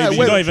offside. Like, I I'm don't like, even,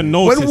 when- you don't even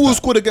notice When Wolves that.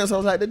 scored against, I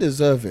was like, they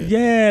deserve it.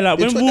 Yeah, like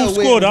They when took Wolves that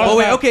away. scored, I was Oh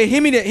wait, like, okay.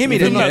 Hear me give then.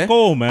 them that Yeah.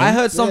 goal, man. I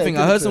heard something.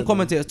 Yeah, I heard good some play,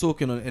 commentators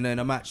talking in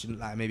a match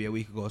like maybe a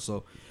week ago or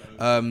so,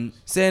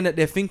 saying that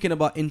they're thinking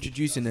about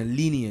introducing a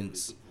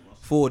lenience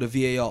for the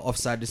VAR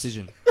offside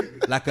decision,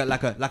 like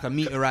a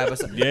meter right or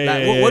something. Yeah,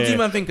 Like, yeah, what do yeah. you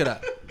man think of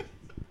that?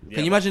 Yeah,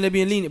 Can you imagine there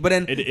being lenient? But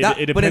then It that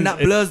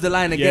depends- blurs the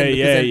line again.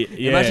 Yeah, because then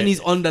yeah. Imagine he's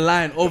on the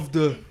line of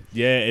the.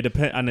 Yeah, it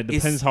depends, and it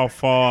It's- depends how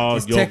far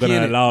it's you're techie, gonna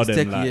innit? allow It's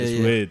them. techie, Like, yeah, it's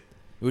yeah. weird.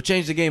 It will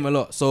change the game a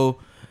lot. So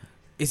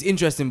it's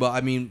interesting, but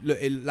I mean, look,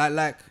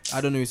 like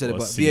I don't know who said it, What a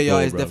but silly VAR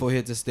goal, is bruv. definitely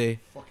here to stay.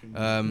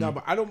 No,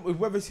 but I don't.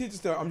 Whether it's here to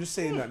stay, I'm just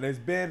saying that there's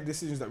bare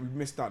decisions that we've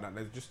missed out. That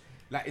there's just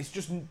like it's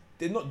just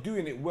they're not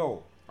doing it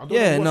well. I don't Yeah,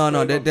 know what's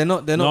no, going on. they're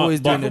not No, always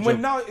but doing their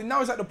When job.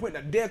 now it's at the point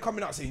that they're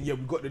coming out saying, "Yeah,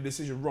 we got the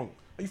decision wrong."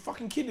 Are you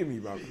fucking kidding me,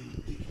 bro?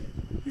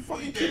 You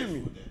fucking kidding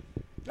me?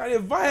 Like they're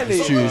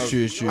violating. True, bro.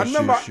 true, true, I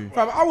remember, true.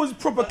 fam, I was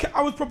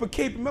proper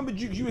cape. Remember,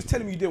 you was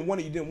telling me you didn't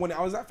want it.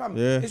 I was like, fam,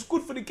 Yeah. it's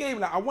good for the game.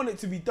 Like I want it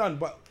to be done,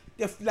 but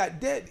it's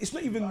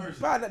not even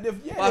bad. Like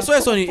they've, But I swear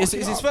it's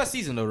his first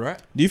season though, right?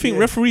 Do you think Yeah.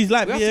 referees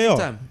like We have to give VAR?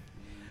 time.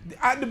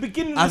 At the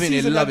beginning I of the think they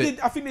season, love it.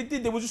 I think they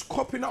did. They were just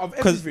copping out of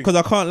everything. Because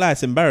I can't lie,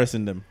 it's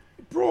embarrassing them.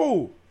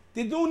 Bro,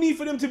 there's no need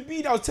for them to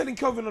be there. I was telling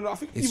Kelvin on, I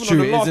think It's even true,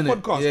 on the last isn't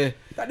it? podcast, Yeah.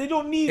 that they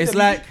don't need It's them.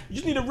 like- you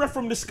just need a ref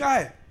from the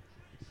sky.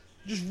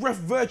 Just ref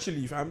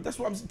virtually, fam. That's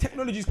what I'm saying.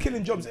 Technology's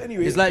killing jobs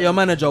anyway. It's like your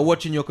manager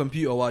watching your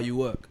computer while you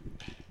work.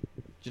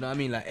 Do you know what I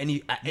mean? Like at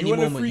You any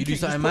want a moment free you do kick,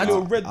 just something put a mad.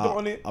 little red dot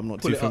on it. I'm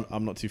not Pull too it up.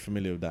 I'm not too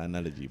familiar with that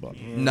analogy, but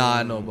Nah,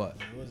 I know, but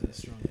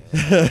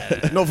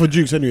Not for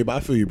Dukes anyway, but I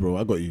feel you, bro.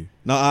 I got you.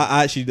 no,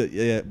 I actually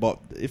yeah. But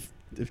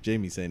if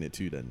Jamie's saying it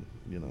too, then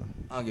you know.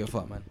 I don't give a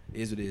fuck, man.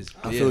 It is what it is.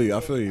 I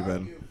feel you,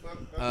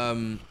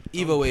 man.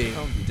 Either way,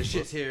 the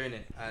shit's here,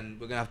 innit? And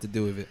we're gonna have to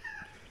deal with it.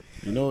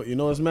 You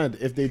know what's mad?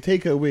 If they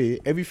take away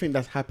everything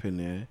that's happened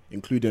there,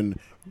 including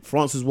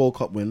France's World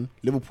Cup win,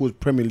 Liverpool's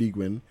Premier League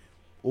win,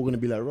 all gonna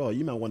be like, "Raw,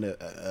 you might want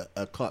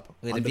a cup."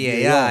 With under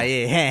the VAR,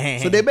 yeah.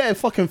 So they better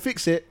fucking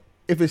fix it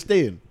if it's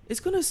staying.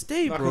 It's gonna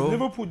stay, Nah, 'cause bro.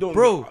 Liverpool don't.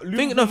 Bro, Liverpool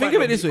think might of it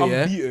not this be way,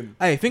 yeah. unbeaten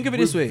Hey, think of it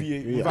this with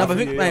way. VAR. No, but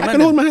think, VAR. I can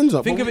hold my hands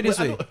up. Think but of it this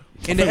I way. don't-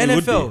 In the I think we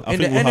would be. NFL, I in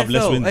think the we'll have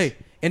less NFL, wins. hey,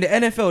 in the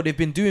NFL, they've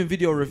been doing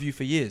video review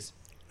for years.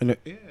 And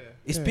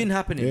It's been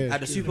happening Yeah. at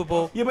the Super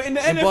Bowl. Yeah, but in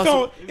the In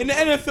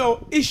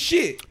NFL, it's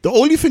shit. The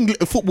only thing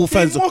football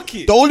fans, mock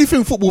it. the only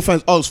thing football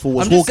fans asked for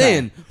was I'm just Hawkeye.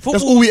 saying, That's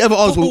football- all we ever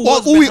asked for. football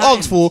was All we behind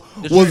asked for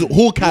the was trend.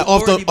 Hawkeye We were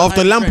already after behind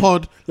the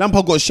Lampard.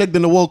 Lampard got shagged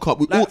in the World Cup.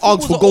 We all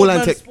asked for goal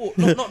line tech.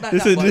 Not that,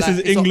 This that, is- but this like, is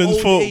it's an England's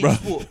old fault, age bruv.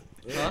 sport.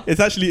 Huh? It's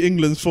actually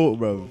England's fault,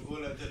 bro.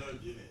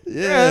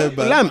 Yeah,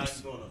 but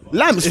Lamps,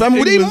 fam. They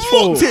England's mocked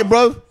fault. it,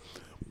 bro.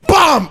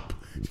 Bump.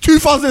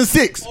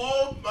 2006.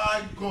 Oh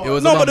my god. It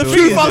was No, a but bump, the it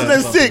thing was is- a bump,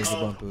 2006. it was a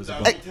bump, it was a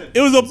bump. Hey,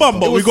 it was a bump,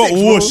 but It we was got 6,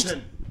 bro.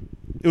 whooshed.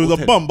 It was a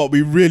 10. bump, but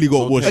we really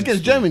got whooshed.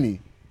 Against Germany.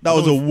 That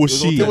was a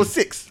whooshy. It was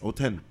 6. Oh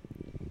 10.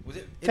 Was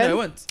it? 10? No, it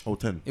went. Oh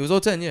 10. It was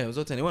 0-10, yeah. It was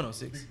 0-10. It went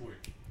 0-6.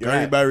 Gary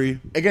Right. Barry.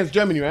 Against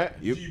Germany, right?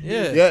 Yep.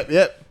 Yeah.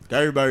 Yep.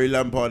 Gary Barry,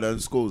 Lampard, and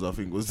Scholes, I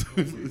think was.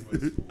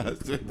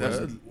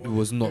 It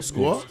was not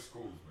scored. What?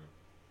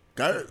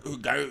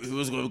 Gary, who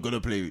was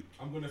gonna play?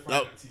 I'm gonna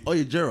find Oh, that team. oh,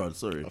 yeah, Gerard.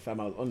 Sorry. Fam,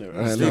 I was on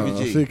it. Stevie I was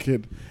G.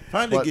 thinking.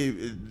 Find the But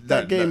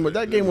game.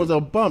 That game was a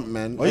bump,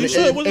 man. Are you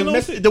sure it wasn't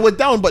 06? They were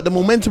down, but the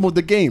momentum of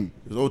the game.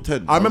 It was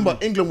 0-10. I remember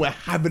England were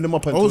having them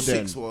up until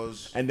 06 then.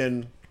 was. And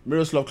then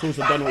Miroslav Klose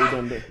had done what he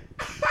done there.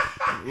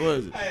 What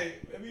is it? Hey,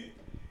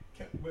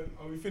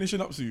 are we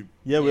finishing up soon?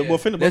 Yeah, we're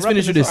Let's wrapping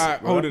finish with this. up.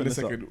 Alright, We're hold on wrapping a this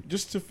up. second.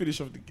 Just to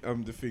finish off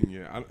the thing,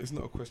 yeah. It's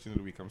not a question of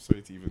the week. I'm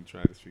sorry to even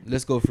try this thing.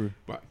 Let's go through.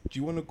 But do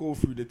you want to go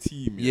through the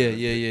team? Yeah.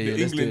 The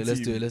Let's do England it. Let's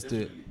do team. it. Let's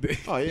do it.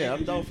 Oh, yeah,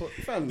 I'm down for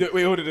fam.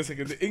 Wait, hold on a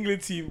second. The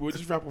England team. We'll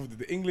just wrap off with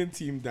the England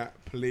team that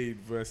played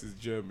versus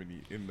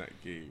Germany in that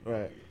game.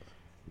 Right.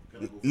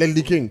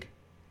 Ledley King.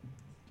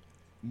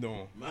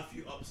 No,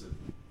 Matthew Upson.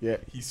 Yeah.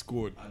 he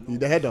scored.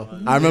 The header.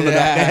 I remember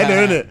that. The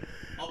header, innit?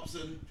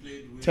 Upson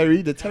played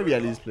with. Terry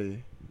at least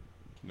play.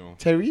 No.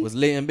 Terry? Was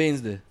Leighton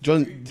Baines there?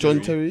 John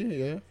Terry,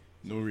 yeah.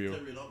 No Rio.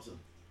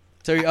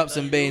 Terry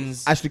Upson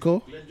Baines. Ashley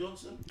Cole?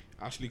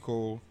 Ashley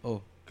Cole.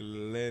 Oh,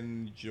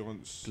 Glenn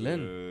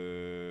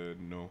Johnson.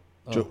 No.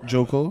 oh.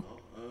 Joe Cole?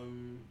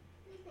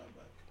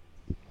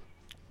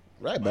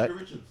 Right back.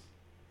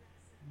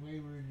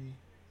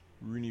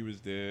 Rooney was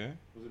there.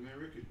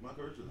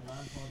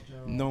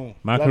 No.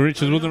 Michael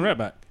Richards wasn't right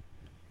back.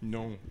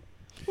 No.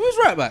 Who's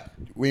right back?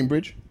 Wayne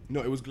Bridge?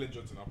 No, it was Glenn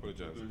Johnson. I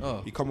apologize.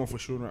 Oh. He come off for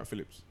Sean Wright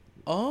Phillips.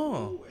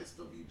 Oh,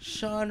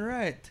 Sean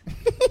Wright.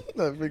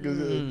 That figures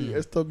the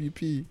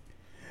SWP.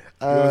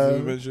 Who else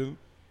did we mention?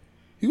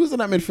 Who was in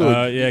that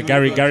midfield? Yeah,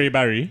 Gary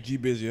Barry.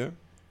 G-Biz, yeah?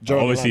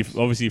 Gerard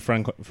Obviously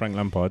Frank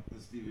Lampard.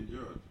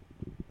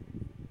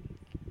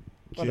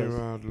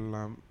 Gerard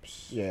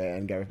Lamps. Yeah,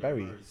 and Gareth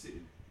Barry.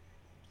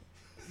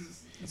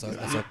 That's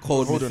a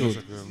cold Hold on a midfield.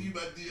 second.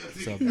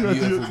 It's a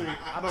beautiful.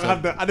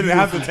 I didn't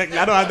have the technique.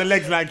 I don't have the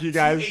legs like you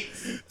guys.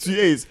 2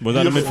 8s. Was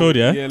that the midfield,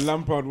 yeah? Yeah,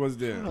 Lampard was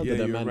there. How Yeah, did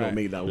that you're man right. not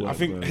make that work, I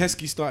think bro?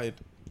 Heskey started.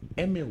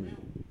 Emil.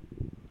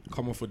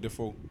 Come off for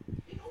Defoe.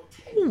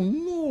 Oh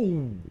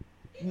no.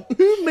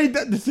 Who made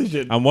that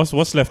decision? And what's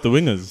left? The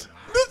wingers.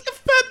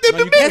 They've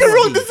been making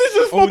wrong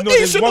decisions Oh for no,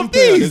 there's each one of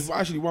player. these. There's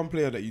actually one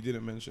player that you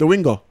didn't mention. The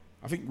winger.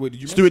 I think. Wait,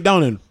 did you Stuart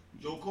Downing.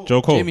 Joe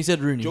Cole. Jamie said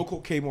Rooney. Joe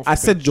Cole came off. I the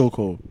said bench. Joe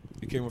Cole.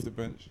 He came off the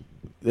bench.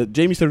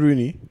 Jamie said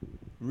Rooney.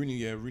 Rooney,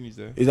 yeah, Rooney's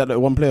there. Is that the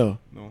one player?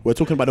 No. We're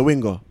talking about the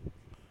winger.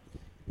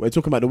 We're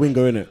talking about the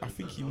winger, innit? I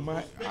think he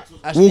might.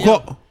 Ashley Young.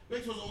 Walcott.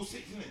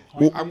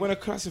 I'm gonna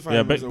classify Yeah,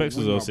 him as a Bex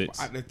was winger, 06.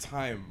 but at the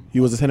time, He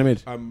was a centre mid.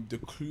 the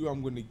clue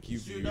I'm gonna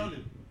give you.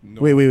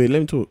 No, Wait. Let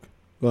me talk.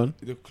 Go on.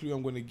 The clue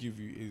I'm gonna give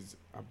you is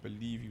I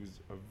believe he was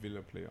a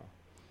Villa player.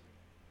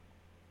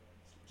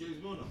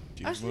 James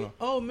Milner.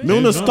 Oh man.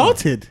 Milner Milner.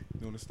 started.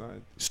 Milner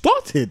started.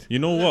 Started. You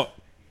know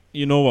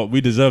what?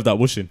 We deserve that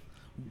whooshing.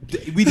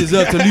 We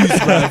deserve to lose,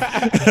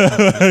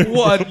 man.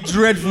 What a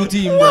dreadful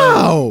team, bro.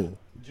 Wow.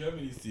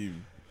 Germany's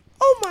team.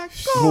 Oh my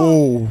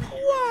god.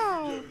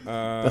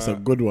 Wow. That's a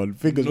good one.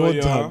 Fingers one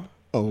Neuer, time.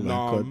 Oh my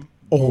god. Lahm,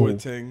 Oh.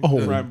 Boateng,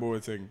 Oh. Brian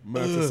Boateng,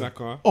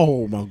 Mertesacker.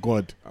 Oh my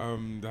god.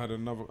 They had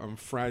another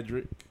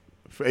Friedrich.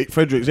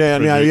 Fredericks. Yeah.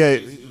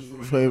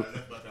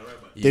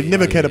 They've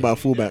never cared about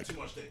fullback.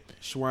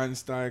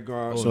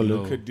 Schweinsteiger, Solid.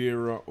 no.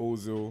 Kadira,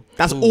 Ozil.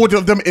 That's all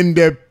of them in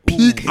their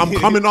peak. I'm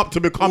coming up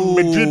to become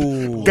Madrid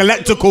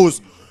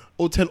Galacticos.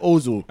 Oten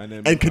Ozil And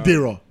and, then,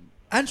 Kadira.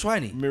 And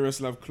Schweini.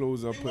 Miroslav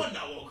Klose,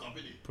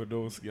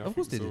 Podolski. I Of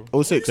course think they so.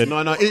 did. 06.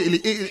 No,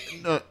 Italy.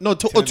 No,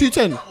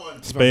 210.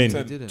 Spain.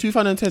 2010.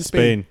 2010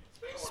 Spain.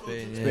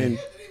 Spain. Spain.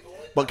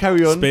 But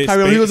carry on. Spain.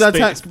 Carry on. He was Spain,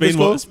 attacked.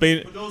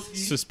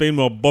 Spain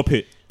will bop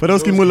it.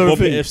 Podolski, Muller, and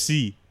Bop it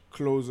Finn. FC.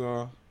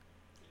 Klose,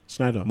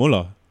 Schneider.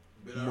 Muller.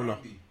 Muller.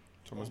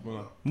 Thomas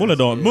Muller. Muller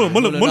don't.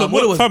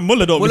 Muller was- Fam,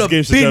 Muller don't Muller miss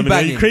games to bin Germany.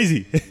 Are you banging.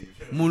 crazy?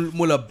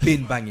 Muller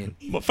bin banging.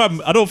 But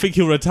fam, I don't think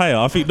he'll retire.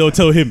 I think they'll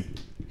tell him.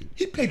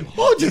 He played hard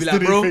You'll be yesterday,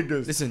 like, bro,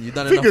 Fingers. listen, you've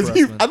done enough Fingers, for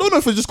us, man. I don't know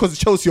if it's just because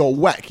Chelsea are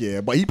whack,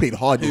 yeah, but he played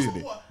hard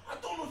yesterday.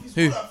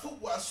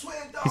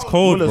 He's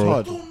cold, Muller's bro.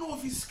 hard.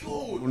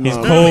 He's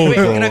No. cold, Wait,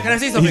 bro. can I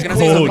say something? He's Can I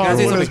say something? cold, Can I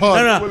say bro. something? Muller's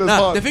hard. No. Muller's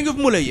hard. The thing with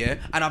Muller, yeah,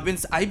 and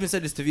I even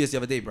said this to VS the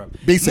other day, bro.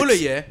 Basics. Muller,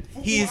 yeah,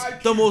 he is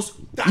the most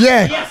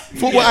Yeah,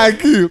 football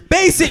IQ.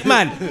 basic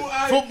man.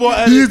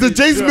 He is the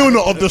James Milner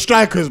of the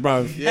strikers,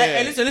 bro.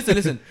 Hey,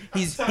 listen.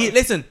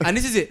 Listen, and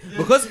this is it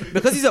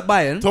because he's at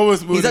Bayern.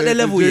 Thomas He's at Muller the is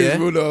level, the James yeah.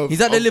 Milner of-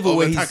 He's at the of- level of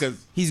where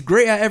attackers. he's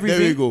great at everything.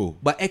 There we go.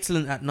 But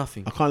excellent at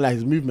nothing. I can't lie,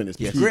 his movement is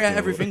peak. Great at bro.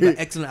 everything, but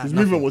excellent at His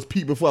nothing. movement was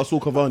peak before I saw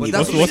Cavani. But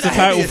that's What's the I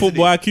title? had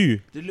Football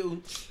IQ. The little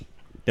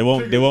They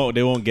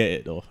won't get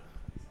it though.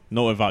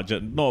 Not without the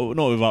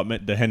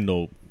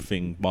Hendo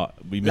thing, but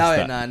we missed allow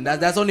it, that. nah.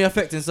 That's only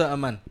affecting certain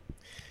man.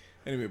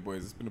 Anyway,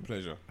 boys, it's been a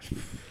pleasure.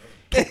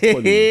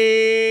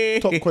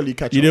 Top quality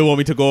catch. You didn't want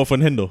me to go off on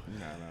Hendo?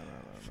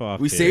 Fuck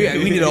We it. say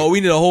we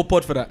need a whole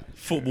pod for that.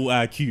 Football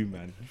IQ,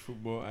 man.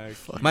 Football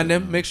IQ. Man,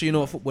 them make sure you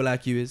know what football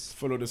IQ is.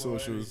 Follow the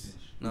socials.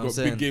 Know We've what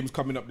got I'm big saying? games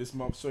coming up this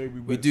month. Sorry we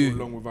We went do. so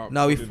long without.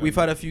 Now recording we've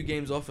them. had a few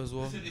games off as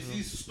well.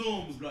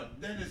 Storms, blood.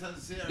 Dennis and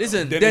Sierra.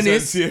 Listen, Dennis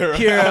Dennis, and Sierra.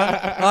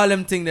 Kira, all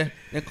them thing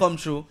they come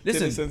true.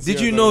 Dennis Listen, and did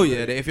Sierra you know, done it.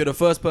 yeah, that if you're the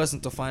first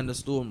person to find the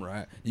storm,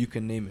 right, you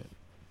can name it.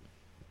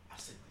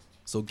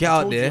 So get I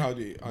out told you there, how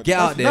they- how get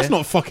out there. That's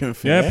not fucking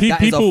fair. Yeah,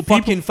 That is a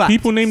fucking fact.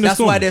 people name the That's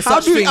storm. why there's How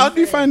such do thing. how do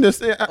you find this?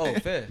 Oh,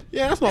 fair.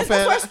 Yeah, that's not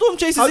fair. That's why storm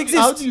chasers How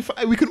exist. do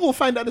you we can all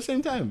find at the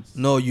same time.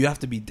 No, you have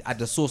to be at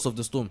the source of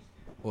the storm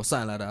or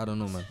something like that. I don't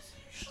know, man.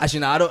 Actually,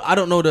 no, I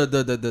don't know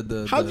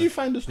the. How do you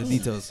find the the storm?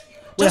 details?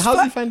 Wait, Just how do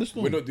fa- you find the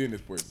storm? We're not doing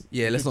this, boys.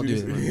 Yeah, let's not do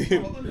it.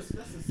 this.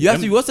 Man. You have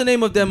to. What's the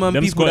name of them Them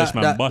people Scottish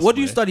man that bust, what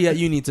do you boy. study at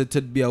uni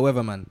to be a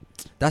weatherman?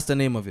 That's the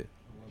name of it.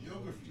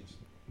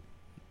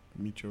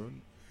 Meteorology.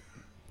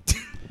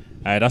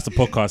 Alright, that's the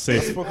podcast.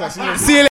 Safe. See you